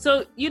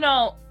 So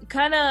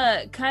kind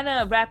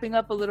of wrapping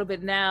up a little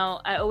bit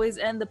now, I always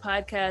end the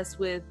podcast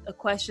with a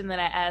question that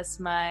I ask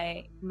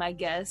my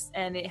guests,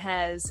 and it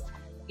has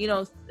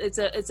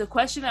it's a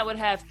question that would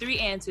have 3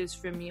 answers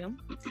from you.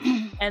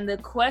 And the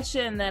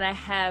question that I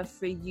have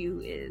for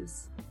you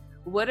is,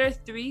 what are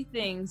 3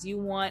 things you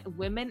want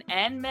women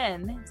and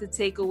men to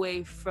take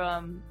away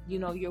from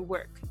your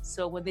work?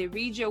 So when they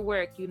read your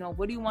work,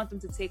 what do you want them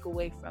to take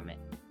away from it?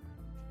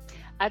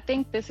 I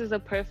think this is a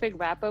perfect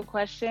wrap-up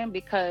question,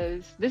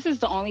 because this is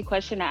the only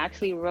question I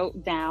actually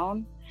wrote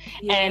down.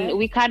 Yeah. And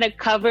we kind of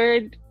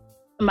covered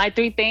my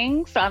 3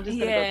 things, so I'm just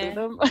going to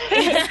go through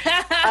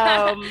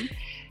them.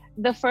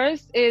 The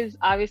first is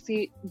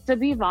obviously to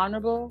be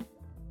vulnerable.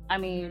 I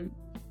mean,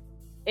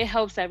 it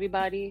helps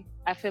everybody.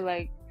 I feel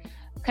like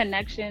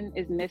connection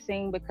is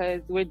missing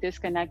because we're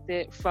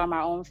disconnected from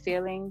our own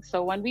feelings.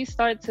 So when we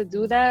start to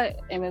do that,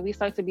 and when we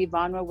start to be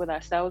vulnerable with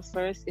ourselves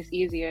first, it's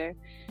easier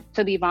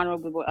to be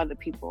vulnerable with other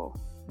people.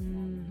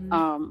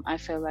 I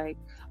feel like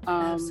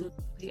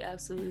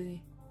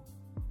absolutely.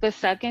 The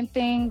second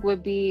thing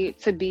would be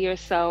to be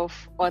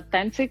yourself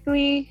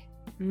authentically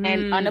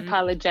and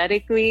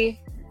unapologetically.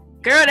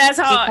 Girl, that's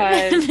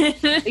hard.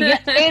 Because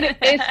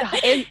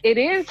it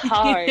is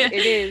hard. It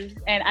is.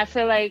 And I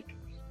feel like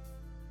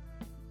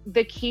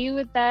the key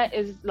with that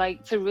is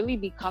like to really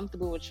be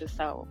comfortable with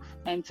yourself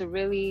and to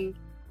really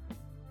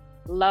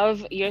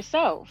love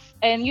yourself.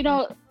 And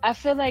I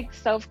feel like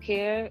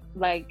self-care,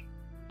 like,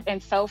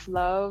 and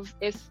self-love,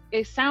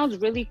 it sounds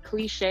really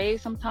cliche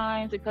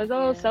sometimes, because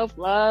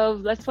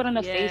self-love, let's put on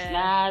a face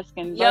mask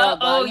and blah,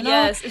 blah,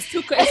 yes, it's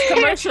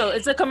commercial.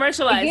 It's a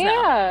commercialized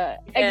now.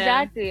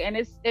 Exactly. And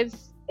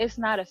it's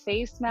not a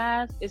face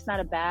mask, it's not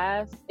a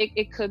bath.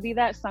 It could be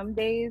that some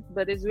days,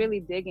 but it's really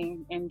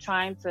digging and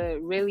trying to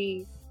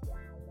really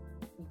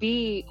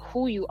be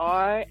who you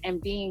are and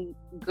being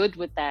good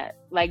with that,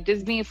 like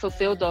just being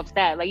fulfilled off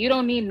that. Like, you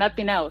don't need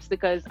nothing else,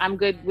 because I'm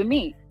good with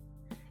me.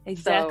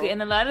 Exactly. So,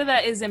 and a lot of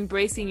that is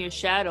embracing your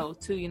shadow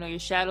too. Your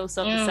shadow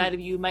self inside of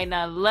you might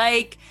not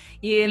like,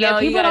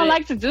 people don't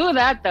like to do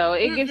that though.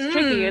 It gets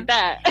tricky with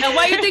that. And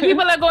why you think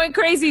people are going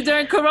crazy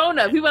during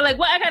Corona? People are like,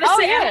 what? I gotta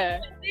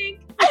say,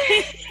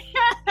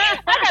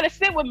 I gotta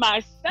sit with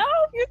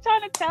myself. You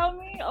trying to tell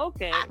me?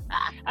 Okay,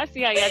 I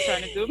see how y'all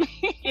trying to do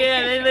me.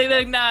 They're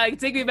like, nah,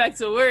 take me back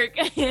to work.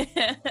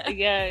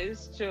 Yeah,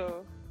 it's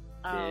true.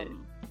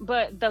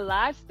 But the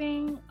last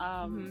thing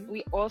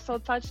we also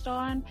touched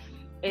on,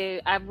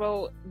 I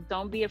wrote,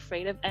 don't be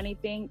afraid of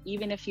anything.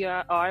 Even if you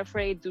are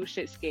afraid, do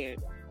shit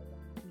scared.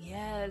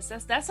 Yes,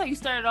 that's how you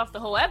started off the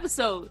whole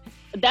episode.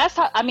 That's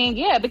how,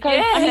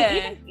 because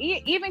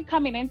even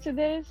coming into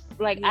this,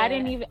 like, I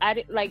didn't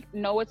like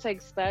know what to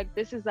expect.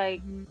 This is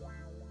like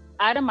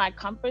out of my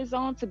comfort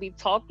zone to be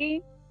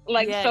talking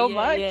much. But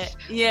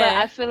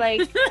I feel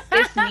like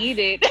it's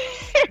needed.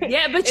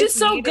 Yeah, but you're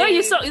so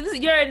needed.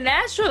 Good. You're a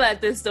natural at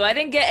this though. I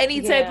didn't get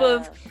any type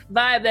of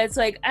vibe that's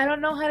like, I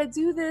don't know how to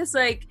do this.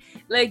 Like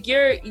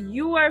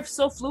you are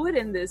so fluid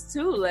in this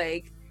too.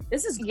 Like,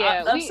 this is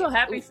I'm so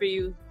happy for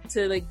you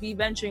to like be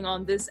venturing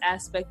on this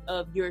aspect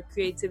of your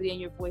creativity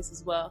and your voice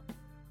as well.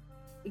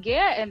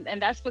 Yeah,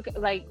 and that's because,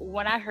 like,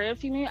 when I heard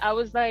from you, I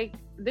was like,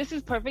 this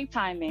is perfect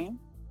timing.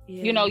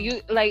 You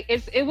like,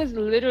 it was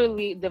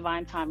literally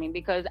divine timing,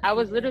 because I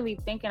was literally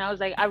thinking, I was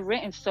like, I've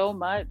written so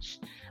much,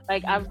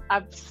 like I've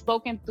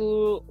spoken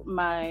through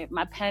my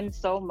pen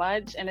so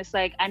much, and it's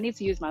like, I need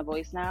to use my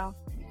voice now.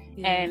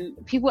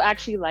 and people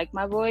actually like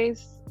my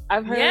voice.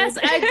 I've heard. Yes,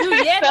 I do.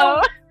 Yeah.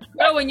 So,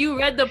 girl, when you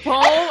read the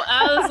poem,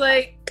 I was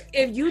like,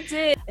 if you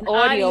did an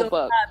audio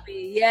book,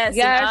 copy, yes.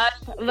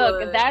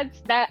 Look,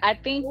 that's that. I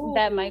think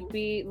that might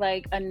be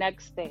like a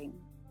next thing.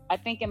 I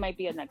think it might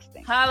be a next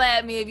thing. Holla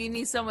at me if you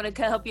need someone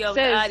to help you out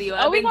with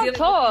audio. We're gonna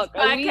talk.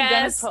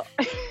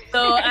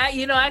 So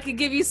I could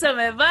give you some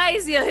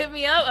advice. You'll hit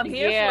me up. I'm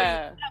here for you.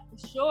 Yeah,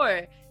 for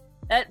sure.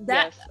 That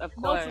yes, of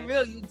course. No, for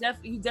real, you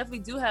definitely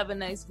do have a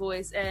nice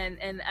voice,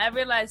 and I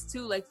realized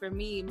too, like for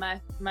me,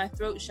 my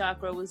throat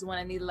chakra was the one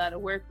I need a lot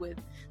of work with.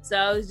 So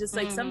I was just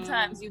like,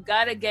 sometimes you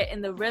gotta get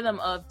in the rhythm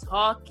of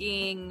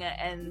talking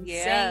and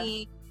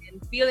saying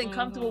and feeling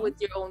comfortable with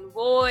your own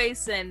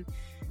voice. And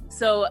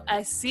so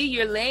I see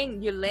you're laying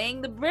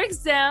the bricks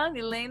down.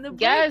 You're laying the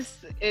bricks.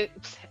 Yes,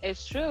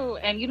 it's true,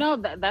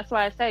 and that's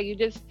why I say you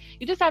just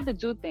have to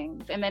do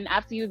things, and then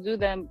after you do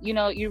them,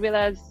 you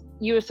realize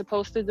you were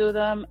supposed to do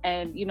them,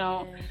 and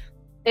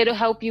it'll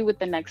help you with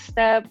the next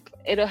step.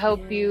 It'll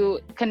help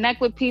you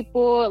connect with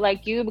people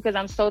like you, because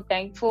I'm so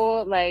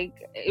thankful. Like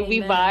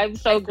we vibe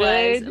so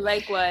good.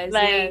 Likewise,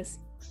 like, yes.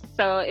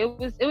 So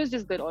it was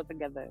just good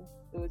altogether.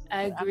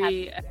 I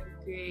agree.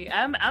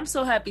 I'm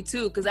so happy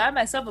too, because I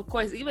myself, of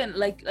course, even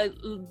like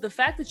the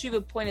fact that you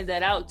even pointed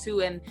that out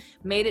too and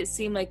made it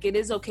seem like it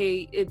is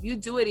okay if you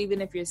do it, even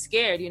if you're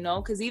scared,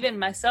 because even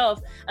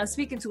myself, I'm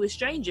speaking to a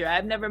stranger.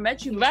 I've never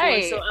met you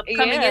before, so I'm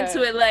coming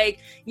into it like,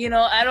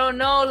 I don't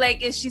know,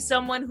 like, is she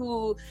someone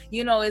who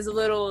is a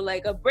little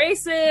like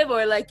abrasive,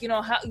 or like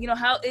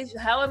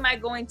how am I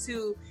going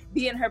to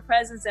be in her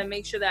presence and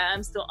make sure that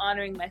I'm still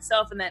honoring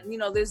myself, and that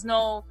there's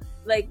no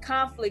like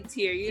conflict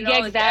here,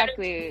 Yeah,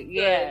 exactly.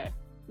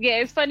 Yeah,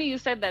 it's funny you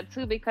said that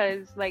too,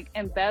 because like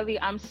in Belly,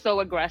 I'm so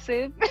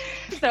aggressive.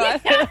 So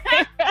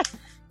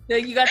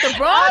you got the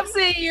Bronx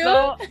in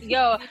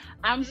you.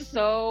 I'm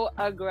so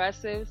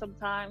aggressive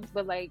sometimes,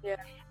 but like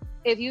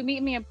if you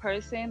meet me in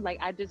person, like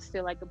I just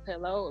feel like a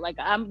pillow. Like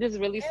I'm just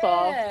really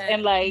soft,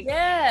 and like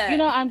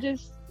I'm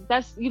just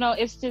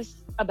it's just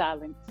a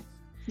balance.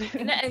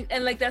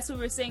 and like that's what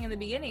we're saying in the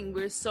beginning,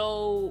 we're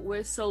so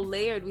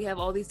layered, we have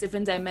all these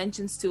different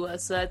dimensions to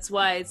us, so that's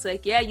why it's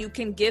like you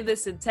can give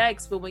this in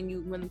text, but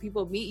when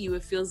people meet you,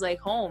 it feels like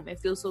home, it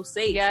feels so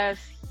safe.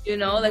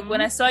 Like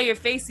when I saw your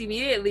face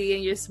immediately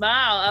and your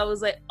smile, I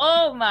was like,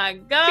 oh my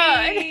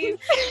god.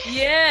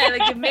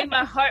 Like it made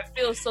my heart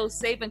feel so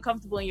safe and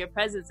comfortable in your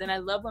presence, and I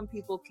love when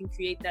people can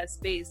create that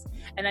space.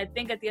 And I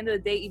think at the end of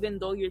the day, even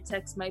though your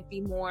text might be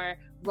more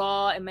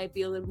raw, it might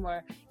be a little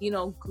more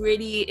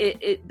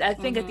gritty, I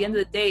think at the end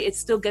of the day, it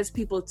still gets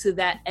people to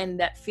that end,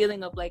 that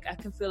feeling of like, I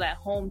can feel at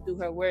home through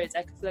her words,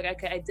 I can feel like I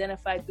can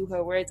identify through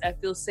her words, I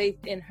feel safe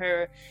in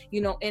her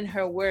in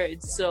her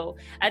words. So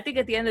I think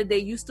at the end of the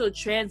day, you still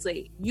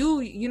translate all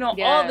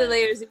the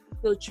layers, you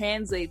still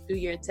translate through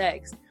your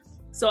text.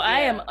 So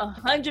I am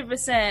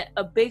 100%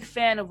 a big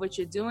fan of what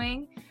you're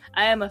doing.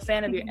 I am a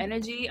fan of your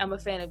energy. I'm a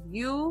fan of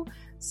you.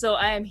 So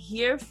I am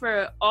here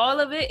for all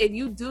of it. If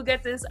you do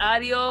get this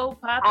audio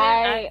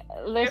popping,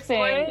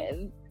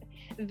 listen,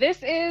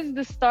 this is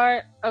the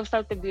start of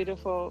something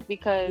beautiful,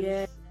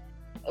 because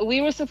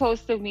we were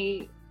supposed to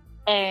meet,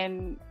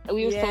 and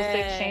we were supposed to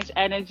exchange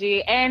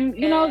energy, and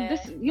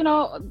this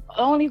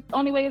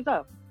only way is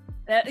up.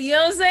 You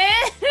know what I'm saying?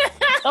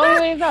 Only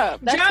way is up.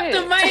 That's drop it.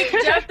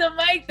 the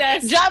mic.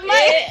 That's drop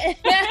mic.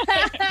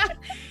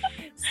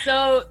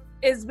 So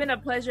it's been a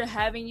pleasure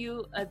having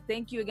you.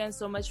 Thank you again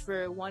so much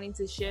for wanting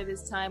to share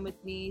this time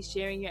with me,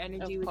 sharing your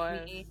energy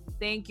with me.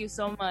 Thank you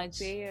so much.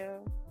 See you.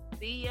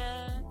 See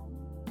ya.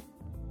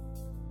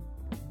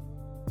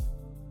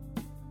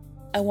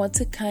 I want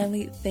to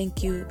kindly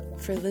thank you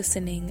for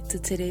listening to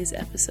today's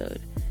episode.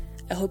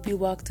 I hope you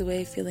walked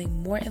away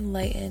feeling more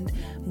enlightened,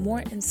 more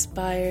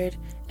inspired,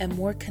 and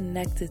more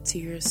connected to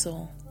your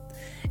soul.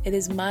 It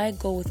is my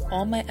goal with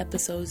all my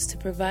episodes to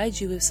provide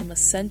you with some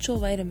essential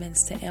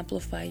vitamins to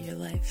amplify your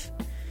life.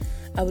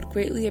 I would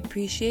greatly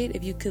appreciate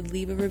if you could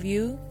leave a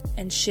review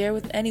and share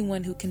with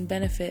anyone who can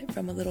benefit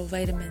from a little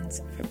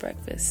vitamins for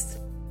breakfast.